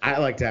that. I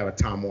like to have a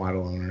Tom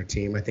Waddle on our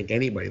team. I think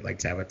anybody would like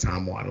to have a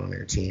Tom Waddle on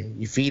their team.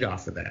 You feed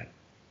off of that.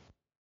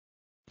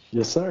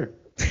 Yes, sir.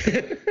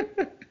 Yes,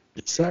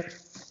 sir.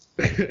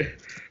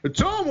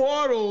 Tom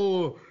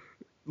Waddle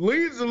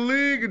leads the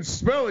league in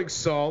smelling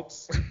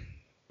salts.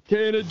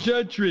 Tanner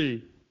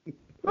Gentry.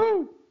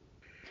 Woo.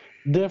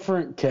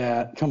 Different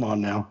cat. Come on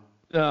now.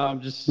 No,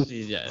 I'm just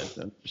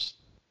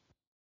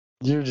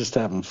You're just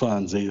having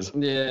fun, Z's.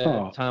 Yeah,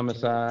 oh.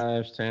 Thomas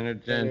Ives, Tanner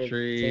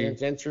Gentry. Tanner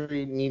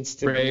Gentry needs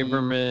to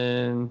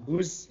Braverman. Who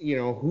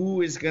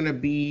is going to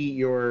be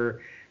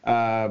your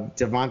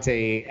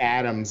Devontae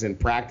Adams in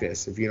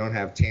practice if you don't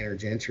have Tanner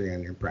Gentry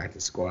on your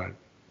practice squad?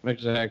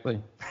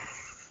 Exactly.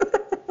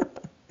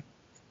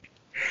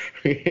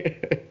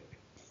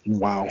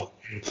 Wow.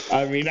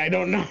 I mean, I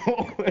don't know.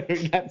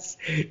 That's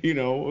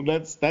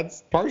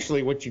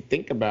partially what you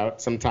think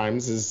about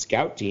sometimes as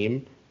scout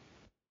team.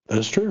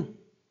 That's true.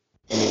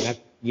 I mean,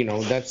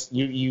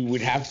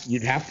 you'd have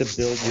to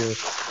build your.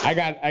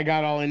 I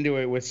got all into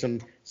it with some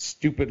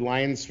stupid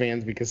Lions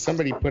fans because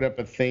somebody put up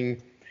a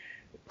thing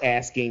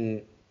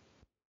asking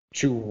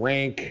to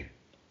rank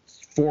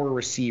 4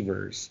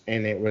 receivers,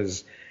 and it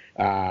was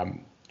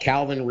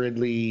Calvin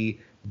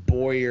Ridley,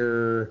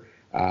 Boyer,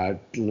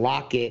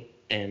 Lockett,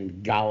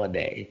 and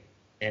Galladay.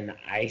 And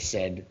I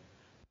said,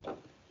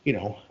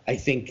 I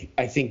think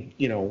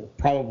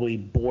probably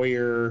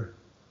Boyer,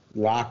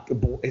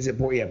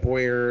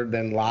 Boyer,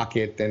 then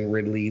Lockett, then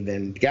Ridley,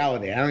 then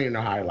Galladay. I don't even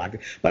know how I locked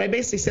it. But I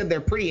basically said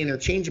they're pretty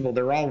interchangeable.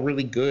 They're all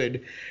really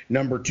good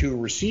number 2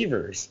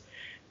 receivers.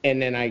 And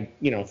then I,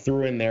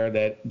 threw in there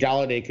that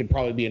Galladay could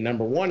probably be a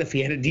number 1 if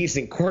he had a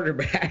decent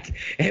quarterback.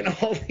 And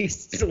all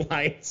these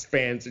Lions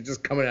fans are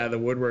just coming out of the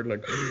woodwork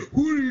like,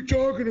 what are you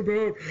talking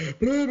about?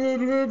 Blah, blah,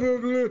 blah, blah,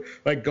 blah.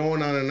 Like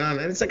going on and on.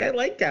 And it's like, I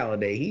like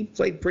Galladay. He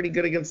played pretty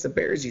good against the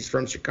Bears. He's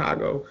from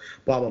Chicago,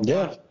 blah, blah, blah.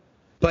 Yeah.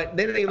 But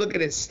then they look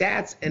at his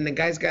stats, and the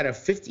guy's got a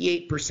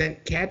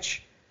 58%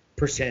 catch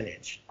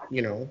percentage,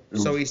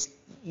 So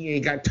he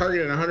got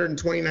targeted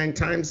 129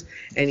 times,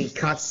 and he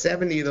caught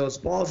 70 of those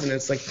balls. And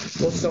it's like,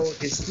 well, so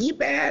is he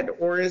bad,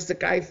 or is the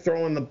guy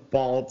throwing the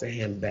ball to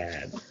him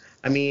bad?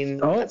 I mean,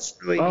 let's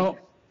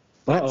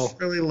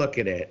really look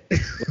at it.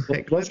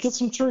 Let's get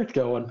some truth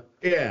going.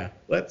 Yeah,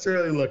 let's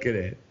really look at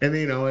it. And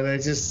and I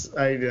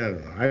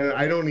don't know.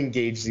 I don't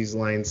engage these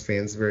Lions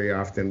fans very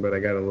often, but I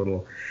got a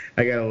little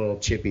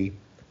chippy.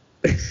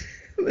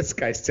 This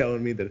guy's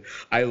telling me that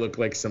I look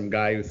like some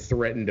guy who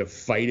threatened to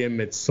fight him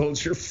at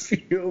Soldier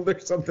Field or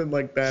something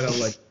like that. I'm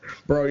like,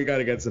 bro, you got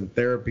to get some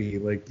therapy.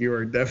 Like, you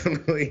are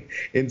definitely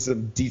in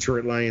some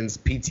Detroit Lions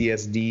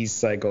PTSD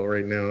cycle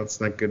right now.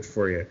 It's not good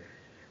for you.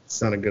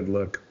 It's not a good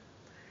look.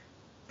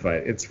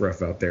 But it's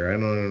rough out there. I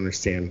don't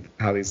understand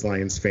how these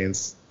Lions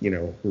fans,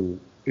 who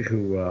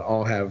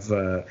all have,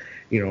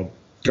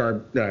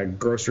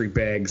 grocery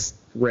bags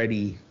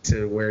ready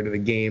to wear to the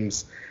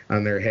games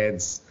on their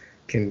heads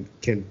can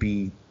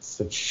be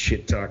such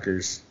shit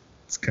talkers.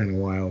 It's kind of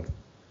wild.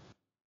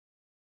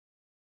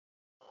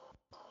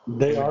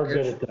 They are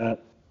good at that.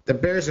 The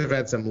Bears have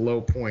had some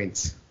low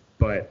points,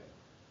 but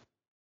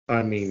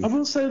I mean, I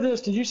will say this: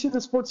 did you see the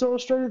Sports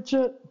Illustrated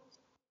shit?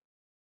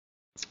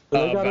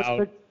 They got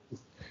us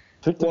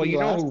picked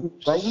well,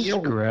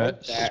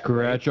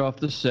 scratch off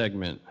the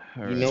segment.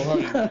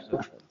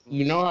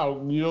 You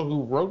know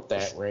who wrote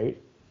that, right?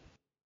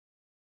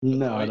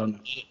 No, I don't know.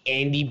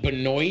 Andy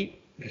Benoit.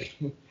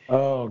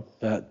 Oh,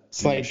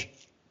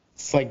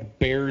 It's like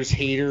Bears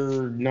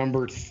hater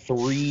number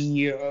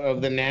 3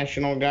 of the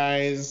national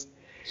guys.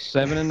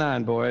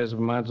 7-9, boys.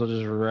 We might as well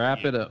just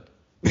wrap it up.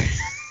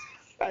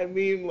 I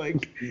mean,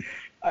 like,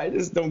 I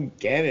just don't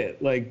get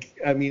it. Like,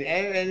 I mean,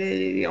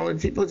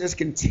 and people just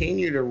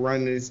continue to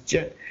run this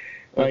jet.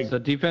 Like, It's a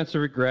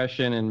defensive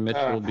regression, and Mitch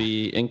will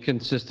be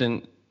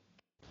inconsistent.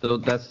 So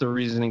that's the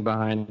reasoning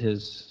behind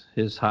his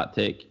hot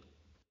take.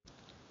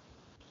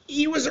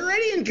 he was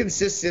already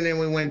inconsistent, and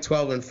we went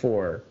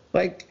 12-4.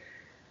 Like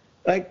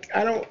I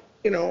don't,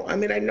 I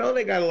mean, I know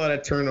they got a lot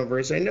of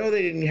turnovers. I know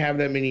they didn't have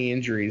that many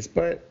injuries,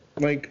 but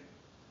like,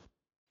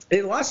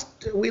 we lost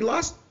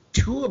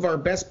 2 of our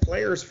best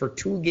players for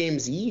 2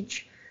 games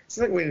each. It's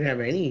not like we didn't have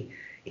any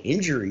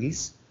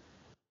injuries.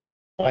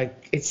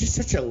 Like, it's just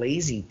such a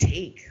lazy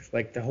take.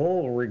 Like, the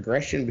whole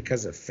regression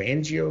because of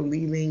Fangio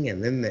leaving,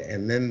 and then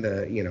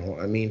the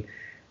I mean,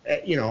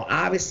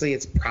 obviously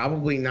it's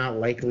probably not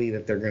likely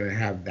that they're going to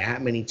have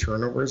that many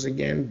turnovers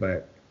again,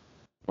 but.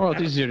 Well,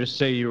 it's easier to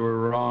say you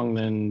were wrong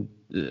than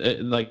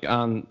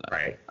on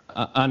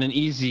an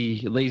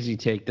easy, lazy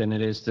take than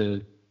it is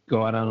to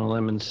go out on a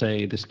limb and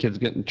say this kid's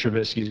getting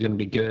Trubisky's going to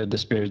be good.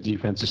 The Bears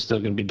defense is still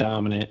going to be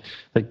dominant.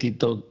 Like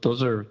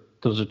those are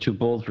too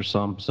bold for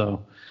some.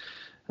 So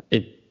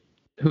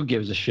who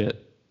gives a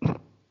shit?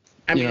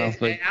 I mean,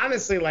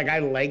 honestly, like, I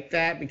like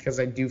that because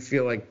I do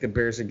feel like the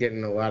Bears are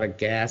getting a lot of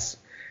gas,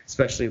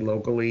 especially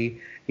locally.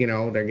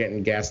 They're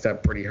getting gassed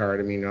up pretty hard.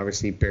 I mean,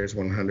 obviously, Bears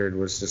 100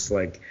 was just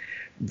like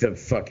the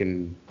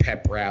fucking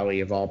pep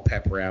rally of all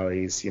pep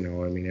rallies. I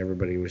mean,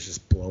 everybody was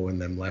just blowing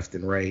them left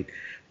and right.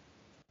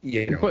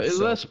 But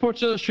let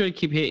Sports Illustrated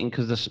keep hating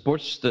because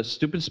the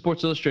stupid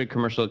Sports Illustrated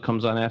commercial that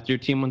comes on after your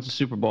team wins the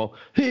Super Bowl.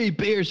 Hey,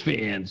 Bears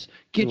fans,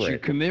 get your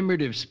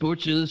commemorative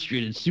Sports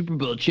Illustrated Super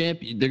Bowl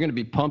champion. They're gonna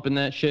be pumping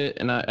that shit,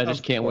 and I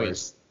just can't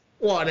wait.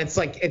 Well, and it's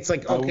like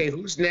okay,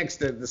 who's next?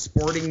 The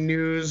Sporting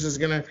News is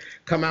gonna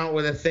come out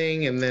with a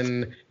thing, and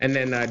then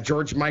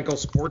George Michael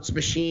Sports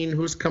Machine.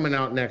 Who's coming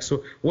out next?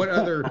 So what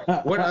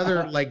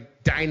other like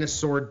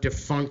dinosaur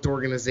defunct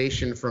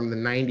organization from the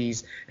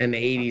 90s and the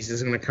 80s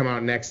is gonna come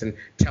out next and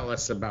tell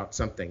us about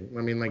something?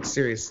 I mean, like,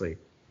 seriously,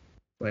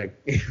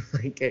 like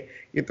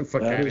get the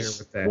fuck out of here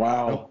with that.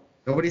 Wow.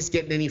 Nobody's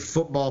getting any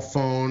football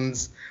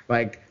phones.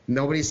 Like,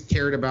 nobody's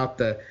cared about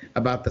the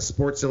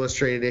Sports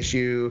Illustrated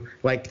issue.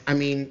 Like, I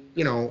mean,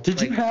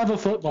 Did you have a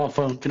football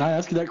phone? Can I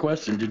ask you that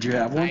question? Did you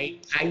have one?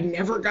 I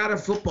never got a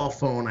football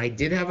phone. I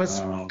did have a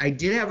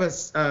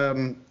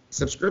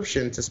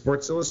subscription to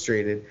Sports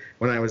Illustrated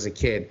when I was a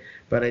kid,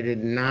 but I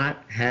did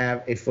not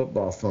have a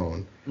football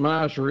phone. When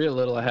I was real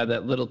little, I had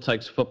that Little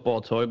Tikes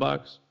football toy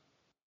box.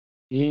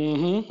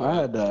 Mm-hmm. I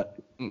had that.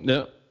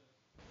 Yep.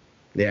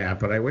 Yeah,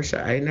 but I wish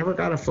I never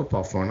got a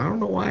football phone. I don't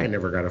know why I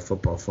never got a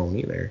football phone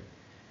either.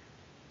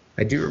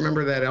 I do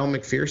remember that Elle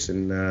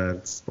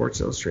McPherson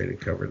Sports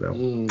Illustrated cover, though.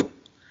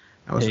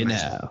 That was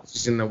nice. Now.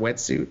 She's in the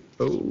wetsuit.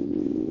 Oh,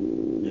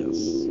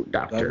 yes.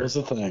 Doctor. That was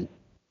the thing.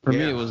 For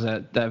me, it was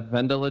that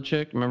Vendela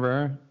chick. Remember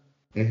her?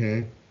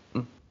 Mm-hmm.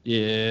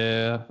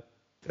 Yeah.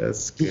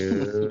 That's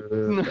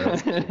good.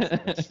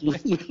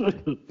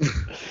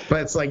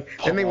 But it's like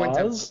then they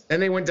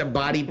went to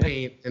body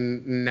paint,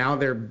 and now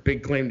their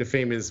big claim to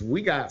fame is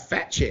we got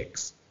fat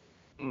chicks.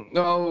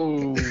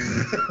 No.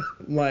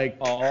 Like,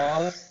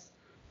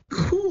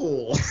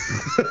 cool.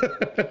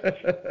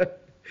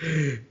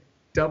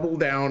 Double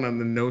down on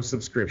the no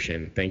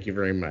subscription. Thank you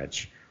very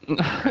much.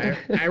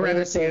 I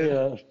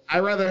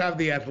rather have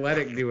the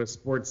Athletic do a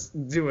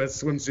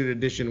swimsuit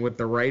edition with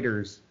the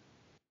writers.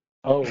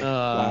 Oh,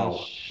 wow.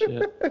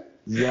 Shit.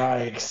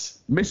 Yikes.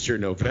 Mr.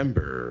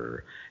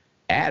 November,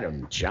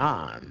 Adam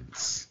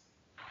Johns.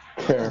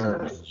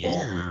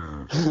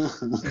 Yeah.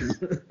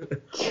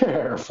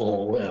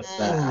 Careful with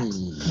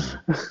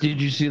that.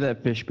 Did you see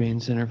that Fishbane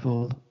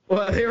centerfold?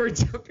 Well, they were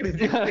joking.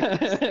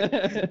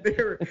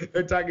 They're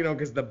talking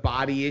because the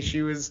body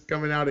issue is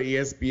coming out of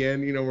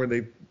ESPN. Where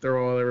they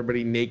throw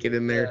everybody naked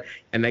in there,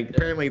 and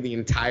apparently the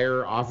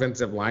entire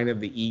offensive line of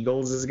the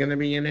Eagles is going to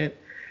be in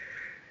it.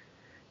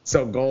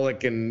 So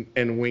Golick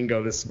and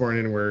Wingo this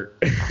morning were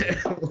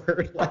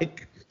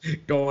like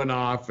going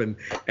off and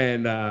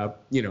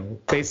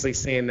basically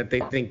saying that they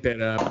think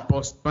that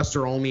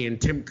Buster Olney and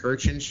Tim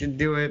Kirchin should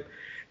do it.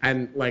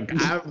 And like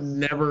I've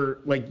never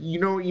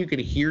you could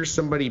hear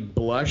somebody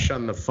blush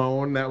on the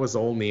phone. That was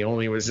Olney.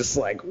 Olney was just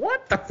like,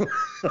 what the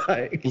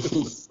fuck?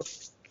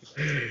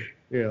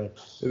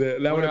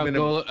 That would have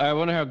been. I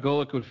wonder how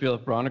Golick would feel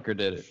if Broniker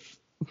did it.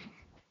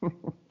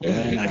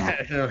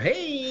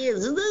 Hey,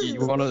 is this?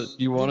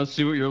 You wanna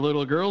see what your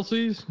little girl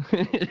sees?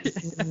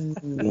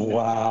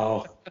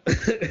 Wow.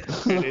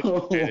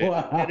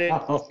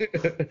 Wow.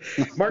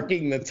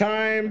 Marking the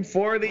time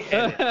for the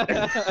edit.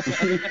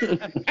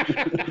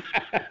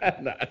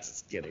 No,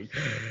 just kidding.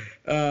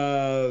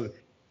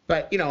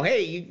 But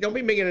hey, you don't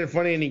be making it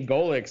fun of any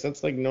Golicks.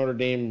 That's like Notre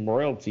Dame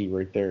royalty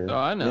right there. Oh,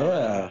 I know.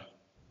 Yeah.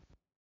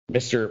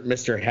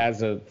 Mr.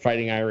 has a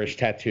Fighting Irish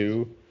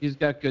tattoo. He's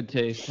got good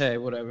taste. Hey,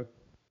 whatever.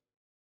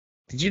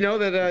 Did you know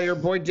that your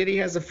boy Diddy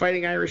has a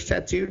Fighting Irish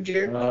tattoo,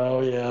 Jared?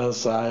 Oh,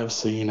 yes, I have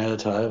seen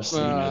it.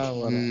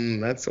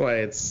 That's why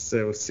it's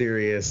so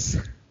serious.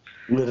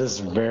 It is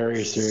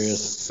very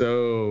serious.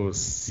 So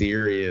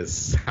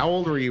serious. How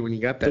old were you when you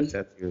got that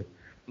tattoo?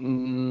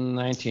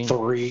 19.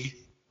 3.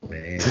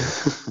 Man.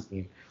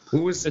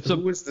 It's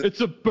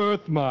a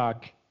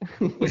birthmark.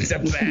 It's a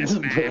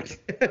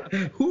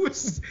birthmark.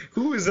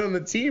 Who was on the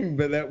team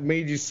but that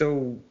made you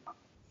so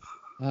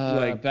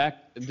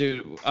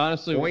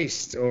honestly,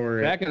 moist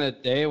over back in the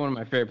day, one of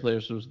my favorite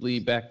players was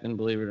Lee Becton,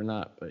 believe it or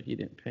not, but he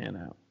didn't pan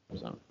out.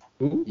 So.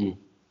 Who?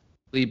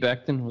 Lee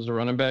Becton was a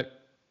running back.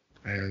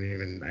 I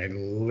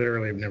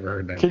literally have never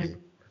heard that name.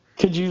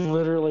 Could you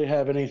literally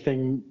have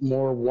anything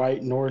more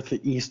white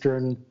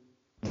northeastern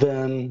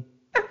than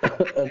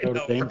a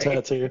Notre Dame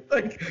tattoo?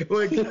 Like,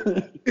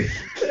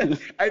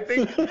 I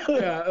think,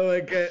 yeah,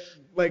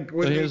 like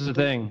when. So here's the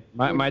thing.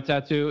 My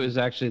tattoo is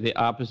actually the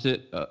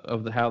opposite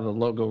of how the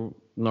logo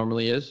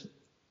normally is.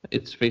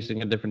 It's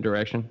facing a different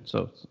direction,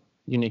 so it's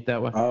unique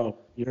that way. Oh,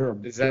 you're a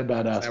badass. Is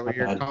that what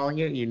you're calling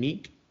it?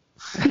 Unique?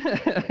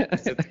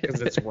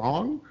 Because it's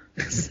wrong?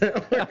 It's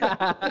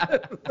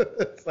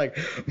like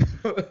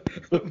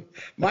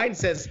mine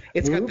says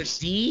it's got the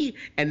D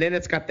and then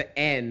it's got the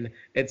N.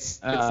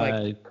 It's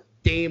like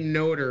Dame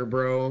Notre,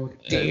 bro.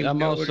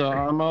 I'm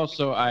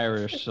also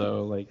Irish,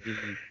 so like.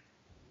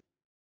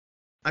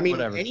 I mean,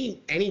 whatever.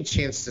 any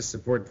chance to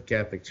support the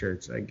Catholic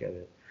Church, I get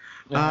it.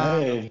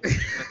 Hey,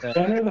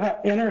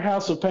 enter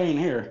House of Pain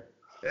here.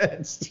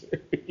 That's true.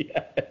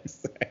 Yeah,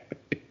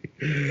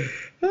 exactly.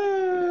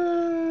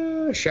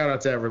 Shout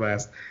out to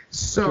Everlast.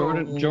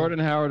 So Jordan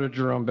Howard or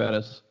Jerome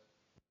Bettis?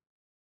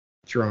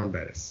 Jerome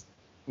Bettis.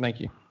 Thank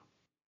you.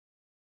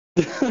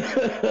 And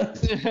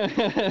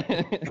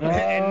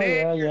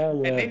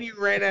then you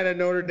ran out of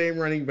Notre Dame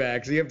running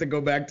backs. So you have to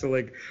go back to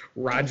like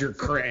Roger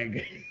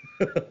Craig.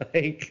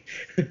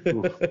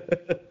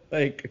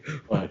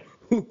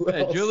 Who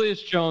else?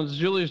 Julius Jones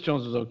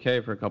was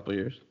okay for a couple of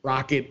years.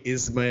 Rocket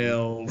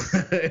Ismail.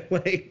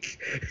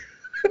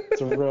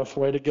 It's a rough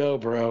way to go,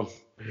 bro.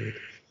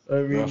 I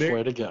mean, rough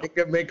way to go. They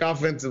could make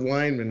offensive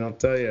linemen, I'll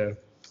tell you.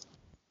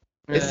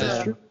 Is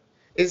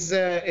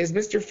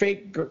Mr.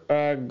 Fake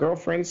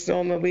girlfriend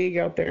still in the league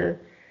out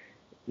there?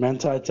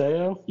 Manti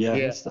Te'o? Yeah,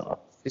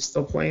 he's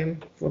still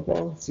playing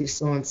football? Is he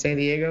still in San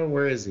Diego?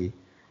 Where is he?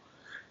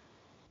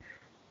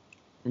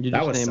 You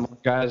just name more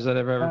guys that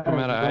have ever come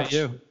out of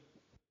IU.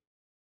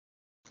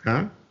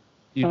 Huh?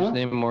 You just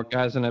name more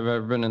guys than have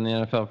ever been in the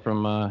NFL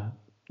from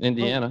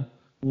Indiana.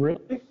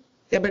 Really?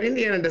 Yeah, but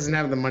Indiana doesn't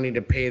have the money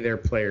to pay their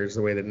players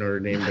the way that Notre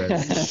Dame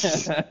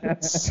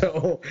does.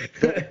 So,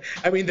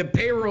 I mean, the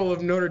payroll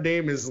of Notre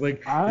Dame is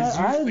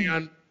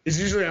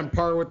usually on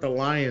par with the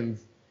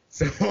Lions.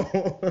 So,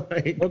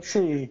 let's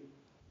see.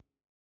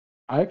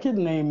 I could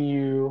name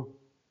you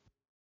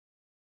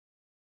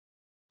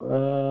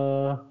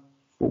 4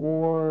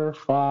 or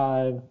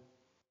 5.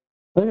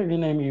 I think I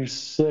can name you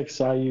 6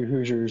 IU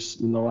Hoosiers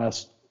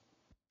that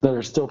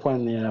are still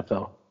playing in the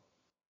NFL.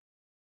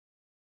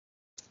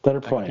 That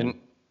are playing.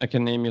 I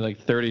can name you like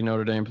 30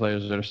 Notre Dame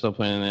players that are still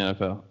playing in the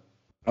NFL.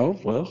 Oh,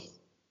 well.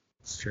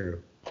 It's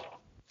true.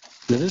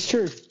 It is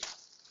true.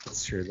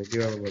 It's true.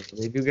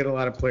 They do get a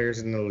lot of players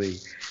in the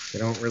league. They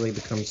don't really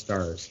become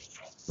stars.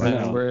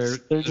 But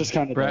they're just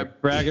kind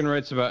of bragging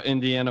rights about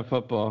Indiana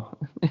football.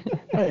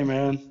 Hey,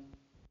 man.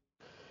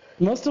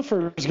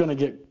 Mustafa is going to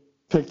get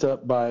picked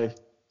up by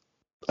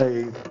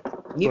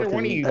neither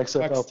one of you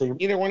XFL team.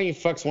 Neither one of you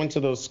fucks went to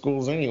those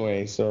schools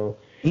anyway, so.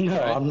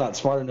 No, I'm not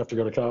smart enough to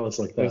go to college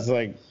like that. It's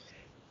like,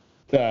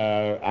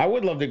 I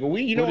would love to go. What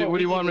do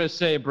you want me to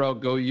say, bro?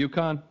 Go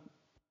UConn?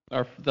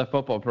 The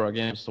football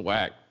program's the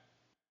whack.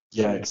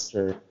 Yeah,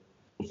 sure.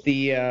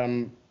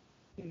 I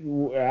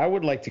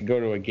would like to go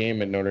to a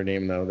game at Notre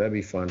Dame though. That'd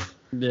be fun.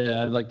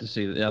 Yeah, I'd like to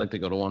see. I'd like to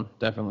go to one.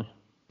 Definitely.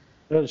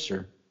 That is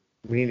true.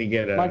 We need to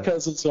get my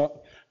cousins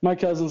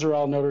are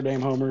all Notre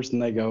Dame homers,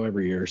 and they go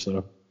every year.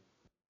 So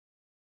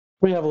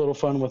we have a little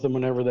fun with them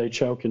whenever they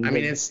choke. And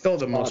it's still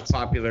the most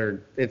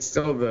popular. It's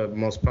still the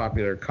most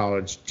popular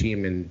college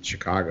team in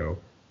Chicago,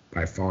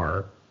 by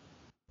far.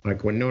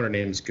 Like when Notre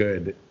Dame's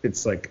good,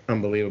 it's like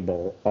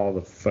unbelievable. All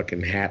the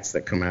fucking hats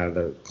that come out of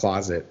the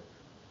closet.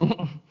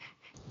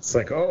 It's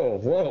like, oh,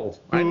 whoa!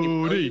 I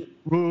didn't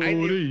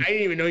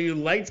even know you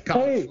liked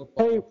college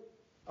football. Hey,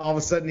 all of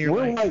a sudden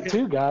we're white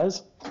too,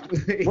 guys.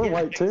 We're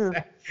white too.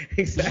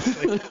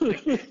 Exactly.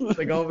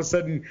 like all of a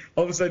sudden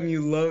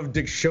you love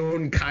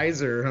Deshaun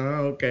Kaiser,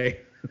 huh? Okay,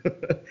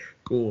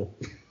 cool.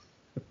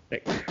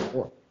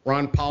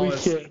 Ron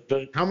Paulus.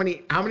 How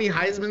many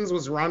Heismans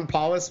was Ron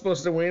Paulus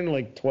supposed to win?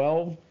 Like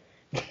 12.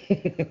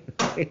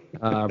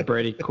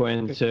 Brady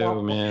Quinn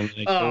too, man.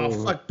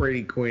 Fuck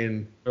Brady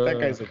Quinn. That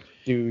guy's a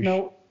douche.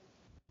 No.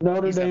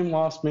 Notre Dame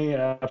lost me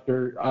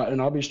after, and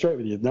I'll be straight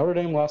with you. Notre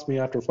Dame lost me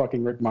after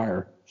fucking Rick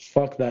Meyer.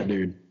 Fuck that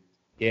dude.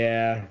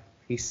 Yeah,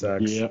 he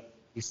sucks. Yep.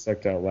 He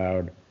sucked out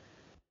loud.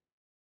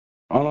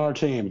 On our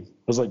team. I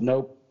was like,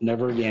 nope,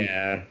 never again.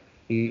 Yeah,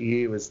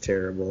 he was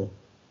terrible.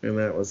 And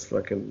that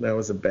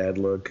was a bad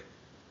look.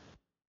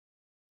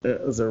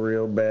 That was a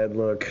real bad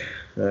look.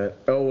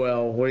 Oh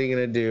well, what are you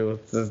gonna do?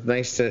 It's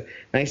nice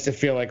to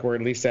feel like we're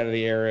at least out of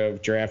the era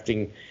of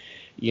drafting,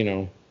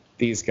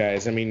 these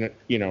guys. I mean,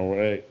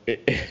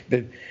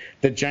 the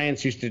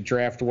Giants used to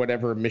draft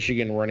whatever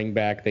Michigan running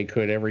back they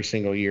could every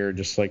single year.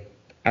 Just like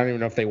I don't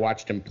even know if they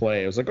watched him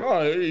play. It was like,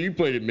 oh, he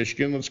played at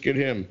Michigan, let's get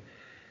him.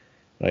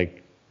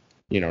 Like,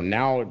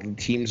 now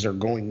teams are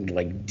going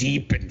like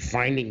deep and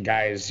finding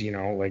guys.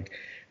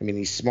 I mean,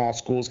 these small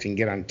schools can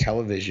get on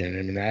television.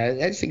 I mean,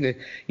 I just think that,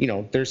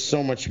 there's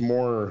so much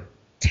more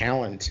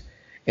talent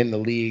in the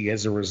league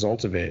as a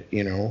result of it,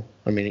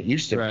 I mean, it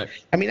used to, Right.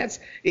 I mean,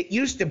 it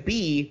used to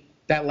be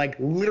that like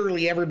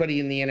literally everybody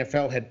in the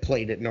NFL had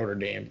played at Notre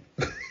Dame.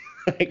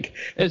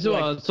 It's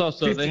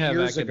also 50 they have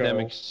years ago.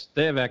 academics.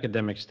 They have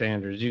academic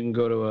standards. You can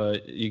go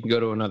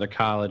to another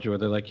college where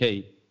they're like,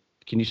 hey,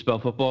 can you spell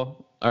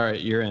football? All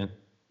right, you're in.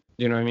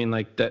 You know what I mean?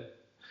 Like that.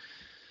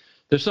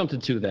 There's something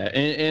to that,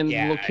 and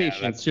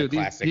location that's too. the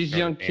classic These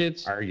young Notre Dame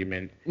kids.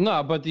 argument.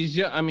 No, but these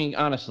young. I mean,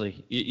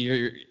 honestly,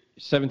 you're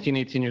 17,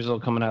 18 years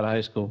old coming out of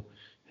high school.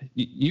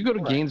 You go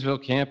to Gainesville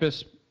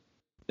campus,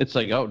 it's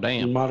like, oh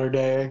damn. Modern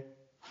day.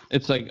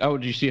 It's like, oh,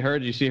 do you see her?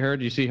 Do you see her?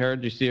 Do you see her?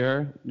 Do you see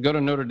her? Go to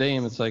Notre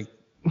Dame, it's like,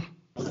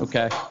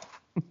 okay,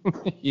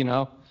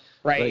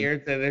 Right.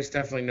 Like, There's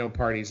definitely no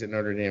parties at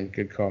Notre Dame.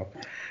 Good call.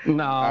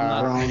 No,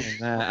 I'm not saying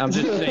that. I'm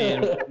just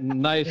saying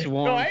nice,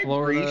 warm No, I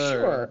Florida. agree,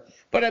 sure.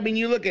 But I mean,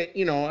 you look at,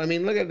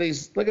 look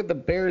at the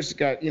Bears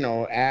got,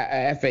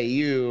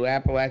 FAU,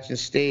 Appalachian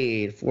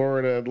State,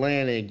 Florida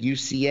Atlantic,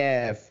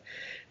 UCF.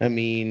 I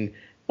mean,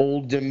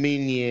 Old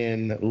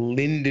Dominion,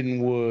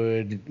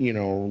 Lindenwood,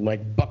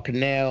 like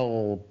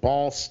Bucknell,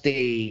 Ball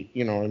State.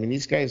 I mean,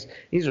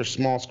 these are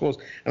small schools.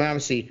 I mean,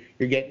 obviously,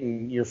 you're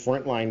getting your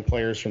frontline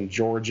players from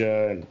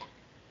Georgia and,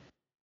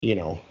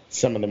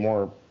 some of the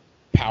more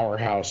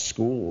powerhouse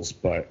schools,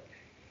 but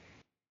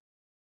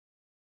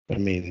I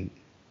mean,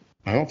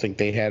 I don't think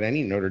they had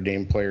any Notre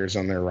Dame players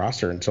on their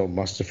roster until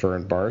Mustapher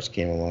and Bars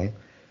came along.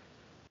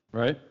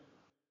 Right?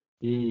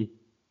 Yeah,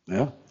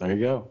 there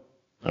you go.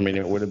 I mean,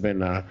 it would have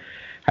been. How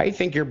do you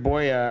think your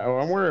boy? I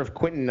wonder if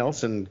Quentin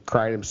Nelson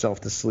cried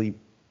himself to sleep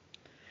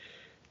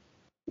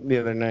the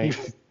other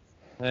night.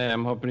 Hey,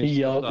 I'm hoping He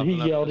yelled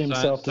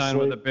himself to sign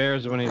with sleep. the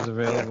Bears when he's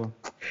available.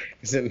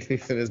 He's in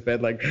his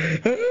bed like.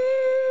 Well,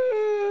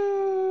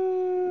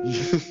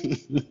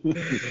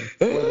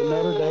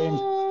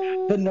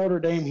 the Notre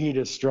Dame heat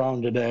is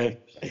strong today.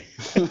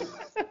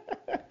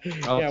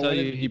 I'll tell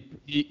you,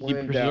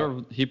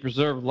 he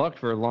preserved Luck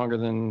for longer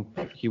than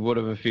he would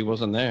have if he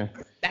wasn't there.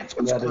 That's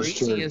what's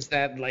crazy is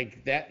that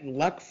like that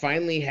Luck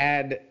finally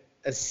had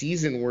a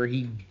season where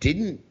he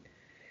didn't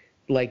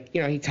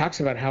he talks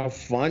about how much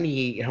fun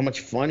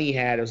he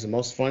had. It was the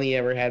most fun he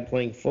ever had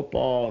playing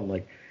football and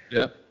like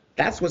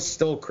that's what's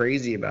still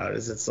crazy about it,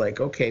 is it's like,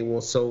 okay, well,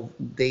 so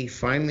they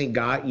finally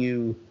got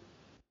you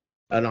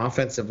an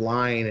offensive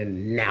line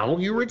and now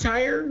you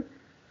retire?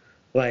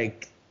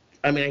 Like,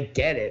 I mean, I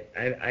get it.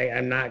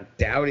 I'm not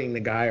doubting the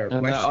guy or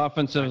questioning. And the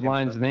offensive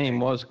line's name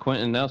was was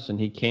Quentin Nelson.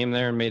 He came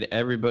there and made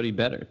everybody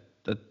better.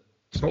 That's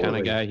the kind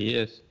of guy he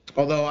is.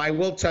 Although I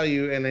will tell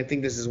you, and I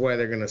think this is why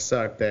they're going to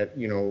suck, that,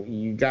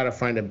 you got to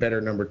find a better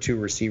number 2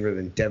 receiver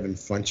than Devin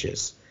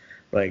Funchess.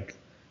 Like,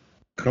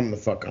 come the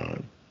fuck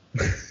on.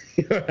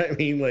 You know what I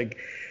mean? Like,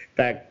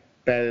 that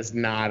is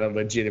not a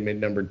legitimate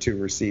number 2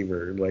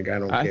 receiver. Like, I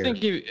don't care. I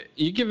think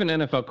you give an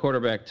NFL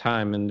quarterback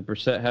time, and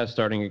Brissett has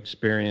starting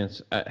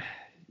experience.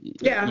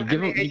 You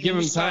give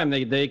them time,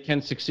 they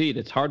can succeed.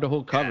 It's hard to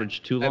hold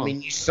coverage too long. I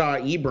mean, you saw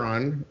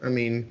Ebron. I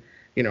mean,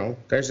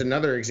 there's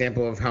another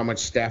example of how much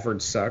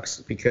Stafford sucks,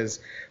 because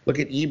look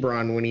at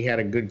Ebron when he had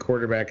a good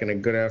quarterback and a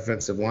good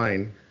offensive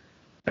line.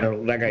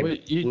 That guy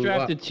you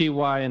drafted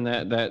T.Y. in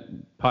that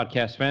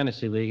podcast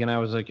fantasy league, and I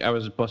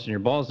was busting your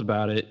balls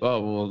about it.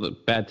 Oh, well, the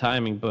bad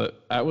timing, but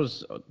I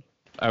was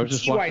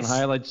just watching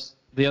highlights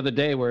the other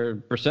day where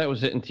Brissett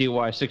was hitting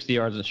T.Y. 60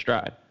 yards in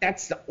stride.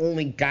 That's the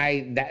only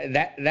guy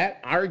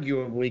that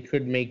arguably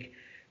could make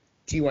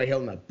T.Y.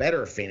 Hilton a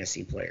better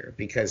fantasy player,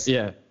 because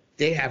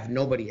they have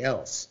nobody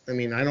else. I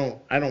mean, I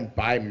don't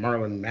buy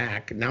Marlon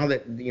Mack. Now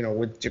that,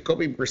 with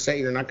Jacoby Brissett,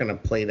 you're not going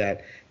to play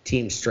that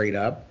team straight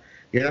up.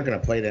 You're not going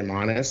to play them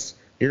honest.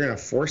 You're going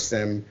to force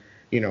them,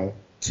 to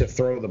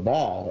throw the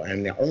ball.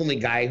 And the only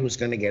guy who's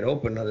going to get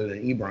open other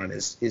than Ebron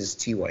is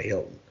T.Y.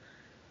 Hilton.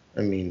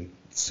 I mean,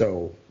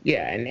 so,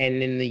 yeah. And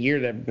in the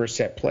year that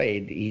Brissett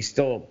played, he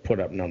still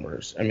put up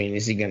numbers. I mean,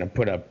 is he going to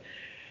put up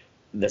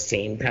the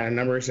same kind of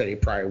numbers that he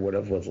probably would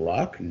have with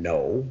Luck?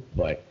 No.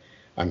 But,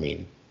 I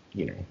mean,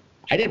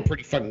 I did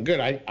pretty fucking good.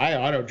 I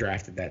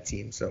auto-drafted that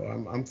team, so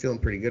I'm feeling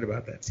pretty good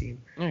about that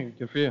team. Yeah,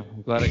 good for you.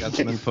 I'm glad I got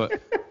some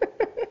input.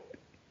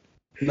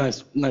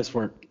 Nice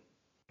work.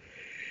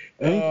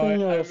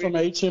 Anything from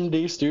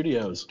HMD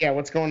Studios? Yeah,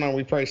 what's going on?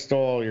 We probably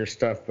stole all your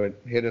stuff, but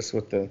hit us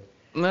with the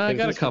No, I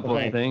got a Who's couple of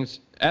playing? things.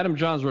 Adam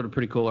Johns wrote a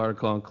pretty cool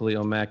article on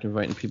Khalil Mack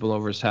inviting people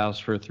over his house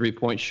for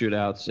 3-point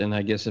shootouts. And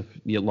I guess if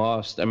you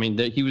lost, I mean,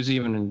 he was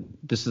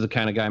this is the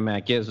kind of guy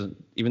Mack is.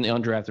 Even the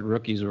undrafted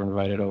rookies were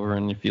invited over.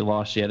 And if you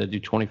lost, you had to do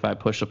 25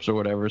 push-ups or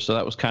whatever. So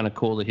that was kind of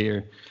cool to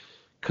hear.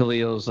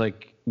 Khalil's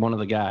like one of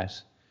the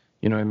guys.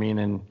 You know what I mean?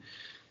 And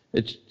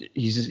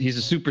he's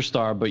a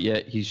superstar, but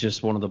yet he's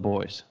just one of the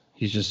boys.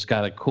 He's just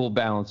got a cool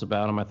balance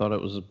about him. I thought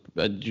it was.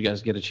 Did you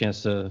guys get a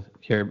chance to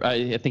hear?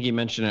 I think he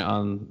mentioned it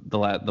on the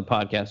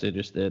podcast they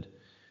just did.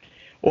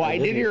 Well, I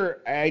did hear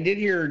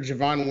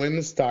Javon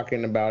Wims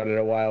talking about it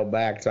a while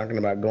back, talking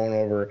about going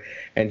over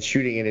and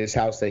shooting at his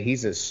house. That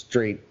he's a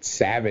straight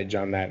savage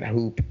on that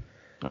hoop.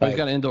 He's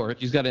got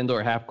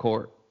indoor half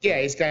court.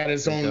 Yeah, he's got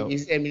his own.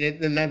 And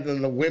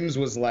then the Wims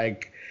was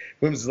like,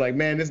 man,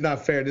 this is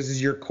not fair. This is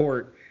your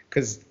court,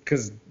 because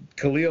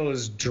Khalil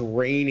is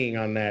draining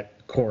on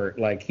that court.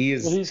 Like he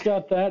is. Well, he's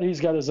got that.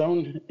 He's got his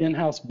own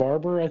in-house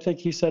barber. I think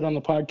he said on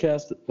the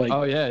podcast. Like,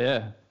 oh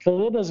yeah.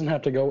 Khalil doesn't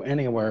have to go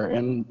anywhere,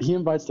 and he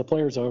invites the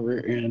players over.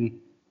 And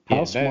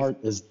how smart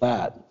is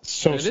that?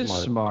 So it is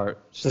smart.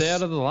 Stay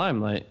out of the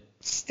limelight.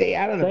 Stay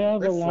out of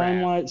the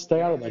limelight.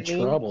 Stay out of the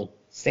trouble.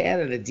 Stay out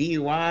of the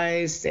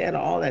DUIs. Stay out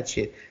of all that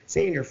shit.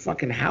 Stay in your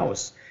fucking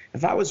house.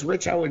 If I was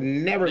rich, I would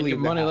never leave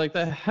the money house. like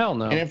that. Hell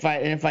no. And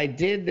if I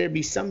did, there'd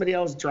be somebody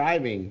else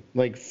driving,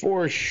 like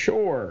for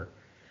sure.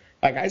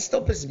 Like, it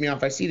still pisses me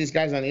off. I see these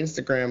guys on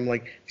Instagram,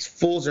 like, these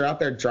fools are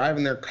out there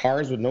driving their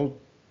cars with no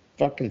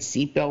fucking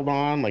seatbelt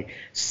on, like,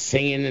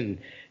 singing and,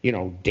 you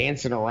know,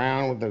 dancing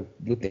around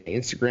with the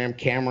Instagram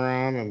camera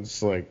on. I'm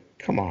just like,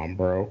 come on,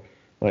 bro.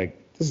 Like,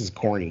 this is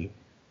corny.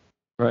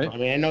 Right. I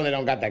mean, I know they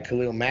don't got that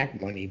Khalil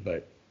Mack money,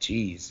 but,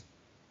 geez.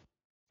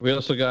 We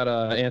also got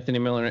Anthony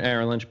Miller and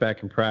Aaron Lynch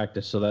back in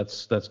practice, so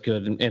that's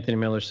good. And Anthony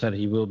Miller said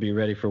he will be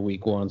ready for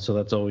week 1, so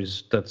that's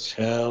always good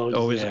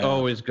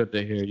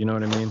to hear. You know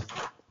what I mean?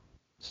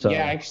 So,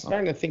 yeah, I'm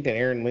starting to think that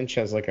Aaron Lynch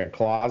has like a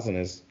clause in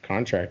his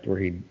contract where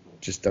he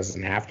just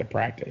doesn't have to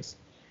practice.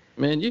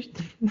 Man,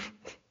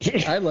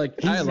 I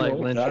like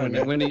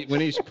Lynch when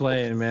he's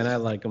playing, man. I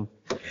like him,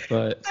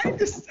 but I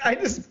just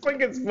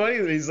think it's funny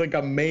that he's like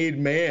a made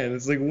man.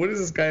 It's like, what has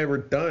this guy ever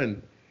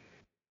done?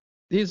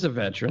 He's a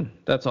veteran.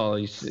 That's all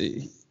he's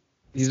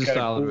a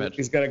solid veteran.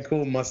 He's got a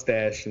cool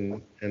mustache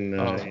and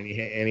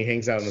he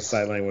hangs out on the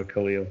sideline with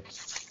Khalil.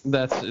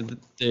 There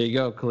you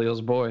go,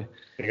 Khalil's boy.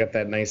 He got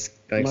that nice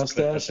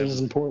mustache is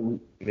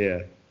important. Yeah.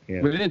 We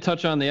didn't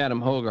touch on the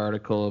Adam Hogue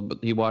article, but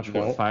he watched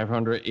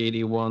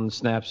 581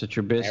 snaps at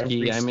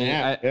Trubisky. I mean,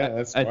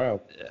 that's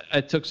wild.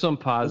 I took some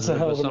positive.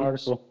 That's a hell of an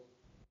article.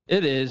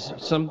 It is.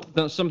 Some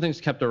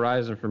things kept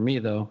arising for me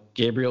though.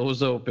 Gabriel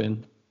was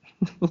open.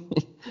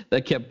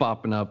 That kept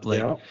popping up.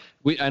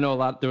 I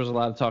know there was a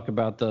lot of talk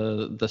about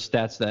the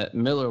stats that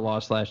Miller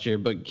lost last year,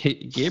 but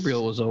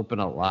Gabriel was open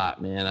a lot,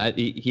 man.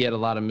 He had a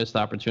lot of missed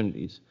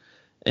opportunities,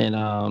 and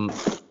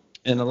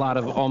a lot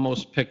of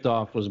almost picked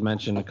off was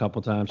mentioned a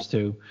couple times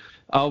too.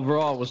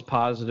 Overall, it was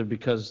positive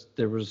because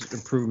there was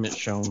improvement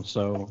shown.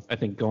 So I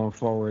think going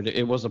forward,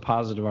 it was a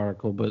positive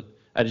article, but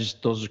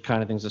those are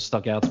kind of things that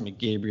stuck out to me.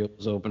 Gabriel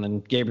was open,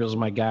 and Gabriel's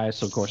my guy,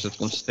 so of course it's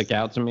going to stick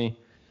out to me.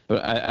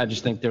 But I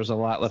just think there's a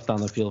lot left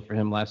on the field for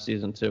him last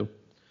season too.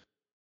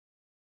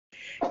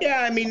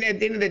 Yeah, I mean, at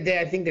the end of the day,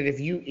 I think that if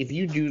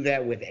you do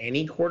that with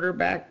any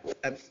quarterback,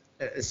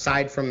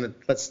 aside from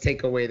let's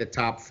take away the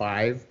top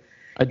 5.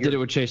 I did it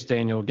with Chase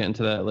Daniel. We'll get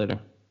into that later.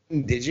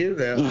 Did you?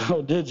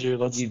 Did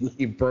you?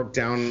 You broke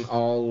down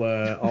all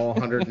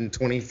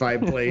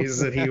 125 plays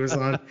that he was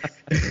on.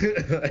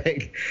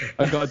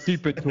 I got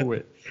deep into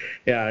it.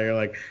 Yeah, you're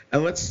like,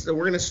 and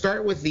we're gonna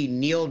start with the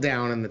kneel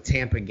down in the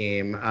Tampa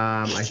game.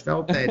 I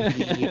felt that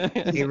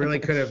he really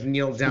could have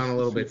kneeled down a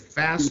little bit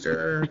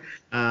faster.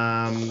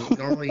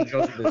 Normally he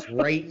goes with his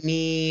right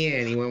knee,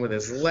 and he went with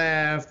his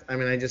left. I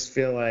mean, I just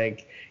feel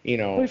like, we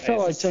felt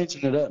like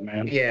changing it up,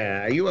 man.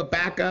 Yeah, are you a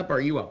backup or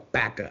are you a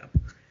backup?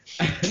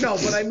 No,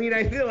 but I mean,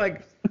 I feel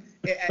like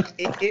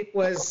it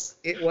was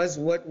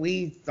what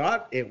we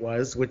thought it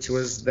was, which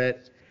was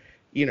that,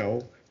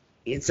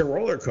 it's a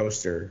roller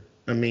coaster.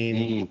 I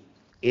mean,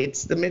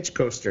 it's the Mitch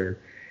coaster,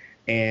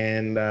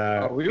 and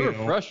we were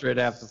frustrated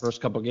after the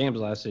first couple games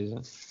last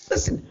season.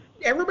 Listen,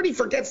 everybody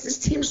forgets this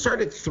team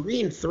started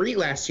 3-3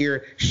 last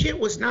year. Shit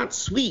was not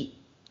sweet.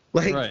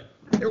 Like,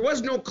 There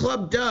was no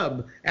club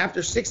dub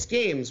after 6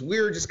 games.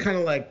 We were just kind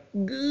of like,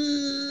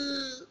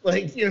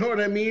 like, you know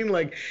what I mean?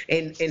 Like,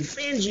 and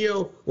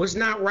Fangio was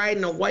not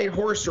riding a white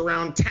horse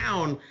around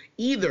town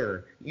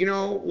either.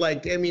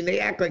 Like, I mean, they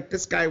act like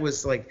this guy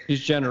was like,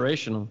 he's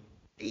generational.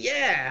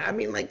 Yeah, I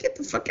mean, like, get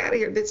the fuck out of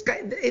here. This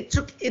guy, it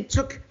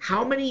took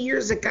how many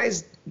years? That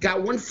guy's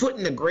got one foot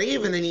in the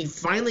grave, and then he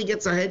finally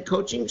gets a head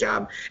coaching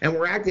job, and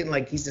we're acting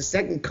like he's the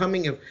second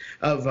coming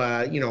of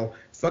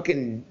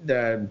fucking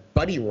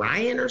Buddy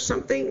Ryan or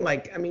something.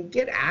 Like, I mean,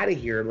 get out of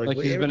here. Like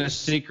he's been a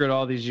secret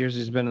all these years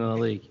he's been in the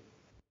league.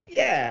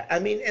 Yeah, I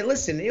mean, and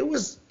listen, it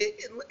was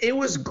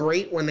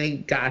great when they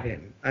got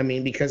him. I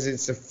mean, because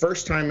it's the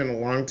first time in a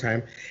long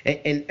time,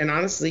 and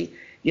honestly,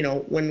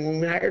 when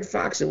we hired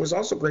Fox, it was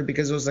also great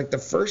because it was like the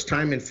first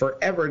time in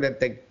forever that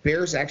the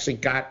Bears actually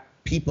got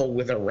people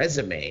with a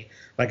resume,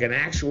 like an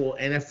actual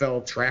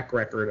NFL track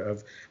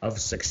record of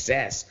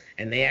success,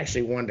 and they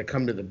actually wanted to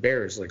come to the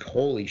Bears. Like,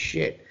 holy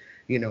shit,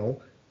 I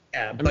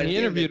mean, he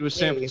interviewed with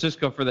San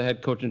Francisco for the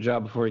head coaching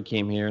job before he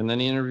came here, and then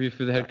he interviewed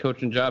for the head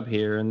coaching job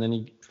here, and then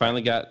he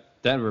finally got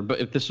Denver. But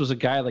if this was a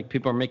guy like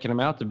people are making him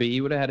out to be, he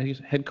would have had his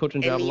head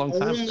coaching job a long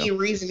time ago. The only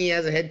reason he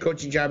has a head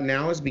coaching job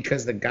now is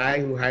because the guy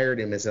who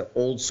hired him is an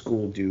old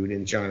school dude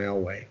in John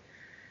Elway.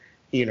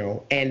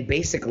 And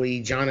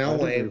basically John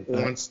Elway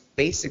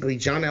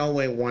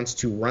wants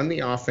to run the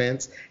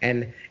offense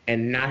and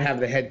not have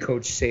the head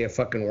coach say a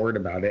fucking word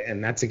about it,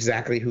 and that's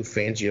exactly who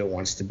Fangio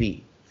wants to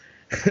be.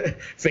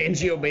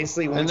 Fangio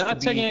basically wants to be. And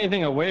not taking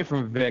anything away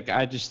from Vic,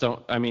 I just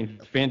don't. I mean,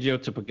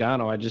 Fangio to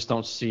Pagano, I just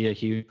don't see a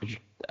huge.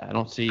 I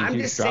don't see. I'm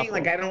just saying,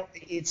 like, I don't.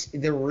 It's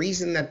the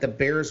reason that the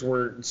Bears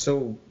were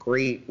so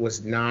great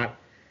was not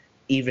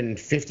even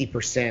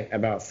 50%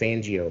 about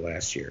Fangio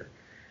last year.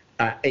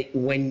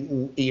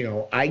 When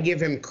I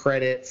give him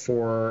credit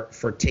for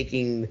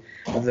taking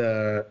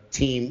the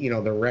team,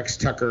 the Rex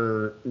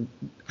Tucker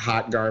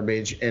hot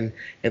garbage and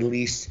at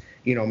least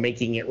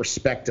making it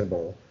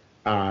respectable.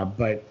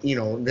 But the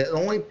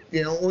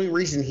only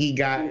reason he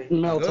got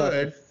Mel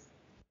good. Tucker.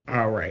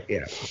 Oh, right,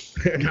 yeah,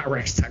 not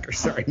Rex Tucker.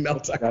 Sorry,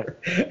 Mel Tucker.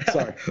 Right.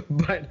 Sorry,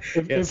 but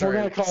if we're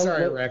gonna call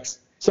Rex.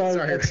 Sorry,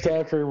 Rex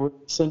Tucker. We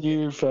will send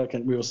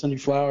you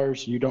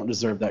flowers. You don't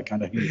deserve that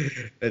kind of heat.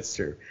 That's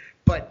true.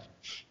 But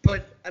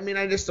I mean,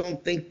 I just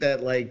don't think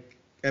that, like,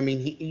 I mean,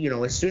 he,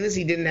 as soon as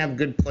he didn't have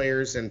good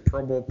players and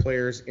Pro Bowl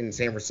players in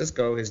San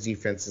Francisco, his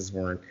defenses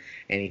weren't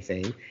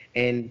anything.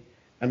 And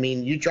I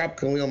mean, you drop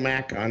Khalil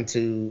Mack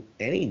onto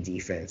any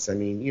defense, I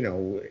mean,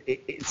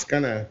 it's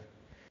gonna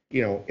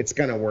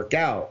work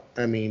out.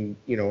 I mean,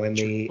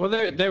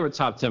 they were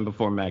top 10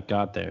 before Mack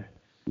got there.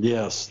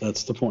 Yes,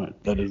 that's the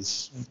point. That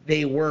is.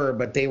 They were,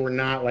 but they were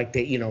not like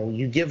they.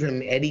 You give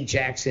him Eddie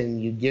Jackson.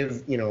 You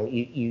give.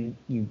 You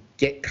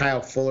get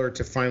Kyle Fuller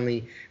to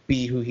finally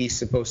be who he's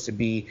supposed to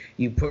be.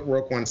 You put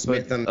Roquan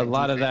Smith on. A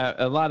lot of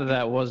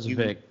that was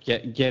Vic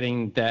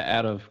getting that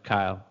out of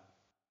Kyle.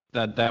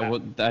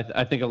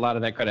 I think a lot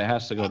of that credit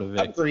has to go to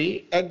Vic.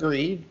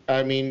 Agreed.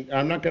 I mean,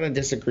 I'm not going to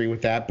disagree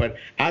with that, but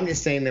I'm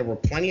just saying there were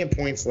plenty of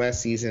points last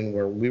season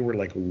where we were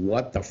like,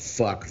 what the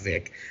fuck,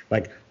 Vic?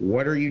 Like,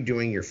 what are you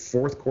doing? Your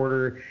fourth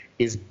quarter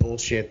is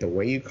bullshit. The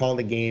way you call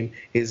the game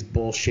is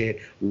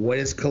bullshit. What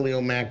is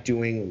Khalil Mack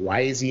doing?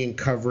 Why is he in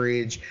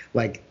coverage?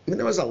 Like, I mean,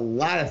 there was a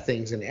lot of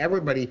things, and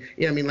everybody,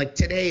 like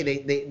today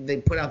they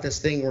put out this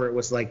thing where it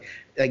was like,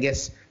 I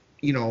guess,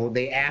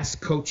 they asked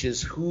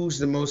coaches who's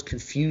the most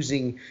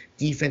confusing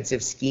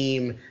defensive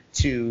scheme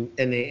to,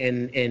 and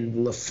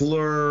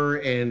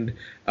LaFleur and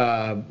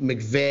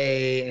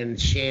McVay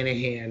and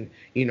Shanahan,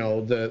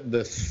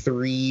 the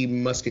three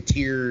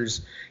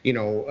musketeers,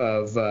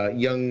 of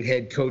young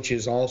head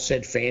coaches all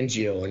said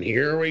Fangio, and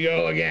here we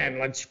go again.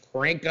 Let's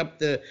crank up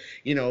the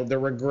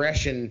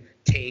regression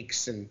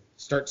takes and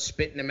start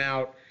spitting them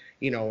out,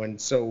 and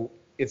so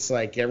it's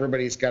like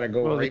everybody's got to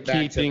go right back to that.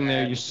 The key thing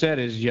there you said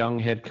is young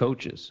head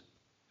coaches.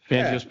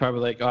 Fangio's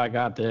probably like, oh, I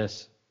got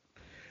this.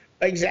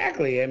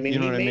 Exactly. I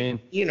mean,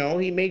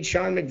 he made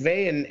Sean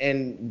McVay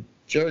and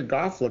Jared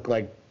Goff look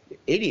like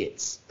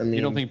idiots. I mean,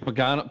 you don't think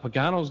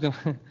Pagano's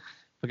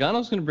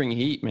gonna bring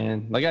heat,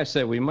 man? Like I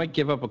said, we might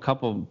give up a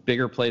couple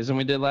bigger plays than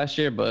we did last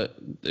year,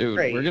 but dude,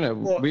 right.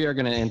 we are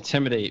gonna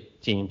intimidate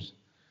teams.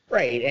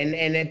 Right,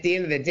 and at the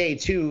end of the day,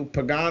 too,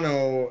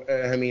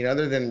 Pagano. I mean,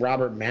 other than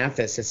Robert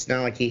Mathis, it's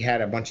not like he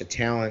had a bunch of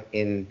talent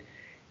in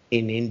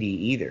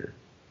Indy either.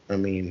 I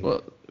mean,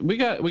 well, we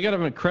got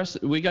an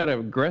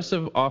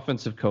aggressive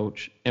offensive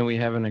coach, and we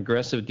have an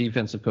aggressive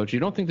defensive coach. You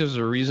don't think there's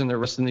a reason they're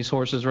resting these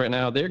horses right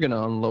now? They're going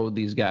to unload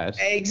these guys.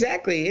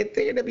 Exactly.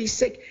 They're going to be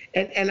sick.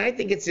 And I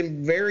think it's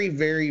very,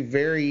 very,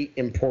 very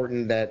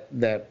important that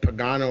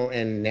Pagano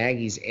and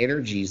Nagy's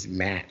energies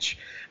match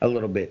a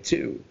little bit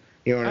too.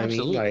 You know what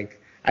Absolutely. I mean?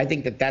 Like, I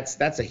think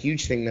that's a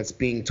huge thing that's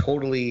being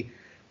totally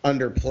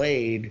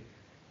underplayed.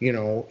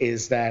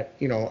 Is that,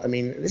 I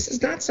mean, this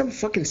is not some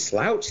fucking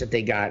slouch that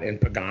they got in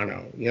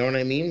Pagano. You know what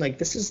I mean? Like,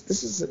 this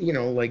is,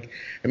 like,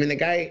 I mean, the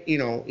guy,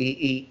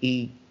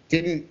 he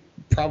didn't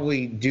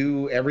probably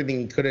do everything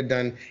he could have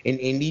done in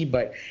Indy,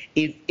 but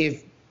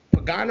if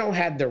Pagano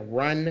had the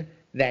run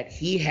that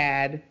he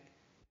had,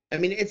 I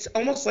mean, it's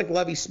almost like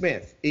Lovie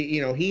Smith.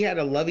 He had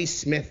a Lovie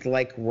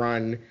Smith-like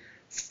run,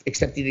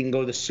 except he didn't go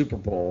to the Super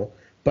Bowl.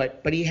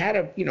 But he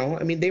had they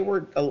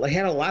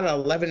had a lot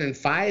of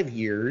 11-5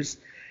 years.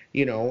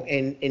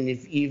 And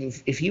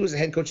if he was the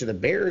head coach of the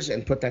Bears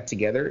and put that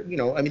together,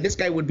 I mean, this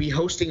guy would be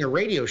hosting a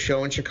radio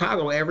show in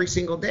Chicago every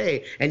single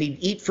day, and he'd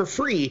eat for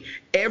free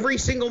every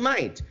single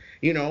night,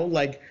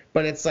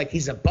 but it's like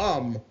he's a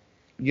bum,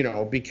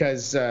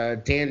 because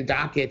Dan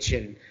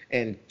Dockich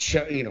and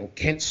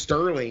Kent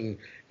Sterling,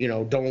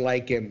 don't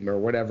like him or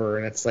whatever.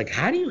 And it's like,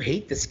 how do you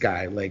hate this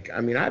guy? Like,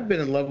 I mean, I've been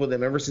in love with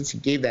him ever since he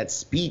gave that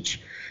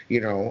speech,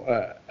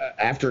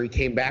 after he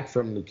came back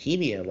from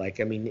leukemia. Like,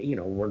 I mean,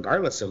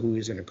 regardless of who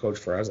he's going to coach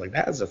for, I was like,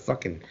 that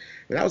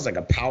was like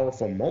a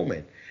powerful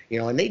moment,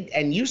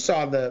 and you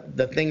saw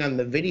the thing on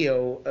the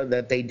video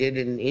that they did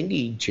in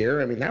Indy,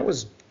 Chair. I mean, that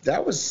was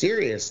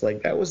serious.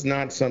 Like, that was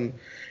not some,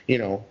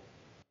 No,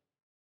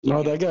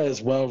 that guy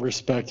is well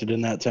respected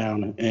in that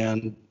town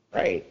and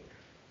right.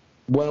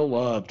 well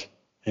loved.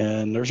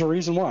 And there's a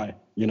reason why,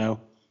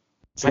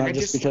 It's not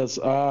just because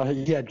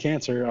he had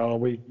cancer. Oh,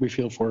 we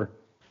feel for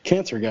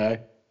cancer guy.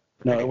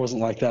 No, it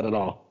wasn't like that at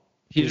all.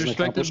 He's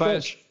respected by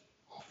his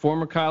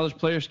former college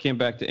players. Came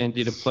back to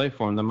Indy to play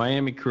for him. The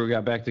Miami crew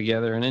got back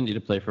together in Indy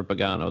to play for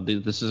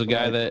Pagano. This is a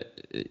guy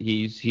that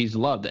he's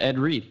loved. Ed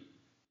Reed.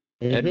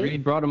 Mm-hmm. Ed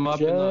Reed brought him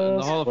up in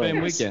the Hall of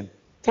Fame weekend.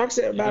 Talks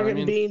about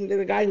him being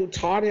the guy who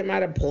taught him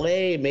how to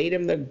play, made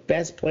him the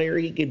best player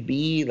he could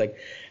be. Like,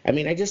 I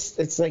mean,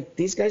 it's like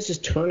these guys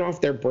just turn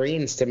off their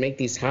brains to make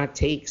these hot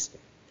takes.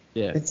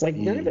 Yeah. It's like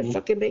none of it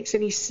fucking makes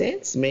any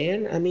sense,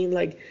 man. I mean,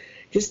 like,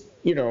 just,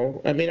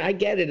 I mean, I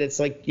get it. It's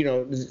like,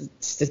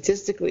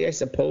 statistically, I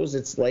suppose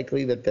it's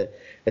likely that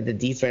the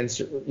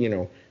defense,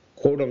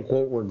 quote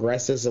unquote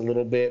regresses a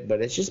little bit,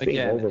 but it's just being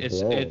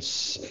overblown.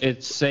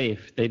 It's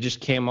safe. They just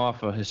came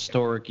off a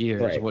historic year.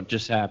 Right. Is what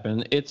just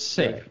happened. It's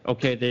safe. Right.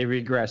 Okay, they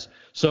regress.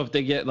 So if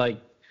they get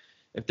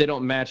if they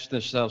don't match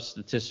themselves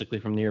statistically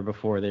from the year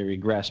before, they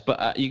regress.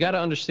 But you got to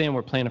understand,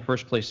 we're playing a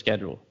first place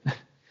schedule.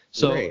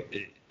 So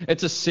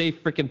it's a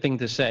safe freaking thing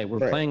to say.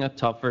 We're playing a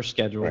tougher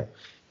schedule. Right.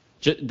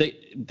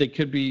 They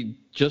could be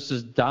just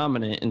as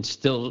dominant and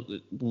still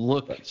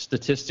look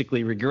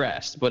statistically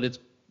regressed, but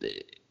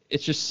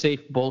it's just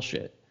safe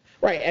bullshit.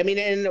 Right. I mean,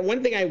 and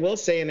one thing I will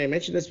say, and I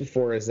mentioned this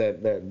before, is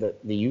that the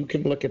you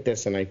can look at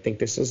this, and I think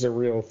this is a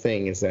real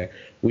thing, is that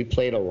we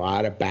played a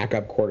lot of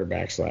backup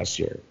quarterbacks last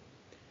year.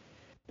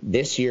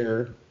 This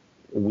year,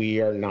 we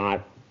are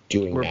not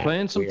doing We're that.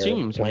 Playing some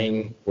teams.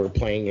 We're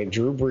playing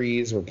Drew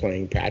Brees. We're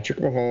playing Patrick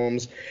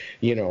Mahomes.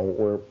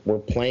 We're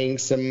playing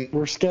some.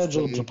 We're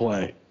scheduled to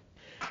play.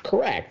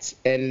 Correct.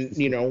 And,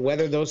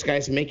 whether those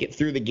guys make it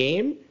through the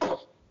game,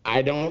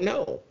 I don't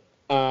know.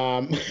 Right.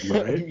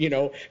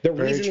 The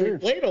reason we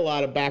played a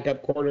lot of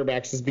backup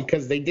quarterbacks is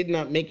because they did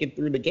not make it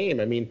through the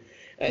game. I mean,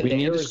 we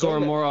need to score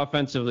more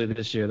offensively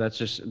this year. That's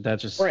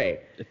just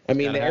right. I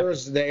mean, the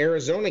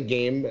Arizona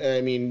game.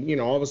 I mean,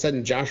 all of a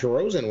sudden Josh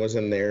Rosen was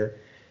in there.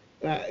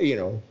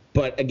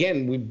 But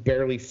again, we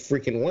barely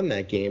freaking won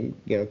that game.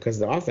 Because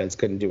the offense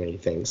couldn't do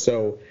anything.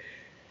 So,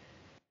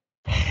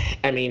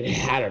 I mean,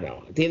 I don't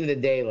know. At the end of the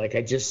day,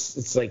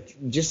 it's like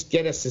just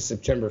get us to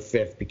September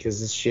 5th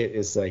because this shit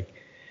is like.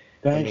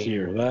 Thank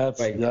you.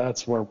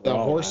 That's where the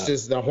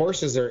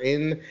horses are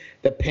in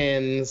the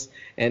pens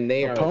and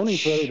they are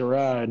pony's ready to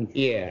ride.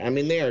 Yeah, I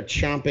mean they are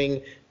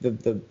chomping.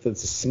 The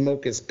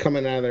smoke is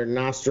coming out of their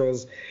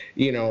nostrils.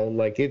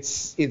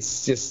 It's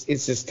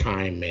just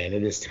time, man.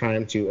 It is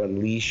time to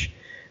unleash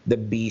the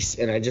beast.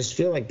 And I just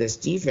feel like this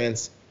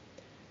defense,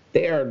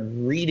 they are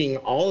reading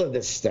all of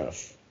this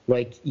stuff.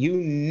 Like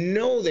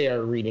they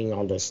are reading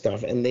all this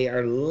stuff and they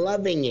are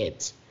loving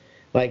it.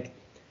 Like.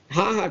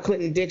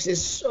 Clinton Dix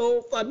is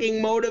so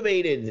fucking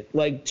motivated,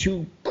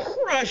 to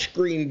crush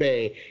Green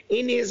Bay.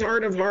 In his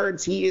heart of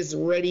hearts, he is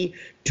ready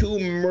to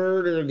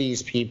murder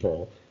these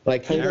people.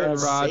 Aaron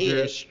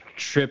Rodgers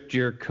tripped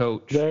your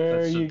coach.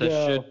 That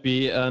should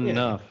be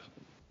enough.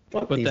 Yeah.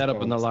 Put that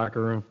up in the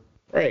locker room.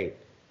 Right.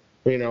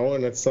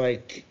 And it's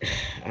like,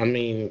 I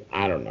mean,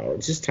 I don't know.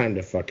 It's just time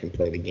to fucking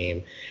play the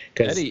game.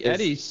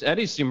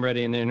 Eddie seemed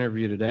ready in the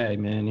interview today,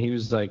 man. He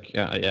was like,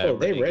 they're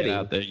ready. Get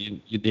out there.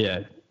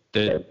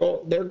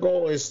 Their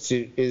goal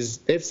is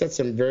they've set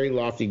some very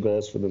lofty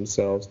goals for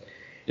themselves.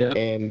 Yeah.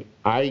 And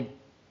I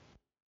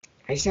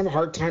just have a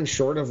hard time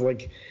short of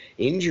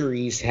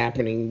injuries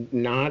happening,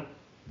 not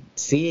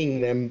seeing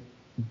them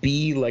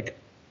be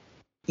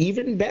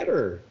even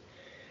better.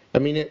 I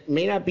mean, it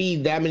may not be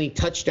that many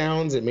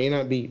touchdowns. It may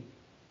not be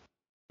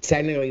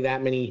technically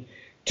that many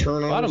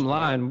turnovers. Bottom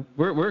line,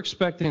 we're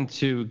expecting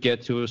to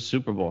get to a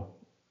Super Bowl.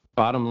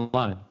 Bottom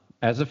line.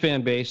 As a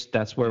fan base,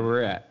 that's where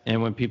we're at.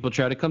 And when people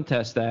try to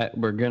contest that,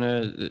 we're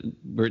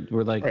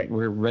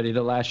ready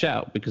to lash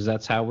out because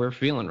that's how we're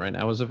feeling right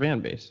now as a fan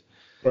base.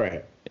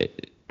 Right.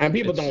 And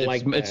people don't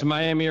like that. It's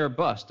Miami or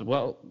bust.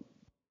 Well,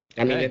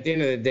 I mean, at the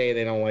end of the day,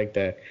 they don't like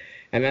that.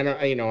 And then,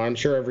 I'm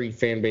sure every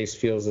fan base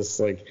feels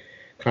this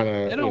kind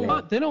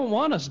of. They don't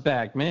want us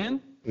back, man.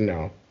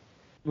 No.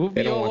 We'll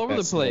be all over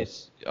the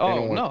place.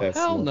 Oh no,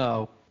 hell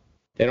no.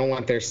 They don't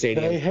want their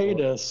stadium. They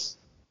hate us.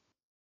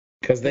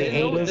 Because they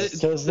hate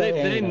us.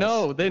 They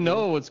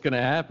know what's going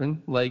to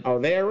happen.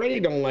 They already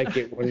don't like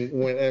it when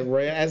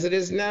as it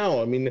is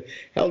now. I mean,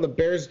 hell, the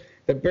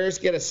Bears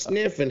get a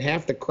sniff, and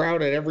half the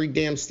crowd at every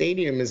damn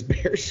stadium is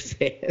Bears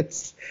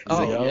fans.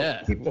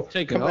 Yeah, people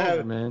taking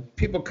over, man.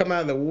 People come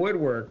out of the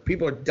woodwork.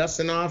 People are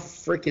dusting off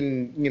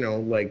freaking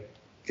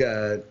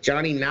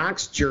Johnny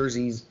Knox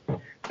jerseys,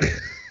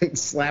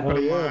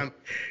 slapping them on,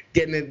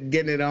 getting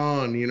it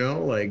on.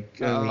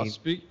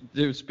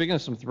 dude, speaking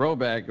of some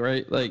throwback,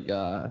 right? Like,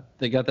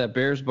 they got that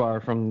Bears bar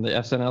from the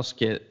SNL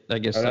skit. I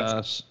guess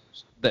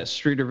that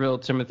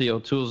Streeterville Timothy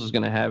O'Toole's is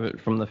going to have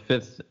it from the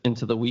 5th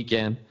into the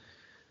weekend.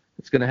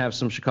 It's going to have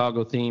some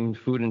Chicago-themed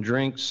food and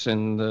drinks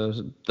and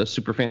the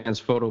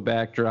Superfans photo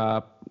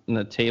backdrop and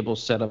the table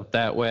set up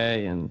that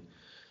way. And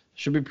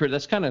should be pretty.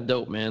 That's kind of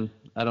dope, man.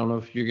 I don't know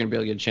if you're going to be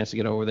able to get a chance to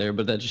get over there,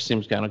 but that just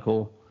seems kind of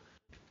cool.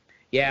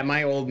 Yeah,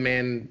 my old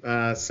man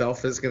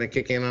self is going to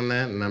kick in on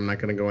that, and I'm not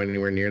going to go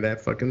anywhere near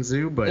that fucking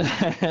zoo. But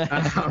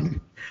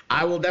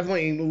I will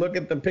definitely look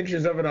at the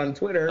pictures of it on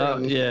Twitter.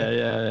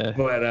 Yeah.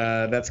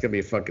 But that's going to be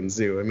a fucking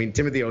zoo. I mean,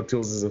 Timothy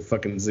O'Toole's is a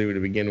fucking zoo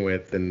to begin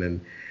with, and then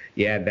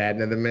add that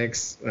into the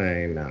mix. I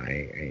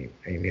ain't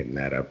hitting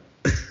that up.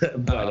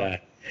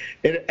 But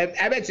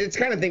I bet you it's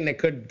the kind of thing that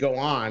could go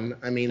on.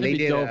 I mean, It'd they be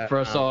did dope for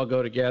us all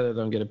go together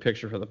though and get a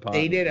picture for the pod.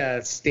 They did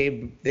a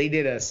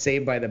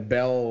Saved by the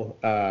Bell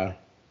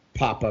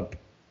pop-up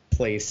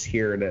place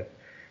here that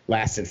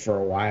lasted for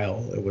a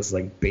while. It was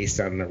like based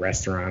on the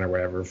restaurant or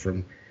whatever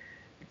from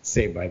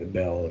Saved by the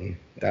Bell, and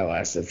that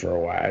lasted for a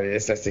while.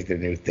 That's like the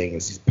new thing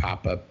is these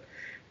pop-up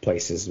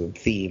places with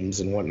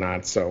themes and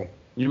whatnot. So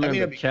you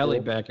remember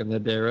Kelly back in the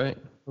day, right?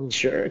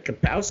 Sure,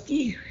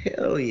 Kapowski.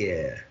 Hell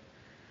yeah.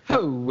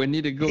 Oh, we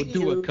need to go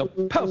do a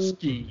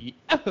Kapowski.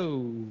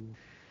 Oh,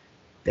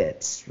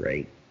 that's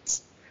right.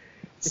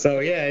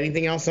 So yeah,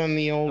 anything else on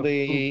the old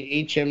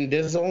HM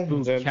Dizzle?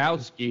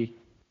 Bukowski.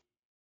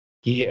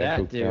 Yeah,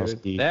 that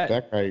Bukowski. Dude.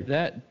 That guy.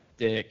 That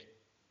dick.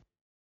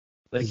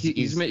 Like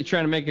he's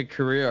trying to make a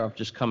career off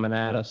just coming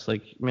at us.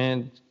 Like,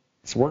 man,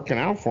 it's working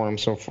out for him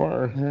so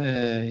far.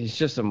 He's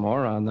just a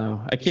moron,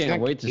 though. I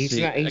can't wait to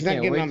see. He's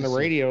not getting on the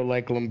radio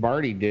like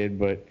Lombardi did,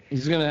 but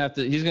he's gonna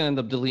end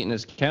up deleting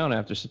his account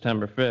after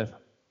September 5th.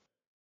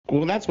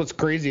 Well, that's what's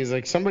crazy is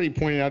like somebody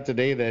pointed out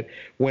today that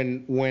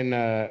when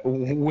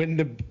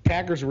the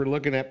Packers were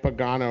looking at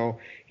Pagano,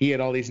 he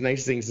had all these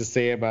nice things to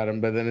say about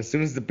him, but then as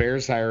soon as the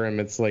Bears hire him,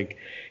 it's like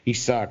he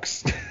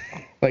sucks.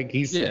 Like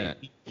he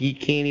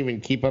can't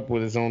even keep up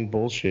with his own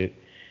bullshit.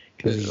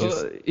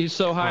 He's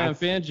so high on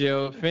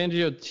Fangio.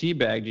 Fangio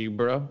teabagged you,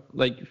 bro.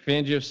 Like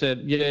Fangio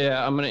said,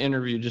 yeah, I'm gonna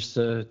interview just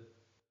to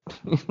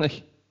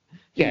like.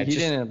 Yeah, he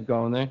didn't end up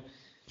going there.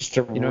 Just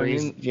to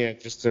raise,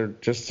 just to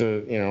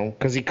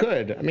because he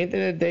could. I mean, at the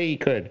end of the day, he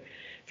could.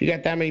 If you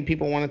got that many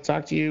people want to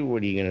talk to you,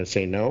 what are you gonna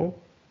say? No.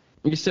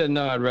 You said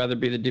no. I'd rather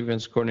be the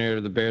defense coordinator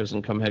of the Bears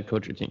than come head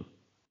coach your team.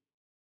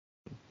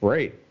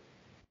 Right.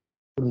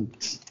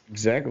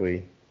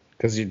 Exactly.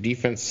 Because your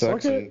defense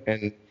sucks,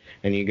 and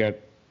you got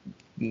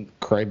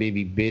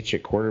crybaby bitch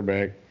at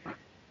quarterback.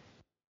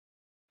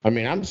 I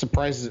mean, I'm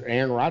surprised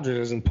Aaron Rodgers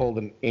hasn't pulled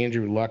an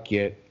Andrew Luck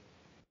yet.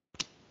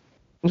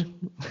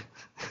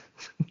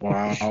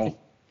 Wow. A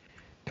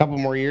couple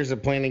more years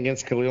of playing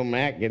against Khalil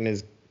Mack, getting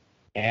his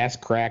ass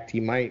cracked, he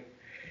might.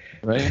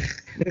 Right.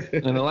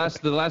 And the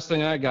last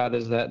thing I got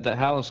is that the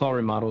Hallis Hall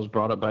remodel was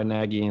brought up by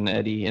Nagy and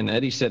Eddie, and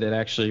Eddie said it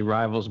actually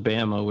rivals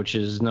Bama, which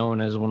is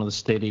known as one of the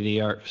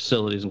state-of-the-art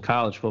facilities in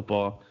college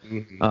football.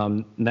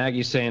 Mm-hmm.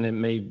 Nagy's saying it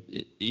may,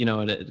 it's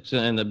going to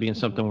end up being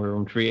something where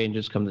when free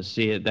agents come to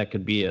see it, that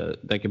could be a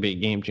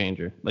game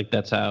changer. Like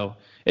that's how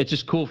it's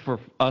just cool for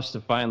us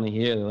to finally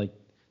hear like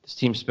this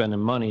team's spending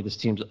money, this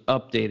team's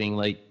updating,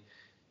 like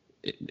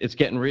it's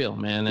getting real,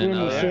 man. And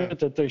doing the shit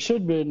that they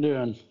should be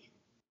doing.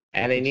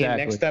 And they need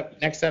next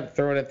up,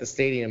 throw it at the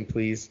stadium,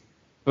 please.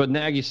 But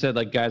Nagy said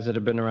like guys that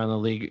have been around the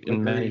league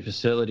in many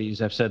facilities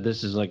have said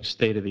this is like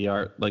state of the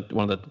art, like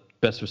one of the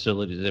best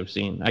facilities they've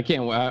seen.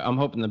 I'm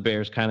hoping the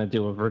Bears kind of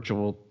do a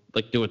virtual,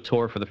 like do a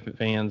tour for the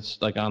fans,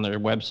 like on their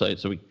website,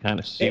 so we can kind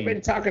of see. They've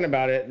been talking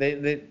about it.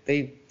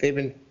 They've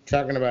been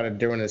talking about it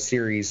doing a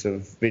series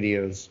of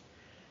videos.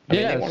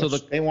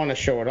 They want to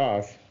show it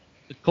off.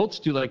 The Colts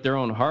do like their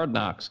own Hard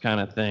Knocks kind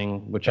of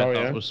thing, which I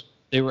thought was.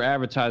 They were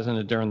advertising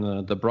it during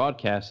the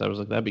broadcast. I was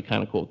like, that'd be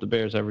kind of cool if the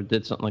Bears ever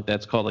did something like that.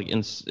 It's called like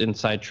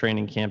Inside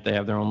Training Camp. They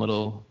have their own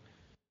little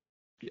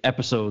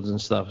episodes and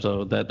stuff.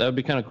 So that would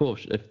be kind of cool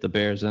if the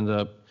Bears ended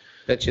up.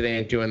 Bet you they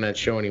ain't doing that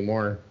show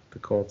anymore, the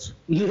Colts.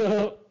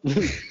 No.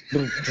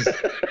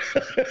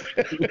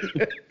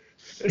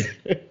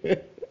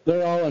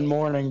 They're all in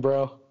mourning,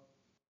 bro.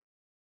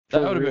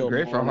 That would have been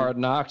great for Hard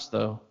Knocks,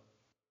 though.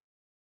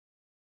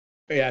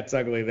 Yeah, it's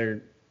ugly.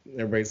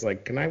 Everybody's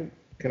like, Can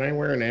I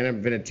wear an Anna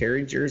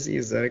Vinatieri jersey?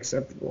 Is that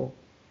acceptable?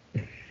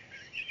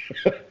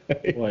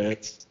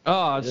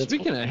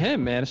 Speaking of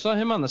him, man, I saw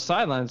him on the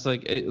sidelines.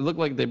 Like it looked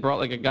like they brought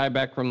like a guy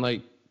back from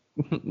like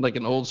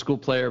an old school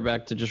player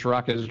back to just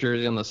rock his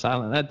jersey on the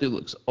sideline. That dude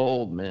looks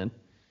old, man.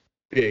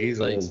 Yeah, he's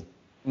like, old.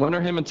 When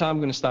are him and Tom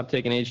going to stop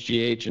taking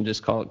HGH and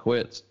just call it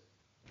quits?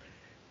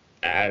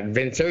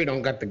 Vinatieri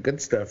don't got the good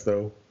stuff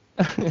though.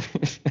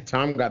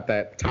 Tom got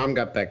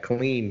that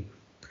clean.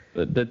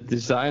 The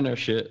designer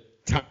shit.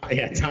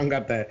 Tom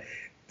got that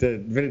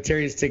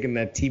Vinatieri's taking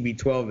that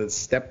TB12 that's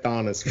stepped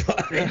on as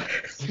fuck.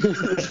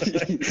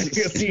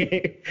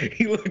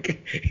 he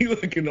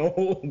looking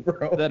old,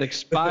 bro. That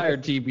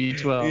expired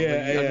TB12.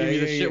 Yeah, I'll give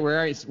you the shit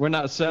we're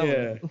not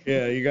selling.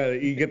 Yeah.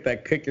 You get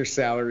that kicker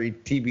salary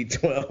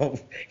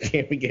TB12.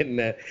 Can't be getting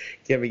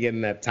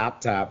that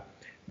top.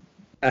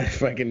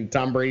 Fucking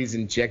Tom Brady's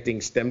injecting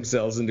stem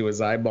cells into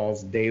his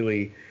eyeballs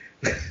daily.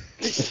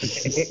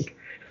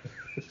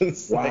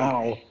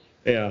 Wow.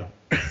 Yeah.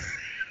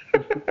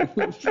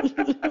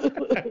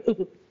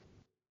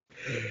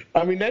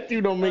 I mean, that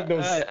dude don't make no.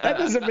 That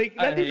doesn't make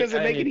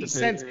any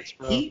sense.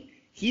 He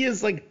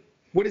is like,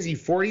 what is he?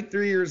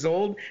 43 years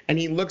old, and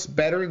he looks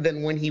better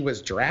than when he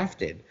was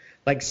drafted.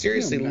 Like,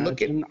 seriously,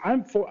 look at.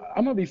 I'm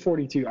gonna be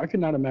 42. I could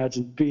not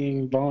imagine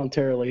being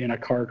voluntarily in a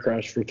car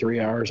crash for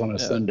 3 hours on a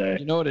Sunday.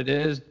 You know what it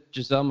is?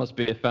 Giselle must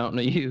be a fountain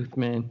of youth,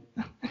 man.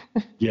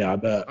 Yeah, I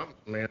bet.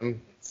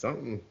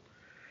 Something.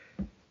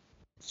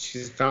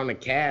 She's a fountain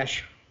of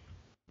cash.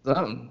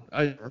 Something.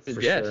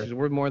 Sure. She's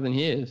worth more than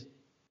he is.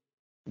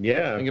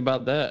 Yeah. Think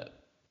about that.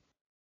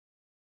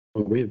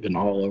 We've been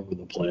all over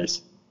the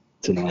place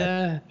tonight.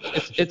 Yeah,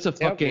 it's a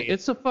fucking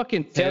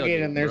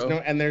tailgate, bro.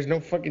 and there's no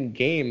fucking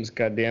games.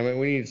 God damn it,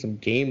 we need some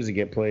games to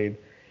get played.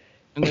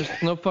 And there's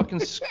no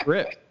fucking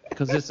script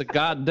because it's a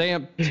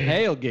goddamn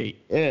tailgate.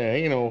 Yeah,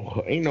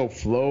 ain't no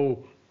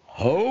flow.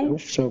 Ho.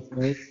 So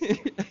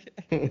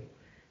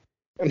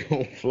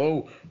No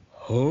flow.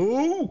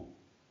 Ho.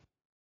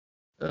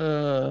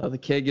 The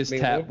kid gets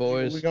tapped,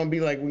 boys. We're gonna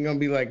be like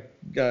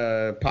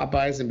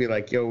Popeyes and be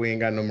like, yo, we ain't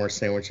got no more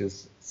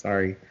sandwiches.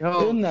 Sorry.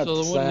 Oh, Isn't that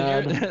so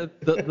sad?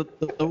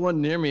 the one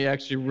near me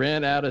actually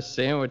ran out of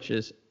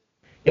sandwiches.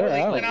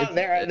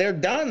 They're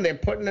done. They're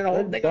putting the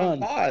whole thing on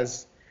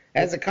pause.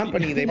 As a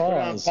company, they put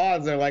it on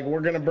pause. They're like,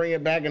 we're gonna bring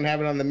it back and have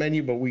it on the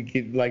menu, but we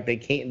could they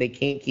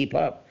can't keep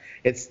up.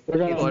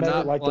 They're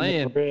not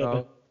playing,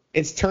 bro.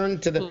 It's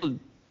turned to the.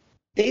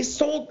 They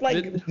sold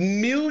like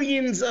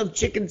millions of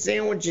chicken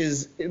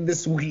sandwiches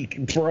this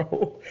week,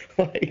 bro.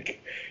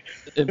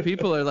 And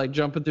people are like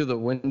jumping through the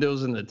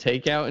windows in the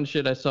takeout and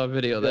shit. I saw a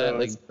video of that.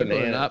 Like, people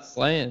are not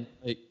playing.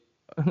 Like,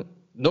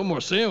 no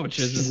more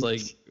sandwiches. It's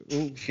like,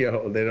 ooh.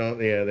 Yo, they don't.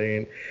 Yeah,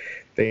 they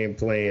ain't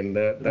playing.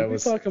 That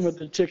was talking about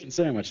the chicken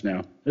sandwich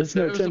now. It's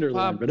no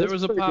tenderloin, but there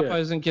was a good.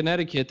 Popeyes in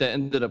Connecticut that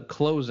ended up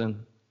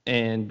closing,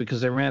 and because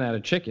they ran out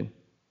of chicken.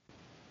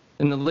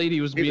 And the lady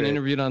was being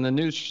interviewed on the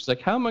news. She's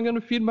like, "How am I going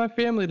to feed my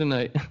family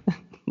tonight?"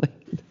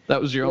 That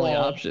was your only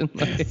option.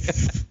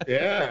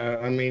 Yeah,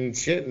 I mean,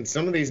 shit. In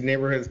some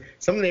neighborhoods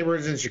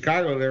in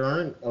Chicago, there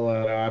aren't a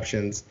lot of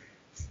options.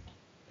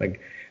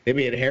 Like,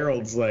 maybe at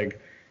Harold's, like,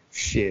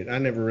 shit, I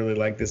never really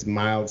liked this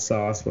mild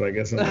sauce, but I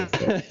guess I'm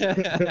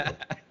gonna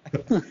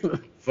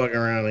fuck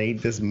around and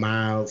eat this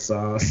mild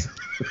sauce.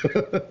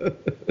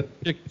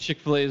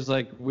 Chick-fil-A is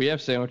like, we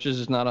have sandwiches,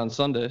 it's not on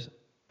Sundays.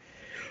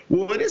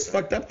 Well, it is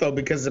fucked up, though,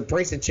 because the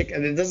price of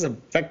chicken, it doesn't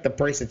affect the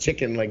price of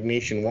chicken, like,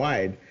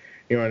 nationwide.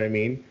 You know what I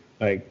mean?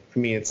 Like, I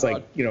mean, it's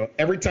like,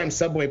 every time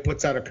Subway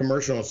puts out a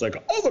commercial, it's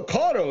like,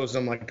 avocados.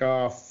 I'm like,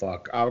 oh,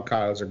 fuck.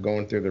 Avocados are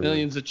going through the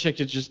millions of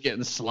chickens just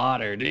getting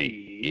slaughtered.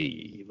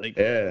 Like,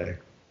 yeah.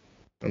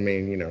 I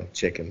mean,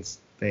 chickens.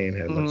 They ain't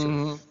had much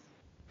of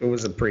it.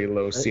 Was a pretty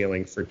low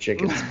ceiling for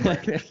chickens.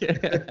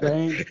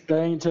 They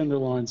ain't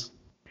tenderloins.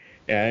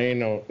 Yeah, they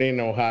ain't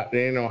no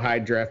high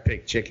draft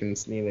pick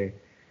chickens neither.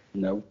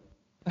 Nope.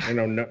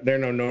 They're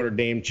no Notre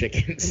Dame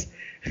chickens.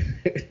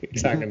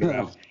 You're talking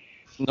about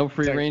no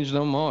free range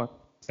no more.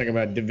 Talking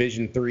about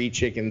Division III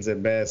chickens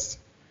at best.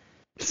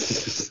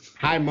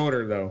 High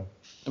motor though.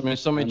 I mean,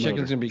 so many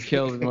chickens gonna be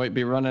killed and might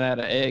be running out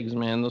of eggs,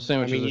 man. Those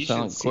sandwiches are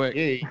selling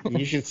quick.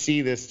 You should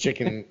see this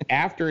chicken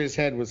after his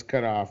head was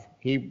cut off.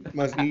 He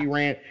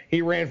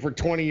ran for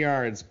 20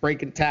 yards,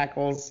 breaking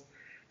tackles.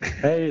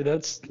 Hey,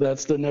 that's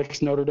the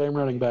next Notre Dame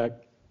running back.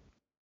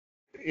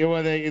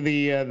 Well,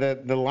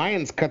 the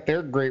Lions cut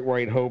their great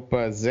white hope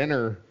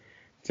Zinner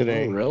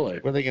today. Oh, really?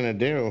 What are they gonna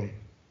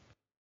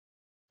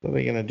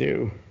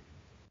do?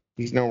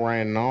 He's no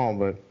Ryan Nall,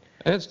 but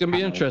it's gonna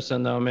be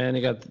interesting though, man.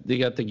 You got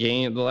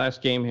the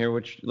last game here,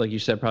 which, like you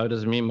said, probably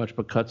doesn't mean much,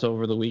 but cuts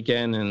over the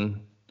weekend, and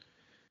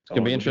it's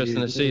gonna be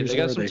interesting to see. They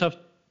got some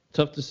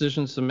tough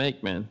decisions to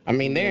make, man. I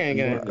mean, they ain't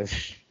gonna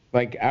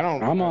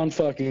I'm on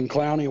fucking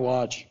Clowney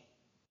watch.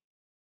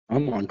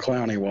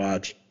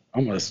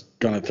 I'm just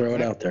gonna throw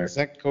it out there. Is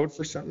that code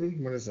for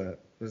something? What is that?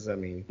 What does that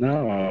mean?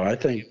 No, I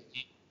think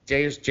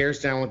Jair's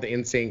down with the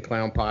insane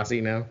clown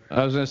posse now.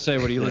 I was gonna say,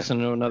 what, are you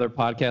listening to another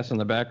podcast in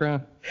the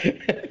background?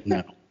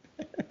 No.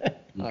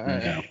 All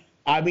right. No.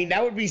 I mean,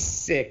 that would be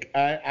sick.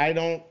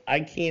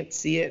 I can't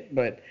see it,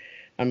 but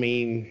I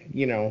mean,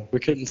 we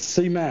couldn't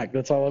see Mac.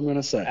 That's all I'm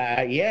gonna say.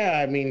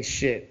 Yeah. I mean,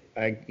 shit.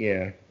 I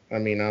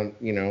mean,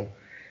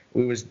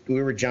 we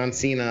were John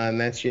Cena on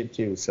that shit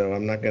too. So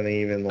I'm not gonna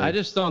even. I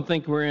just don't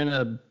think we're in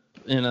a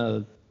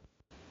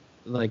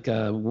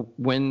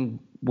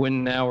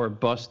win now or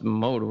bust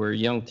mode. We're a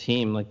young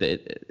team. Like they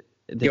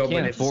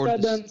can't afford.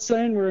 It's not done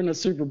saying we're in a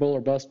Super Bowl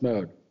or bust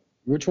mode.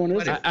 Which one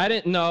is it? I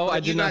didn't know.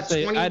 I did not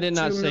say. I did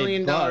not say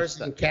 $22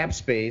 million in cap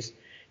space.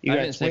 You I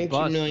got didn't say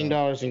 $22 million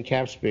in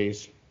cap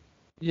space.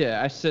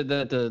 Yeah, I said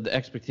that the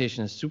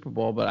expectation is Super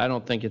Bowl, but I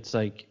don't think it's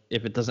like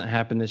if it doesn't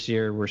happen this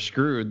year, we're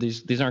screwed.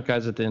 These aren't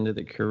guys at the end of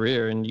their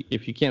career, and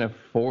if you can't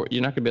afford,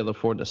 you're not gonna be able to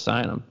afford to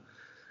sign them.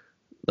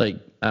 Like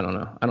I don't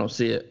know, I don't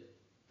see it.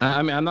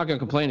 I mean, I'm not gonna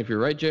complain if you're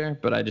right, Jer,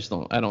 but I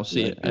don't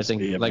see it. I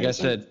think, like I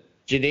said,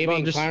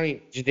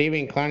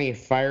 Jadeveon Clowney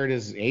fired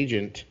his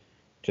agent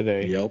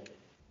today. Yep.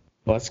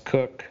 Bus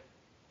Cook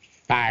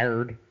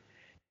fired.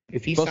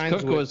 If he Bus signs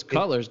Cook with, was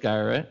Cutler's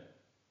guy, right?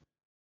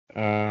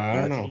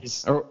 I don't know.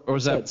 Or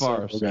was that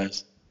Favre?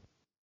 Guys.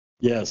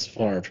 Yes,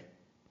 Favre.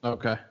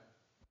 Okay.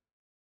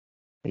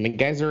 I mean,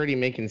 guy's already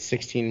making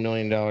 $16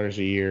 million a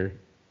year.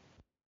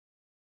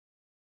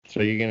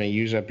 So you're gonna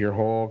use up your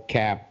whole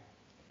cap.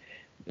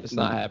 It's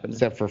not happening.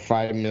 Except for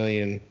 $5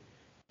 million,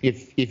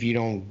 if you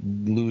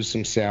don't lose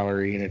some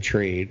salary in a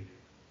trade.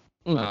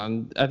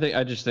 No,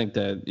 I just think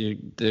that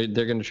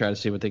they're going to try to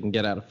see what they can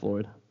get out of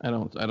Floyd. I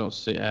don't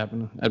see it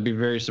happening. I'd be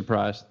very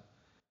surprised.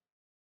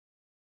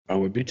 I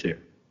would be too.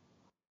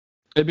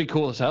 It'd be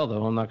cool as hell,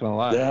 though. I'm not going to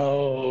lie.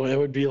 No, it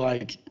would be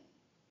like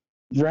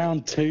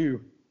round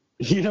 2.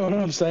 You know what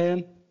I'm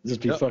saying? Just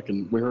be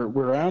fucking. We're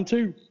round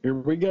 2. Here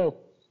we go.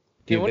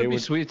 Dude, it would be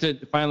sweet to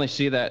finally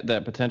see that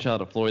potential out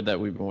of Floyd that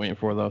we've been waiting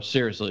for, though.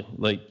 Seriously,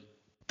 like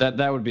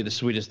that would be the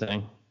sweetest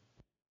thing.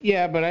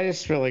 Yeah, but I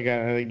just feel like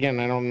again,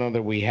 I don't know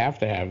that we have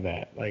to have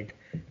that. Like,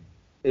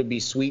 it'd be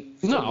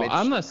sweet. No,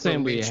 I'm not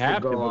saying we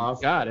have to. But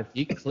off. God, if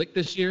you click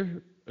this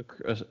year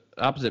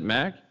opposite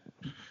Mac,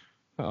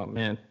 oh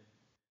man.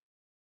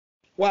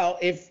 Well,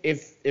 if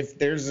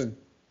there's a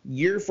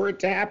year for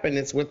it to happen,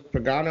 it's with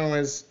Pagano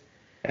as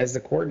the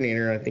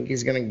coordinator. I think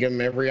he's going to give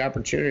him every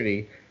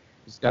opportunity.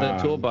 He's got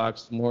a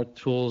toolbox, more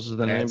tools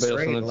than anybody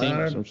else on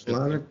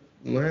the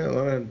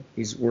team.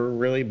 We're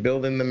really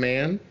building the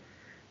man.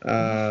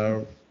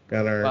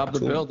 Got our Bob the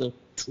Builder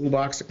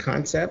toolbox of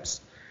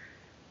concepts,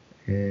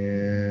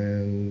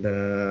 and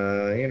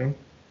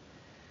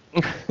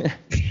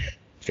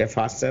Jeff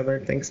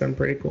Hostetler thinks I'm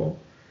pretty cool.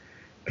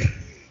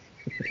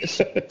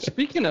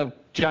 Speaking of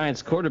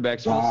Giants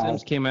quarterbacks,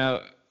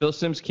 Phil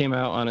Simms came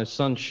out on his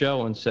son's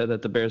show and said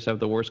that the Bears have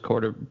the worst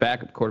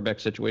backup quarterback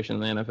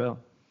situation in the NFL.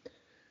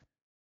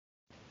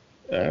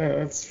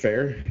 That's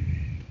fair.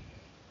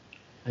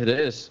 It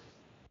is.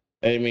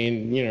 I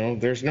mean,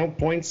 there's no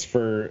points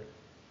for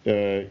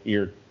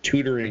your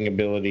tutoring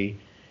ability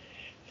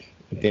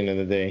at the end of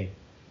the day.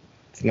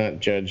 It's not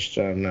judged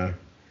on that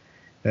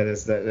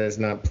does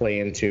not play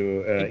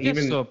into it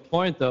gets to a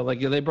point though. Like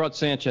they brought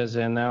Sanchez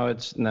in, now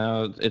it's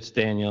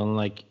Daniel, and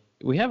like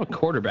we have a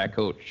quarterback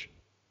coach.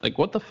 Like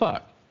what the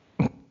fuck?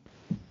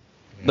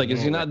 Like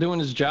is he not doing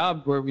his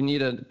job where we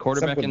need a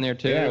quarterback in there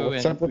too? Yeah,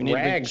 what's up with we need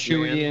Rags,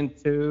 Chewy in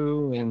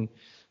too, and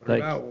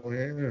like I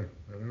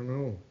don't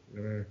know.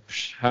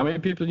 How many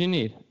people do you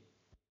need?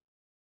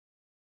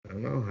 I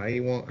don't know. How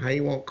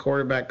you want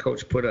quarterback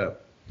coach put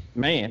up?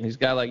 Man, he's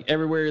got like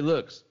everywhere he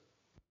looks.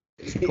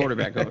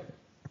 Quarterback coach.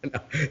 No,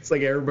 it's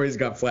like everybody's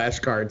got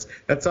flashcards.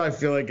 That's how I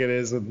feel like it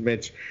is with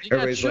Mitch. You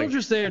got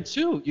Childress there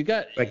too. You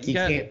got like he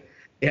can't.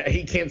 Yeah,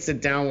 he can't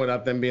sit down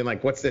without them being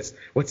like, "What's this?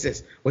 What's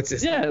this? What's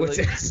this? Yeah, what's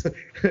this?"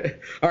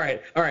 all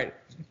right.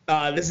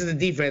 This is the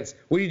defense.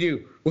 What do you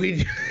do? What do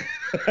you do?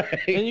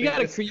 And you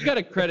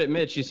gotta credit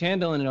Mitch. He's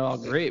handling it all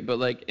great. But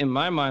like in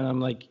my mind, I'm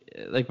like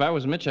if I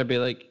was Mitch, I'd be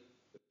like,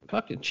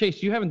 "Fucking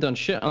Chase, you haven't done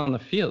shit on the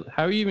field.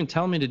 How are you even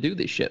telling me to do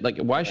this shit? Like,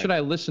 why should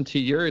I listen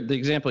to the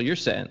example you're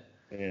saying?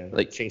 Yeah,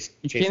 like Chase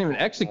can't even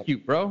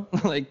execute, bro.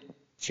 Like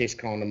Chase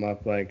calling him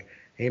up like,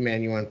 "Hey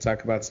man, you want to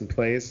talk about some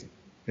plays?"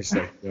 It's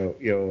like,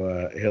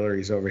 yo,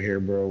 Hillary's over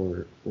here,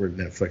 bro. We're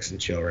Netflix and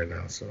chill right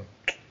now. So,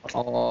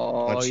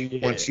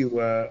 once you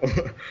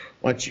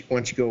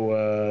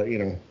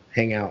go,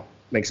 hang out,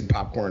 make some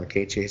popcorn,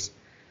 okay, Chase?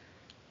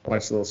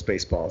 Watch the little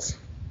Spaceballs.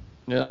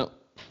 Yeah.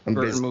 I'm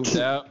Burton busy. moved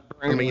out.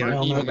 I'm a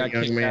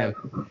young man.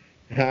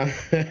 Huh?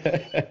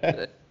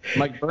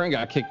 Mike Burton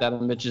got kicked out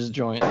of Mitch's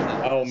joint.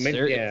 Oh, Mike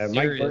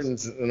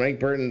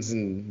Burton's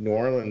in New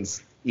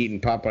Orleans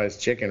eating Popeye's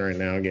chicken right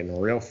now, getting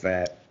real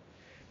fat.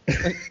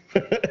 I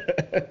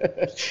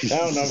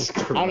don't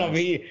know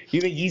if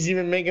you think he's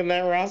even making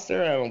that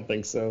roster? I don't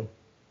think so.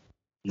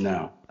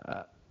 No.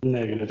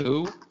 Negative.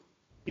 Who?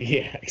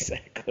 Yeah,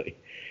 exactly.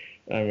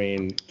 I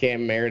mean,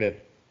 Cam Meredith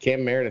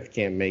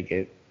can't make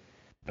it.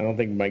 I don't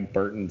think Mike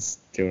Burton's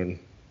getting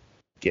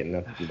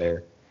up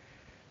there.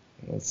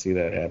 I don't see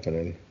that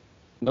happening.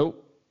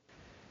 Nope.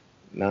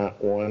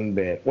 Not one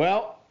bit.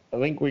 Well, I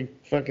think we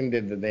fucking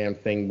did the damn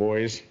thing,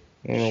 boys.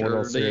 I don't know what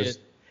else there is.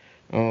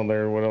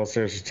 What else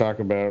there's to talk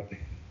about?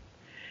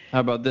 How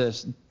about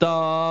this?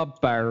 The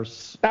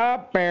Bears.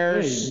 The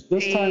Bears.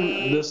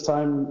 Hey, this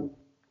time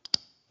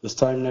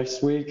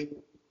next week,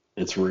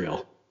 it's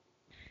real.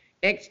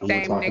 Next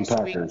week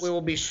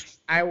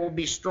I will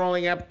be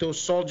strolling up to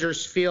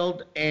Soldiers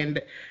Field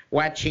and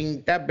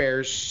watching the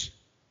Bears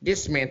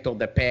dismantle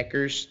the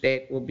Packers.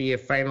 That will be a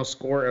final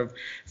score of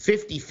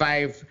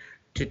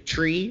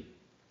 55-3.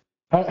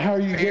 How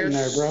are you getting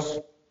there,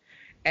 bro?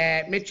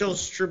 Mitchell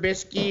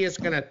Trubisky is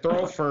going to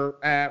throw for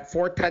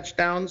 4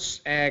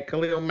 touchdowns.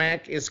 Khalil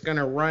Mack is going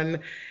to run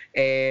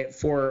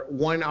for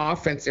 1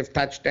 offensive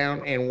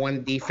touchdown and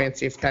 1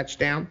 defensive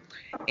touchdown.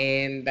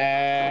 And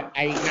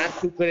I'm not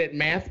too good at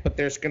math, but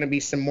there's going to be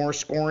some more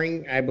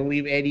scoring. I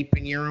believe Eddie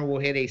Pinheiro will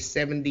hit a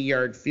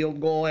 70-yard field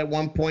goal at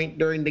one point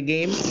during the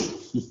game.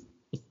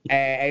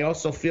 I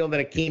also feel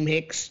that Akeem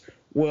Hicks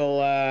will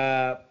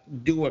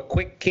do a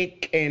quick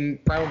kick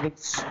and probably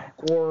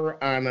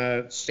score on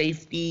a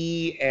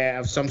safety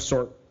of some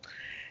sort.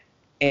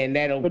 And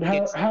that'll. But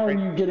how are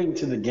you getting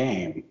to the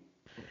game?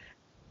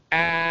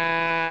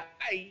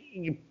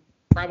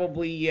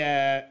 Probably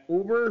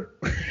Uber.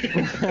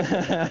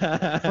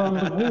 From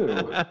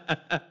who?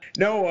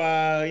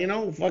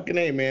 No, fucking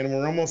A, man.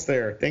 We're almost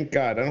there. Thank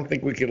God. I don't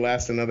think we could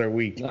last another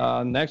week.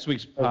 Next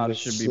week's pod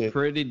should be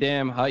pretty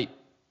damn hype.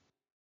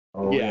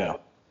 Oh, yeah.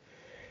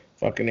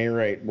 Fucking A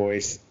right,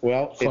 boys.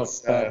 Well,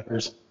 it's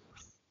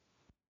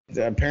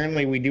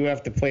apparently we do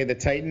have to play the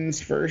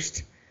Titans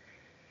first.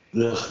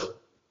 Ugh.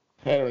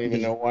 I don't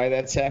even know why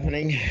that's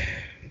happening.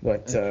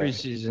 But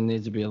preseason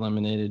needs to be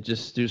eliminated.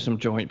 Just do some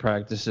joint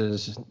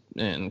practices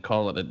and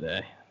call it a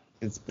day.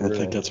 I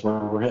think that's where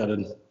we're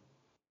headed.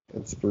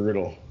 It's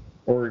brutal.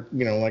 Or,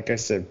 like I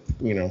said,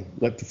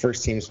 let the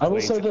first teams play. I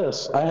will say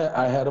this.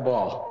 I had a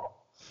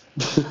ball.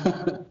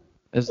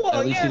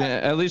 At least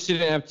you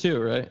didn't have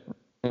 2, right?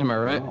 Am I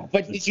right? Oh,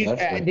 but did you,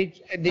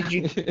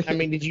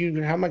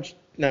 how much,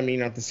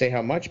 not to say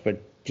how much,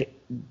 but did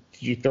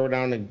you throw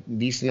down a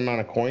decent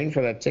amount of coin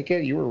for that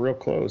ticket? You were real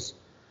close.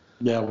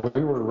 Yeah,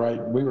 we were right.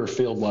 We were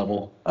field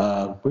level.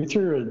 We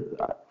threw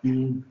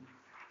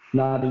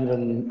not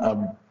even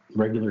a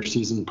regular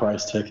season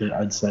price ticket.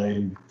 I'd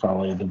say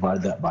probably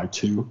divide that by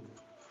 2.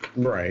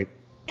 Right.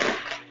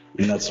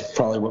 And that's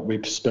probably what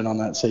we spent on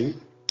that seat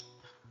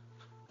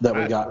that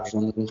we got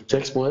from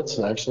Tick Splits,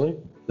 actually,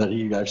 that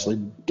he actually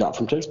got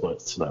from Tick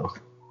Splits. So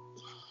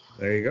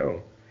there you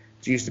go.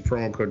 Did you use the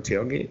promo code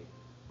TailGate?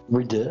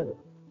 We did.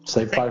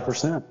 Save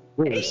 5%.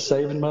 We were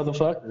saving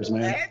motherfuckers,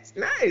 man. That's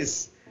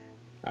nice.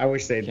 I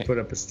wish they'd put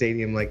up a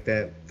stadium like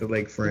that, the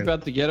Lakefront. We're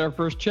about to get our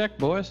first check,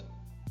 boys.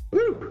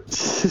 Woo!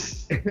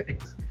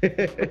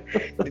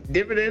 The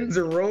dividends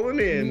are rolling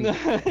in.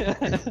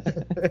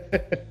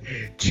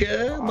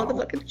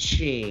 Motherfucking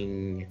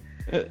ching.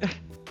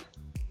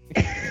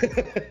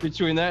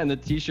 Between that and the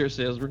t-shirt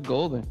sales, we're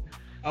golden.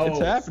 Oh, it's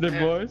happening,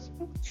 boys.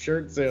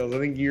 Shirt sales. I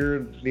think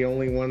you're the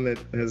only one that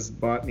has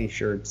bought any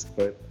shirts,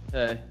 but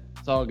hey,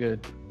 it's all good.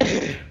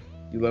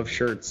 You love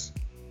shirts.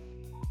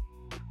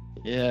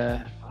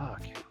 Yeah,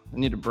 fuck. I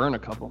need to burn a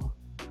couple.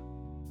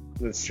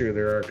 That's true.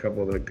 There are a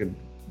couple that could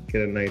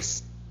get a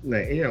nice,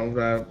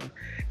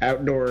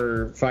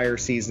 outdoor fire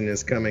season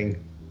is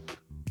coming.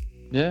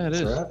 Yeah, it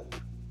is. Right.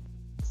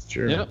 It's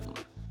true. Yep.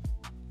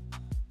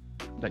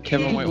 That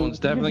Kevin White one's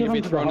definitely going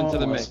to be thrown into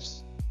the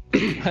mix.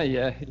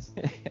 Yeah.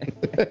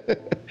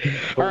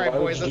 All right,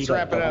 boys, let's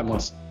wrap it up.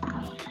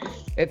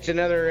 It's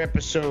another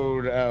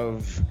episode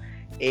of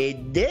a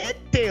Dead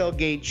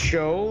Tailgate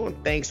Show.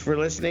 Thanks for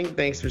listening.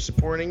 Thanks for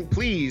supporting.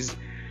 Please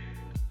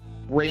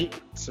rate,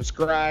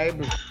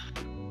 subscribe,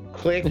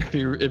 click.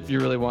 If you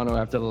really want to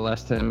after the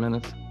last 10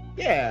 minutes.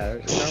 Yeah.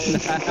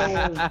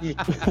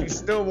 You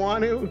still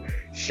want to.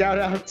 Shout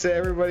out to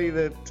everybody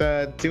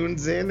that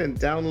tunes in and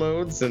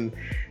downloads and,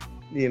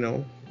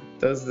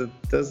 does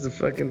the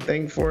fucking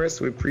thing for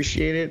us. We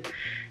appreciate it.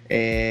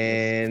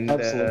 And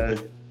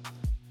Absolutely.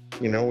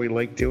 We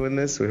like doing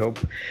this. We hope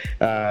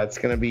it's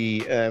going to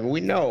be,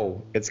 we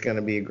know it's going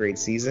to be a great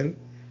season.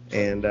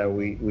 And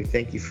we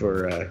thank you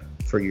for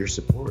your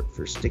support,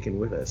 for sticking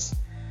with us.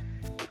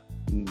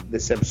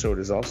 This episode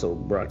is also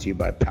brought to you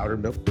by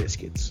Powdered Milk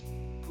Biscuits.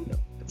 No,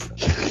 it's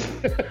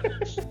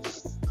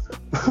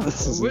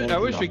not. I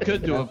wish we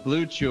could do a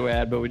Blue Chew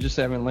ad, but we just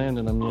haven't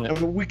landed them yet.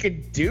 We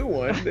could do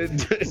one.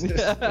 It'd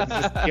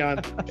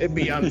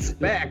be on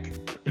spec.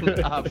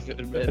 I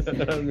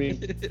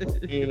mean,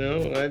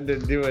 I had to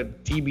do a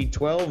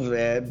TB12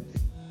 ad.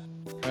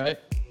 Right.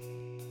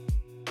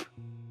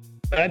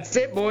 That's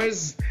it,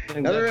 boys.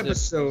 Another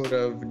episode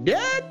of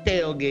Dead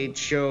Tailgate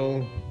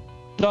Show.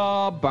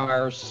 The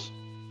Bars.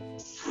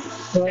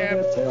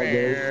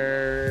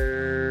 Tailgate.